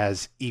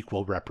as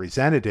equal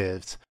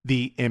representatives,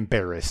 the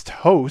embarrassed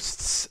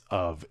hosts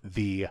of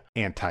the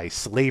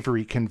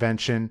Anti-Slavery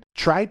Convention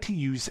tried to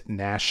use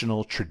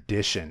national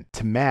tradition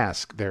to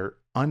mask their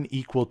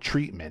unequal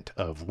treatment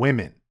of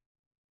women.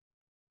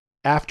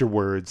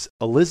 Afterwards,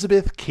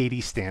 Elizabeth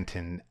Cady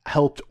Stanton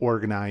helped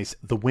organize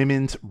the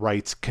Women's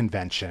Rights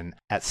Convention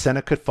at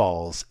Seneca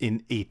Falls in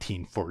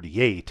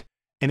 1848,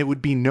 and it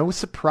would be no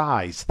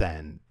surprise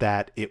then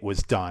that it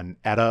was done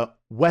at a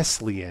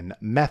Wesleyan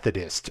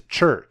Methodist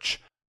church,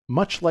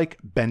 much like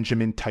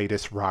Benjamin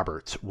Titus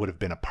Roberts would have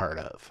been a part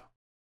of.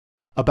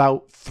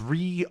 About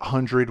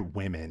 300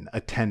 women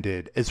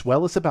attended, as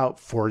well as about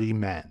 40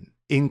 men,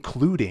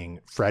 including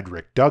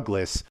Frederick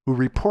Douglass, who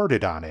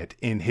reported on it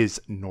in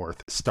his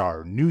North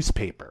Star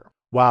newspaper,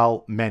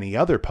 while many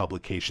other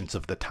publications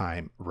of the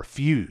time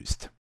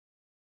refused.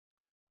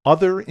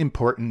 Other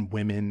important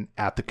women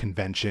at the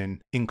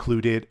convention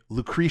included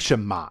Lucretia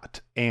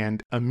Mott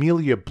and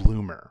Amelia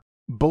Bloomer,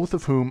 both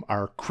of whom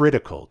are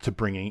critical to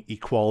bringing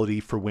equality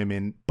for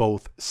women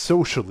both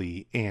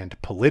socially and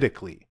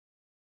politically.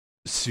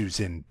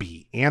 Susan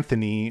B.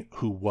 Anthony,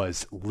 who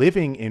was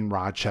living in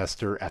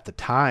Rochester at the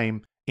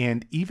time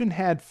and even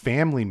had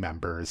family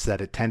members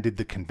that attended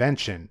the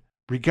convention,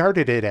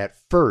 regarded it at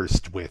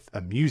first with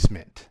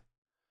amusement.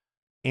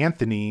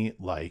 Anthony,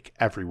 like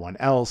everyone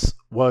else,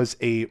 was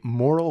a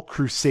moral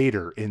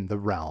crusader in the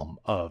realm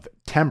of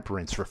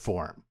temperance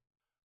reform.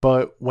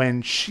 But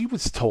when she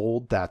was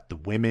told that the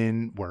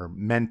women were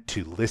meant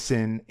to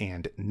listen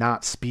and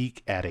not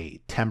speak at a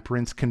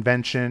temperance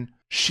convention,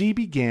 she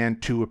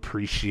began to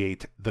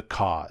appreciate the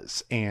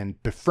cause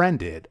and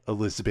befriended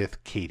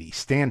Elizabeth Cady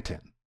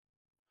Stanton.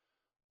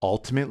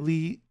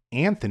 Ultimately,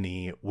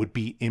 Anthony would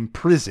be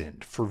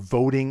imprisoned for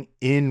voting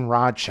in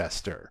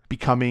Rochester,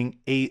 becoming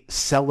a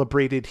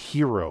celebrated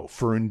hero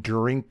for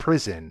enduring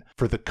prison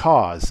for the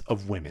cause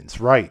of women's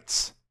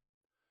rights.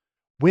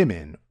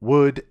 Women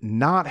would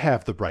not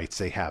have the rights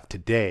they have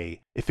today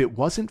if it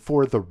wasn't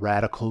for the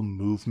radical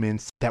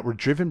movements that were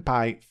driven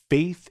by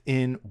faith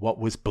in what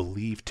was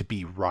believed to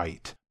be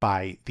right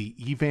by the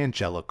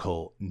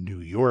evangelical New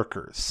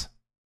Yorkers.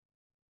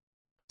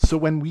 So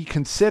when we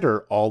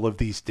consider all of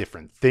these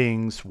different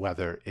things,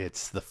 whether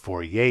it's the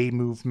Fourier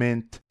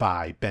movement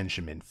by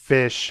Benjamin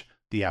Fish,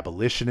 the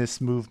abolitionist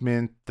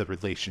movement, the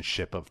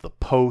relationship of the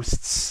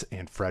Posts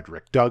and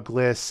Frederick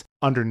Douglass,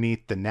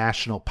 underneath the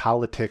national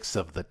politics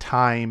of the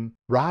time,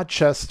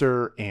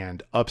 Rochester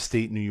and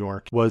upstate New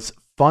York was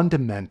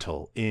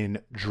fundamental in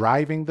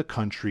driving the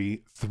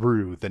country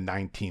through the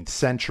 19th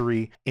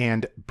century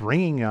and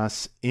bringing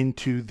us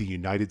into the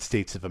United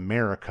States of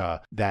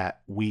America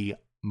that we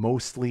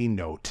mostly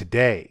know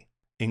today,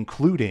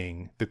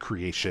 including the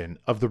creation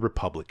of the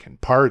Republican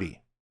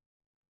Party.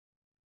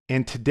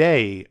 And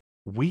today,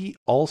 we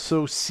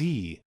also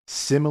see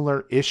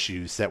similar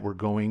issues that were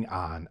going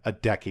on a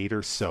decade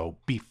or so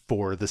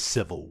before the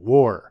Civil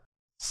War,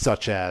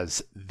 such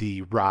as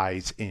the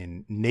rise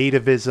in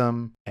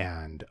nativism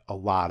and a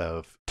lot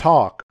of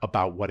talk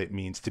about what it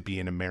means to be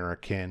an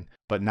American,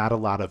 but not a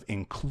lot of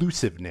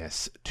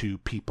inclusiveness to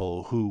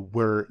people who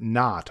were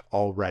not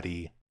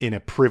already in a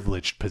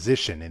privileged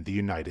position in the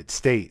United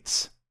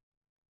States.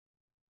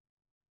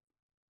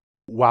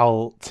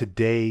 While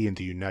today in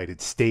the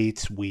United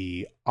States,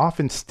 we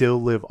often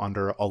still live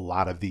under a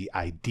lot of the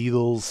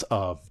ideals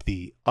of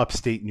the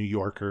upstate New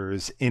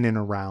Yorkers in and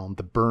around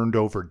the burned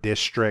over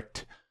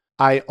district,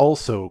 I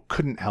also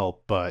couldn't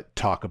help but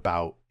talk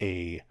about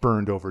a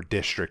burned over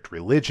district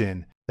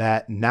religion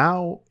that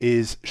now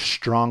is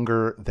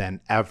stronger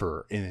than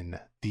ever in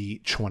the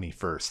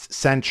 21st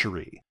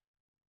century.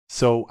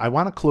 So I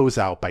want to close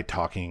out by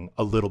talking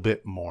a little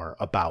bit more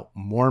about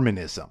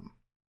Mormonism.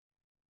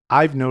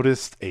 I've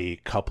noticed a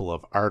couple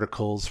of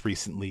articles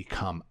recently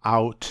come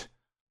out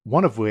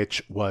one of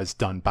which was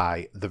done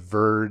by The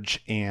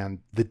Verge, and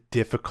the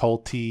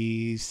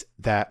difficulties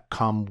that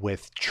come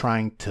with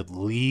trying to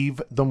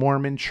leave the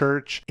Mormon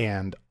Church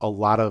and a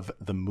lot of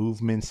the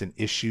movements and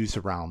issues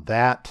around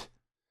that.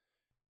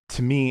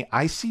 To me,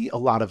 I see a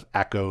lot of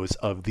echoes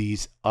of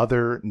these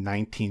other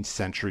 19th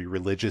century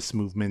religious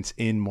movements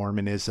in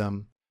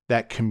Mormonism.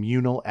 That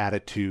communal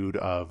attitude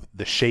of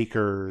the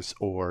Shakers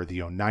or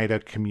the Oneida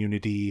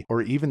community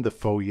or even the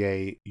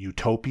Foyer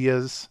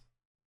Utopias.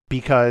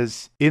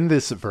 Because in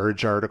this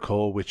Verge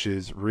article, which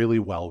is really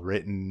well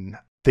written,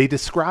 they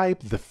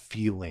describe the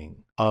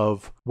feeling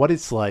of what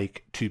it's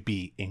like to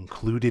be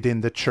included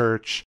in the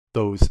church,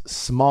 those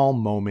small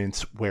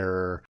moments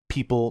where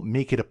people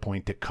make it a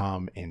point to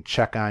come and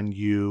check on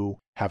you,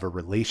 have a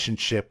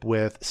relationship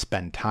with,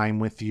 spend time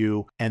with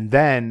you, and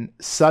then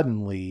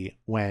suddenly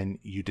when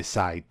you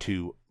decide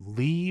to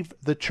leave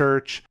the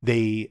church,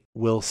 they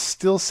will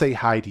still say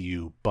hi to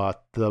you,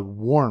 but the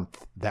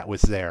warmth that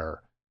was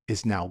there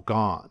is now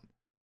gone.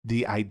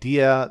 The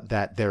idea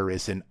that there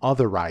is an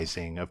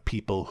otherizing of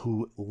people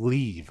who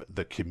leave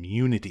the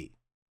community.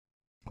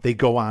 They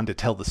go on to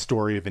tell the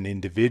story of an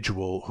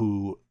individual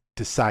who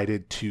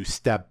decided to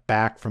step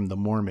back from the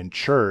Mormon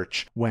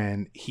Church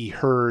when he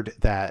heard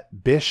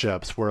that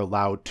bishops were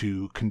allowed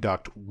to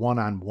conduct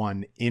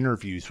one-on-one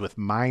interviews with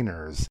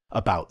minors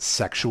about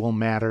sexual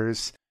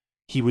matters.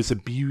 He was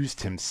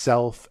abused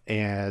himself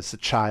as a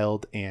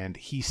child, and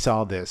he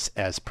saw this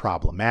as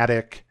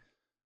problematic.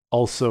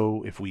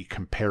 Also, if we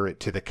compare it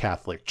to the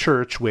Catholic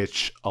Church,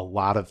 which a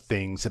lot of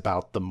things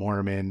about the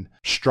Mormon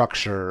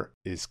structure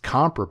is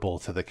comparable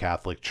to the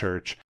Catholic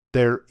Church,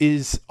 there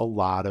is a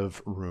lot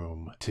of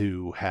room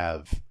to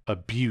have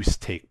abuse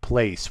take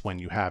place when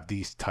you have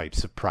these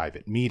types of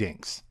private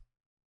meetings.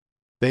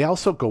 They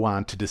also go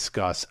on to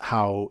discuss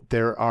how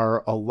there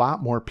are a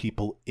lot more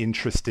people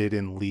interested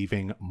in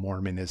leaving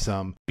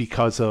Mormonism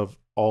because of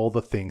all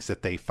the things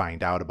that they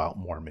find out about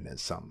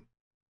Mormonism.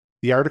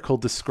 The article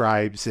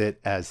describes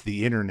it as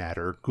the internet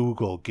or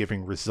Google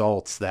giving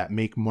results that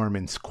make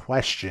Mormons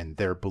question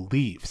their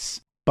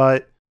beliefs.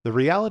 But the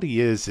reality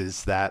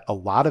is that a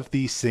lot of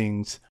these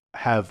things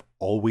have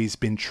always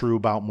been true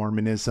about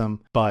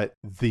Mormonism, but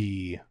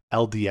the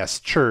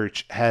LDS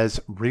Church has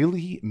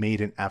really made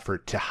an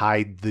effort to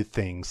hide the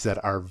things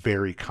that are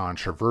very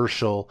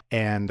controversial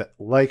and,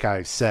 like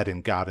I've said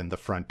in God and the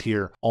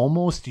Frontier,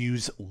 almost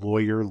use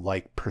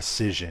lawyer-like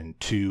precision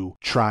to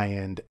try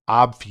and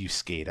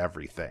obfuscate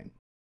everything.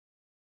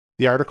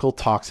 The article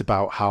talks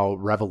about how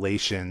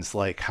revelations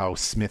like how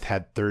Smith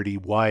had 30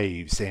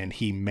 wives and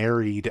he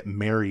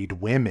married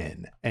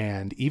women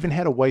and even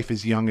had a wife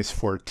as young as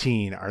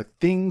 14 are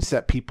things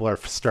that people are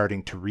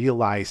starting to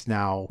realize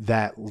now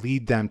that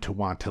lead them to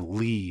want to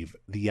leave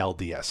the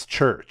LDS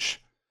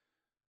Church.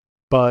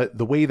 But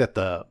the way that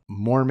the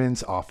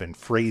Mormons often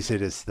phrase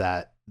it is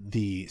that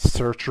the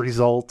search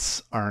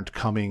results aren't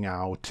coming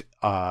out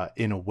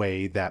in a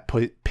way that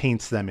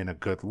paints them in a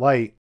good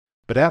light.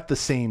 But at the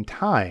same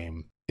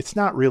time, it's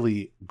not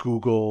really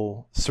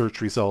Google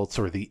search results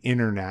or the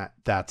internet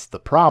that's the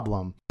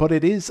problem, but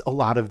it is a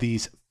lot of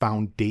these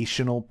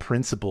foundational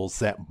principles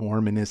that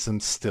Mormonism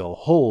still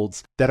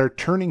holds that are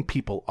turning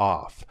people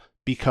off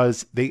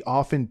because they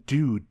often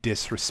do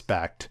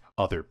disrespect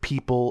other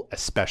people,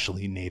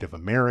 especially Native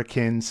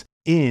Americans,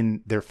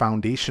 in their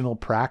foundational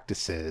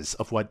practices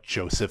of what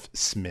Joseph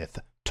Smith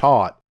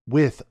taught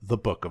with the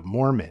Book of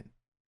Mormon.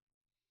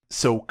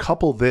 So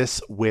couple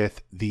this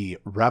with the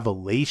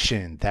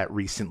revelation that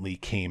recently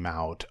came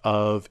out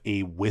of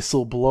a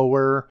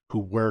whistleblower who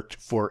worked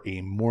for a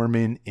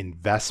Mormon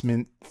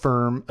investment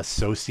firm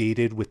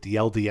associated with the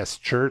LDS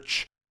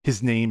Church.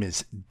 His name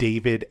is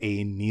David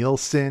A.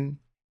 Nielsen,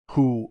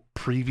 who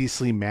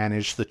previously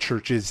managed the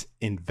church's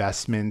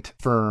investment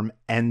firm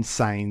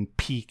Ensign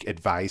Peak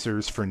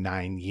Advisors for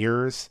 9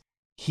 years.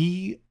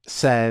 He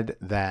said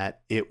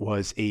that it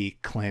was a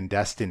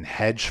clandestine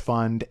hedge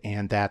fund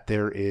and that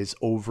there is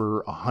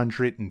over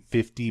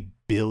 $150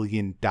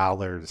 billion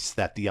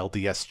that the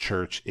LDS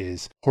Church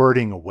is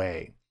hoarding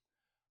away.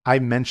 I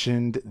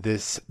mentioned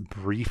this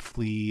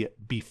briefly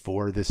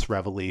before this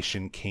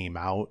revelation came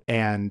out,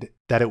 and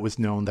that it was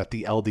known that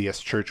the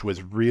LDS Church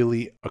was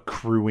really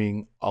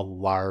accruing a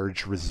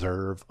large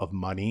reserve of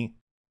money.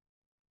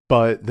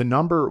 But the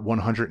number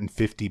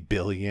 150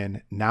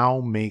 billion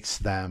now makes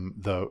them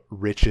the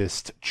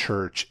richest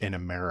church in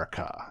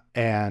America.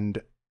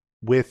 And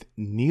with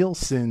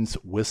Nielsen's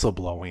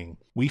whistleblowing,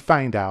 we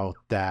find out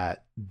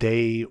that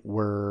they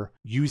were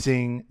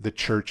using the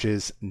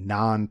church's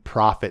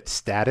nonprofit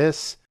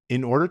status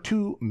in order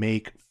to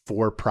make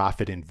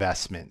for-profit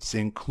investments,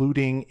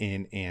 including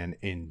in an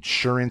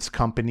insurance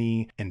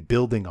company and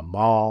building a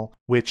mall,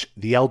 which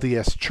the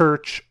LDS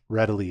Church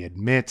readily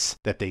admits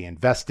that they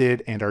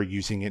invested and are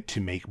using it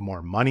to make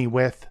more money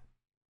with.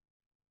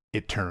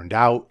 It turned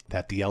out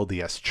that the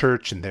LDS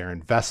Church and their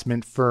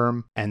investment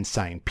firm,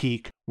 Ensign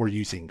Peak, were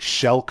using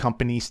shell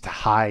companies to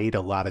hide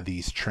a lot of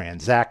these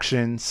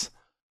transactions.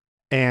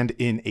 And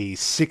in a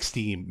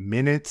 60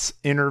 Minutes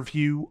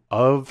interview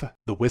of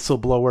the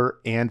whistleblower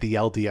and the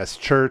LDS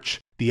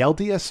Church, the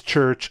LDS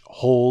Church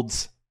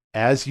holds,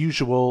 as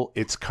usual,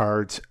 its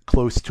cards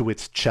close to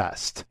its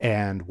chest.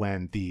 And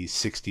when the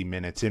 60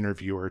 Minutes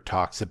interviewer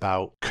talks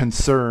about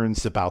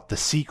concerns about the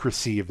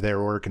secrecy of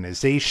their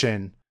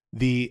organization,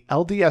 the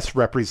LDS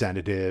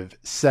representative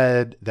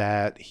said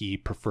that he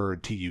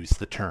preferred to use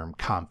the term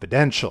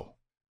confidential,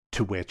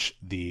 to which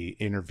the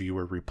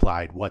interviewer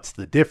replied, "What's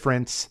the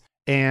difference?"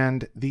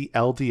 And the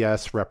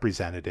LDS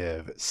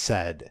representative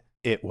said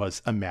it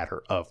was a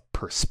matter of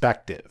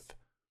perspective.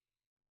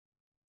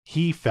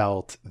 He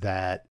felt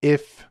that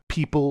if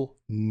people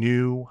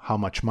knew how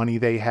much money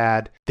they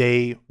had,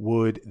 they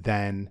would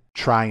then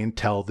try and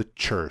tell the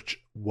church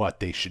what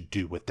they should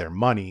do with their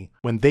money,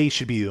 when they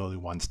should be the only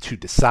ones to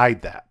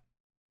decide that.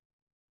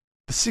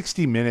 The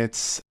 60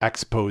 Minutes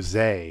expose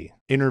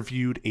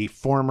interviewed a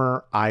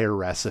former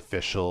IRS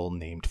official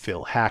named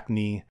Phil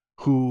Hackney,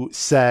 who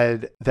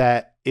said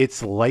that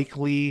it's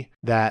likely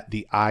that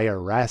the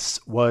IRS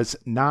was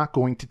not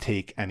going to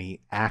take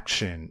any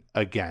action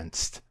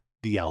against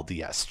the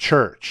LDS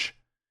Church.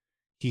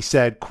 He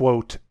said,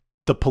 quote,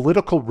 "The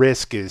political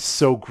risk is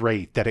so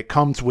great that it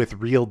comes with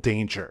real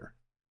danger.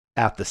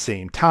 At the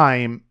same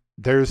time,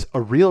 there's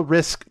a real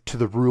risk to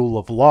the rule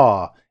of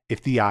law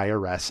if the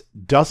IRS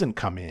doesn't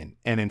come in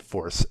and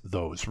enforce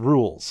those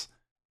rules."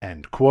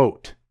 End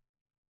quote.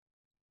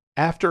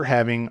 After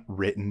having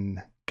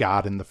written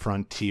God and the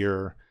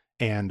Frontier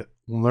and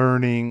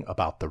learning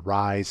about the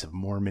rise of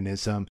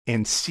Mormonism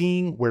and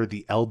seeing where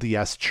the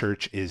LDS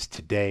Church is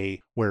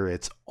today, where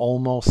it's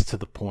almost to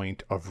the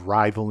point of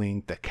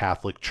rivaling the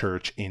Catholic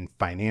Church in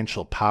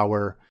financial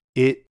power,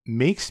 it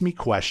makes me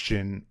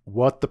question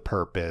what the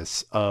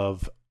purpose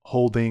of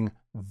holding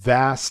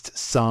vast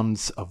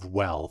sums of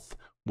wealth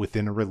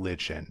within a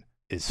religion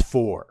is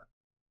for.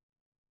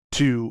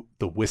 To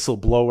the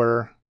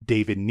whistleblower,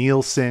 David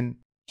Nielsen,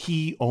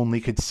 he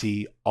only could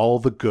see all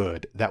the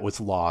good that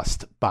was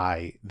lost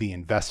by the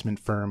investment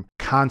firm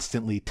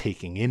constantly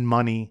taking in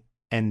money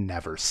and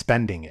never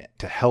spending it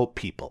to help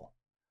people.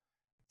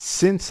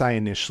 Since I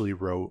initially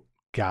wrote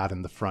God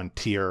and the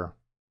Frontier,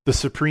 the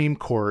Supreme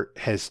Court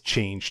has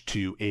changed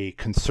to a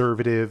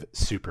conservative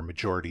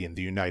supermajority in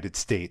the United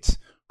States,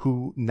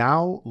 who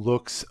now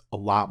looks a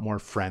lot more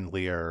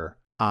friendlier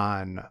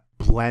on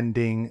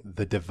blending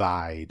the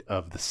divide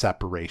of the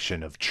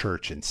separation of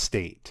church and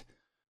state,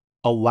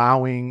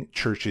 allowing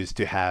churches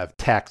to have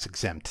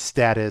tax-exempt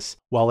status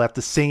while at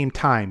the same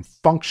time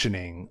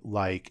functioning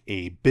like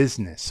a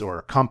business or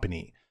a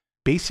company,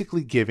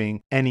 basically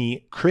giving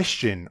any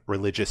Christian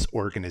religious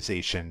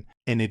organization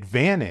an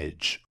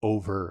advantage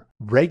over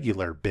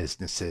regular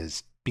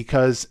businesses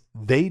because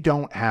they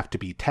don't have to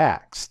be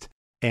taxed.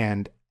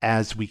 And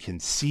as we can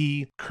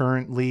see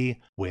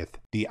currently with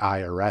the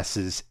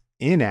IRS's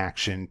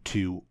inaction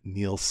to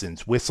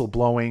Nielsen's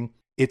whistleblowing,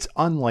 it's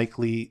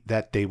unlikely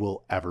that they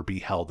will ever be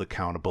held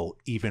accountable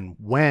even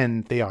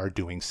when they are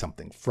doing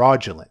something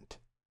fraudulent.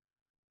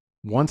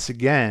 Once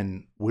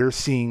again, we're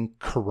seeing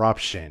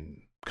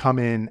corruption come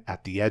in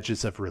at the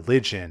edges of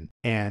religion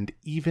and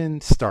even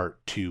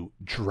start to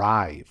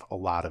drive a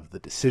lot of the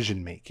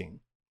decision making.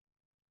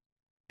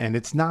 And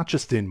it's not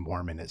just in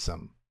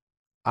Mormonism.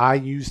 I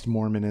used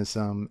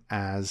Mormonism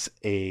as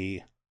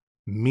a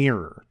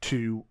mirror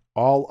to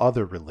all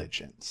other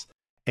religions.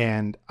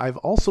 And I've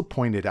also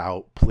pointed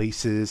out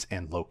places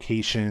and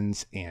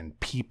locations and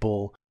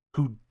people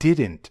who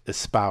didn't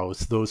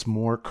espouse those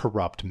more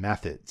corrupt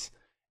methods,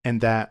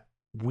 and that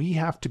we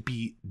have to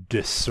be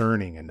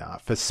discerning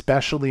enough,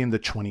 especially in the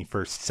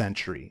 21st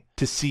century,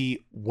 to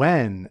see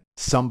when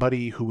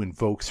somebody who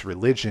invokes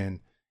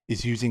religion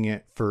is using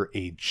it for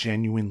a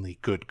genuinely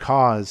good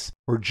cause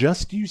or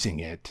just using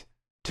it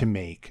to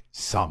make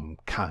some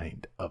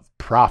kind of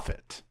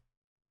profit.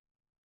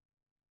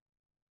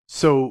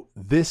 So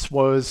this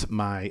was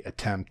my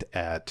attempt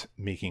at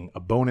making a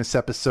bonus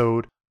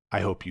episode.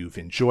 I hope you've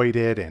enjoyed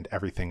it and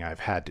everything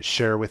I've had to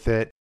share with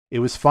it. It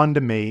was fun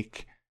to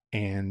make,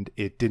 and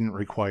it didn't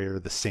require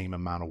the same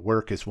amount of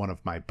work as one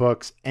of my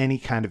books. Any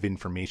kind of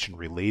information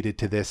related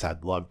to this,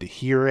 I'd love to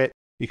hear it,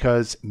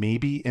 because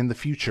maybe in the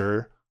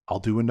future, I'll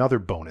do another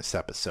bonus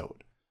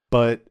episode.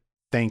 But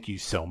thank you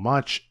so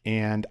much,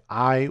 and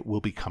I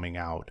will be coming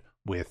out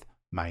with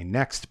my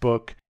next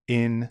book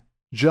in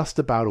just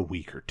about a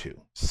week or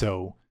two.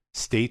 So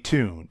stay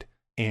tuned,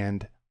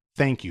 and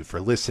thank you for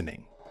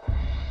listening.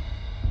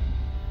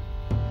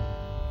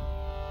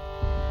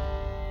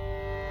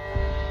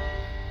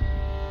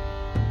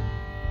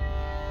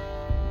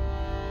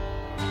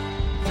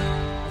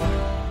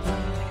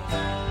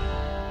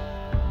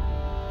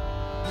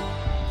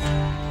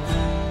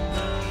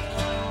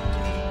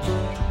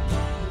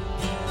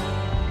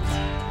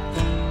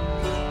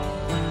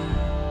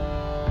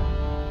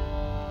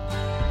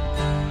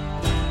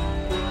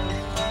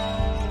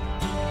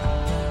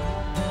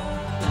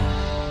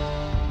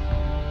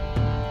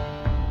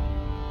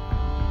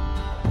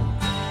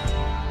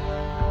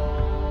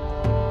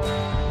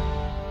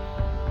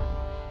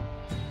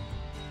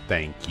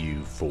 Thank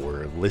you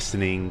for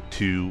listening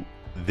to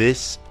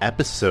this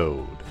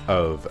episode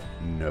of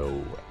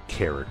No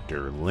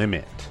Character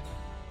Limit.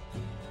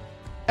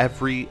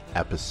 Every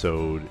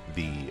episode,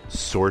 the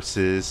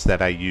sources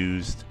that I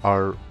used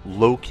are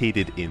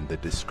located in the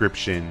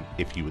description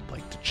if you would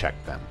like to check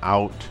them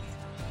out.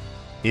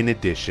 In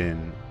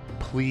addition,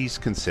 please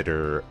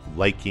consider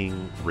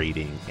liking,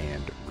 rating,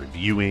 and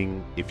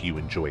reviewing if you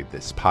enjoyed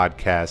this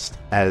podcast,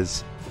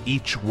 as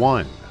each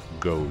one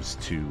goes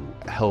to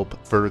help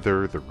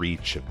further the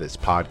reach of this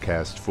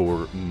podcast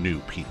for new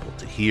people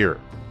to hear.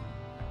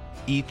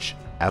 Each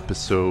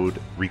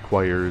episode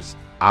requires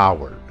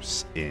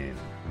hours in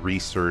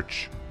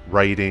research,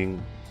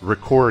 writing,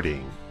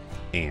 recording,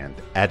 and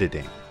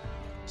editing.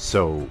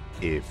 So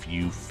if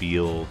you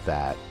feel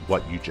that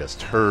what you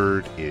just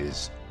heard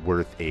is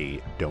worth a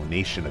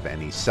donation of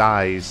any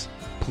size,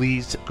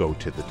 please go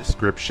to the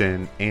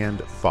description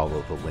and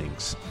follow the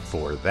links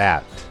for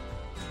that.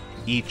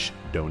 Each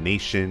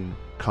donation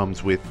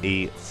comes with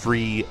a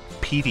free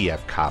PDF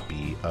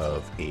copy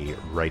of a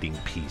writing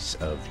piece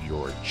of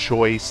your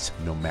choice,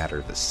 no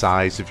matter the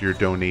size of your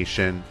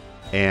donation,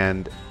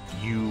 and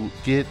you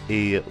get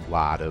a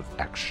lot of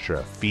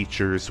extra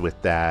features with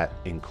that,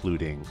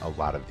 including a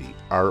lot of the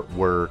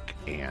artwork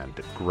and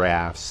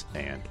graphs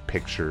and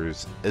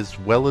pictures, as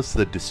well as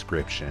the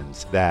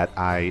descriptions that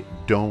I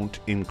don't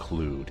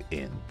include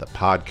in the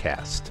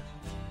podcast.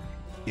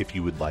 If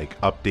you would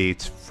like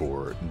updates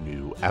for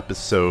new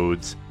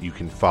episodes, you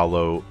can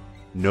follow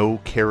No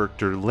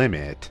Character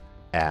Limit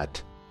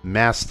at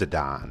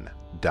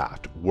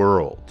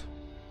mastodon.world.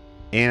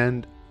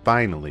 And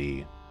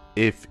finally,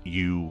 if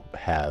you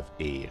have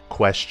a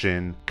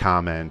question,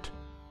 comment,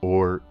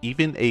 or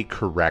even a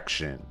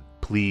correction,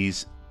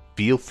 please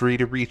feel free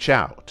to reach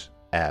out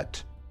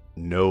at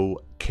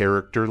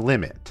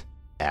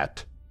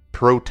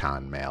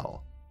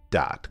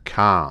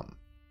nocharacterlimit@protonmail.com.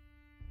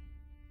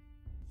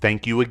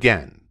 Thank you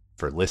again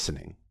for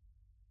listening.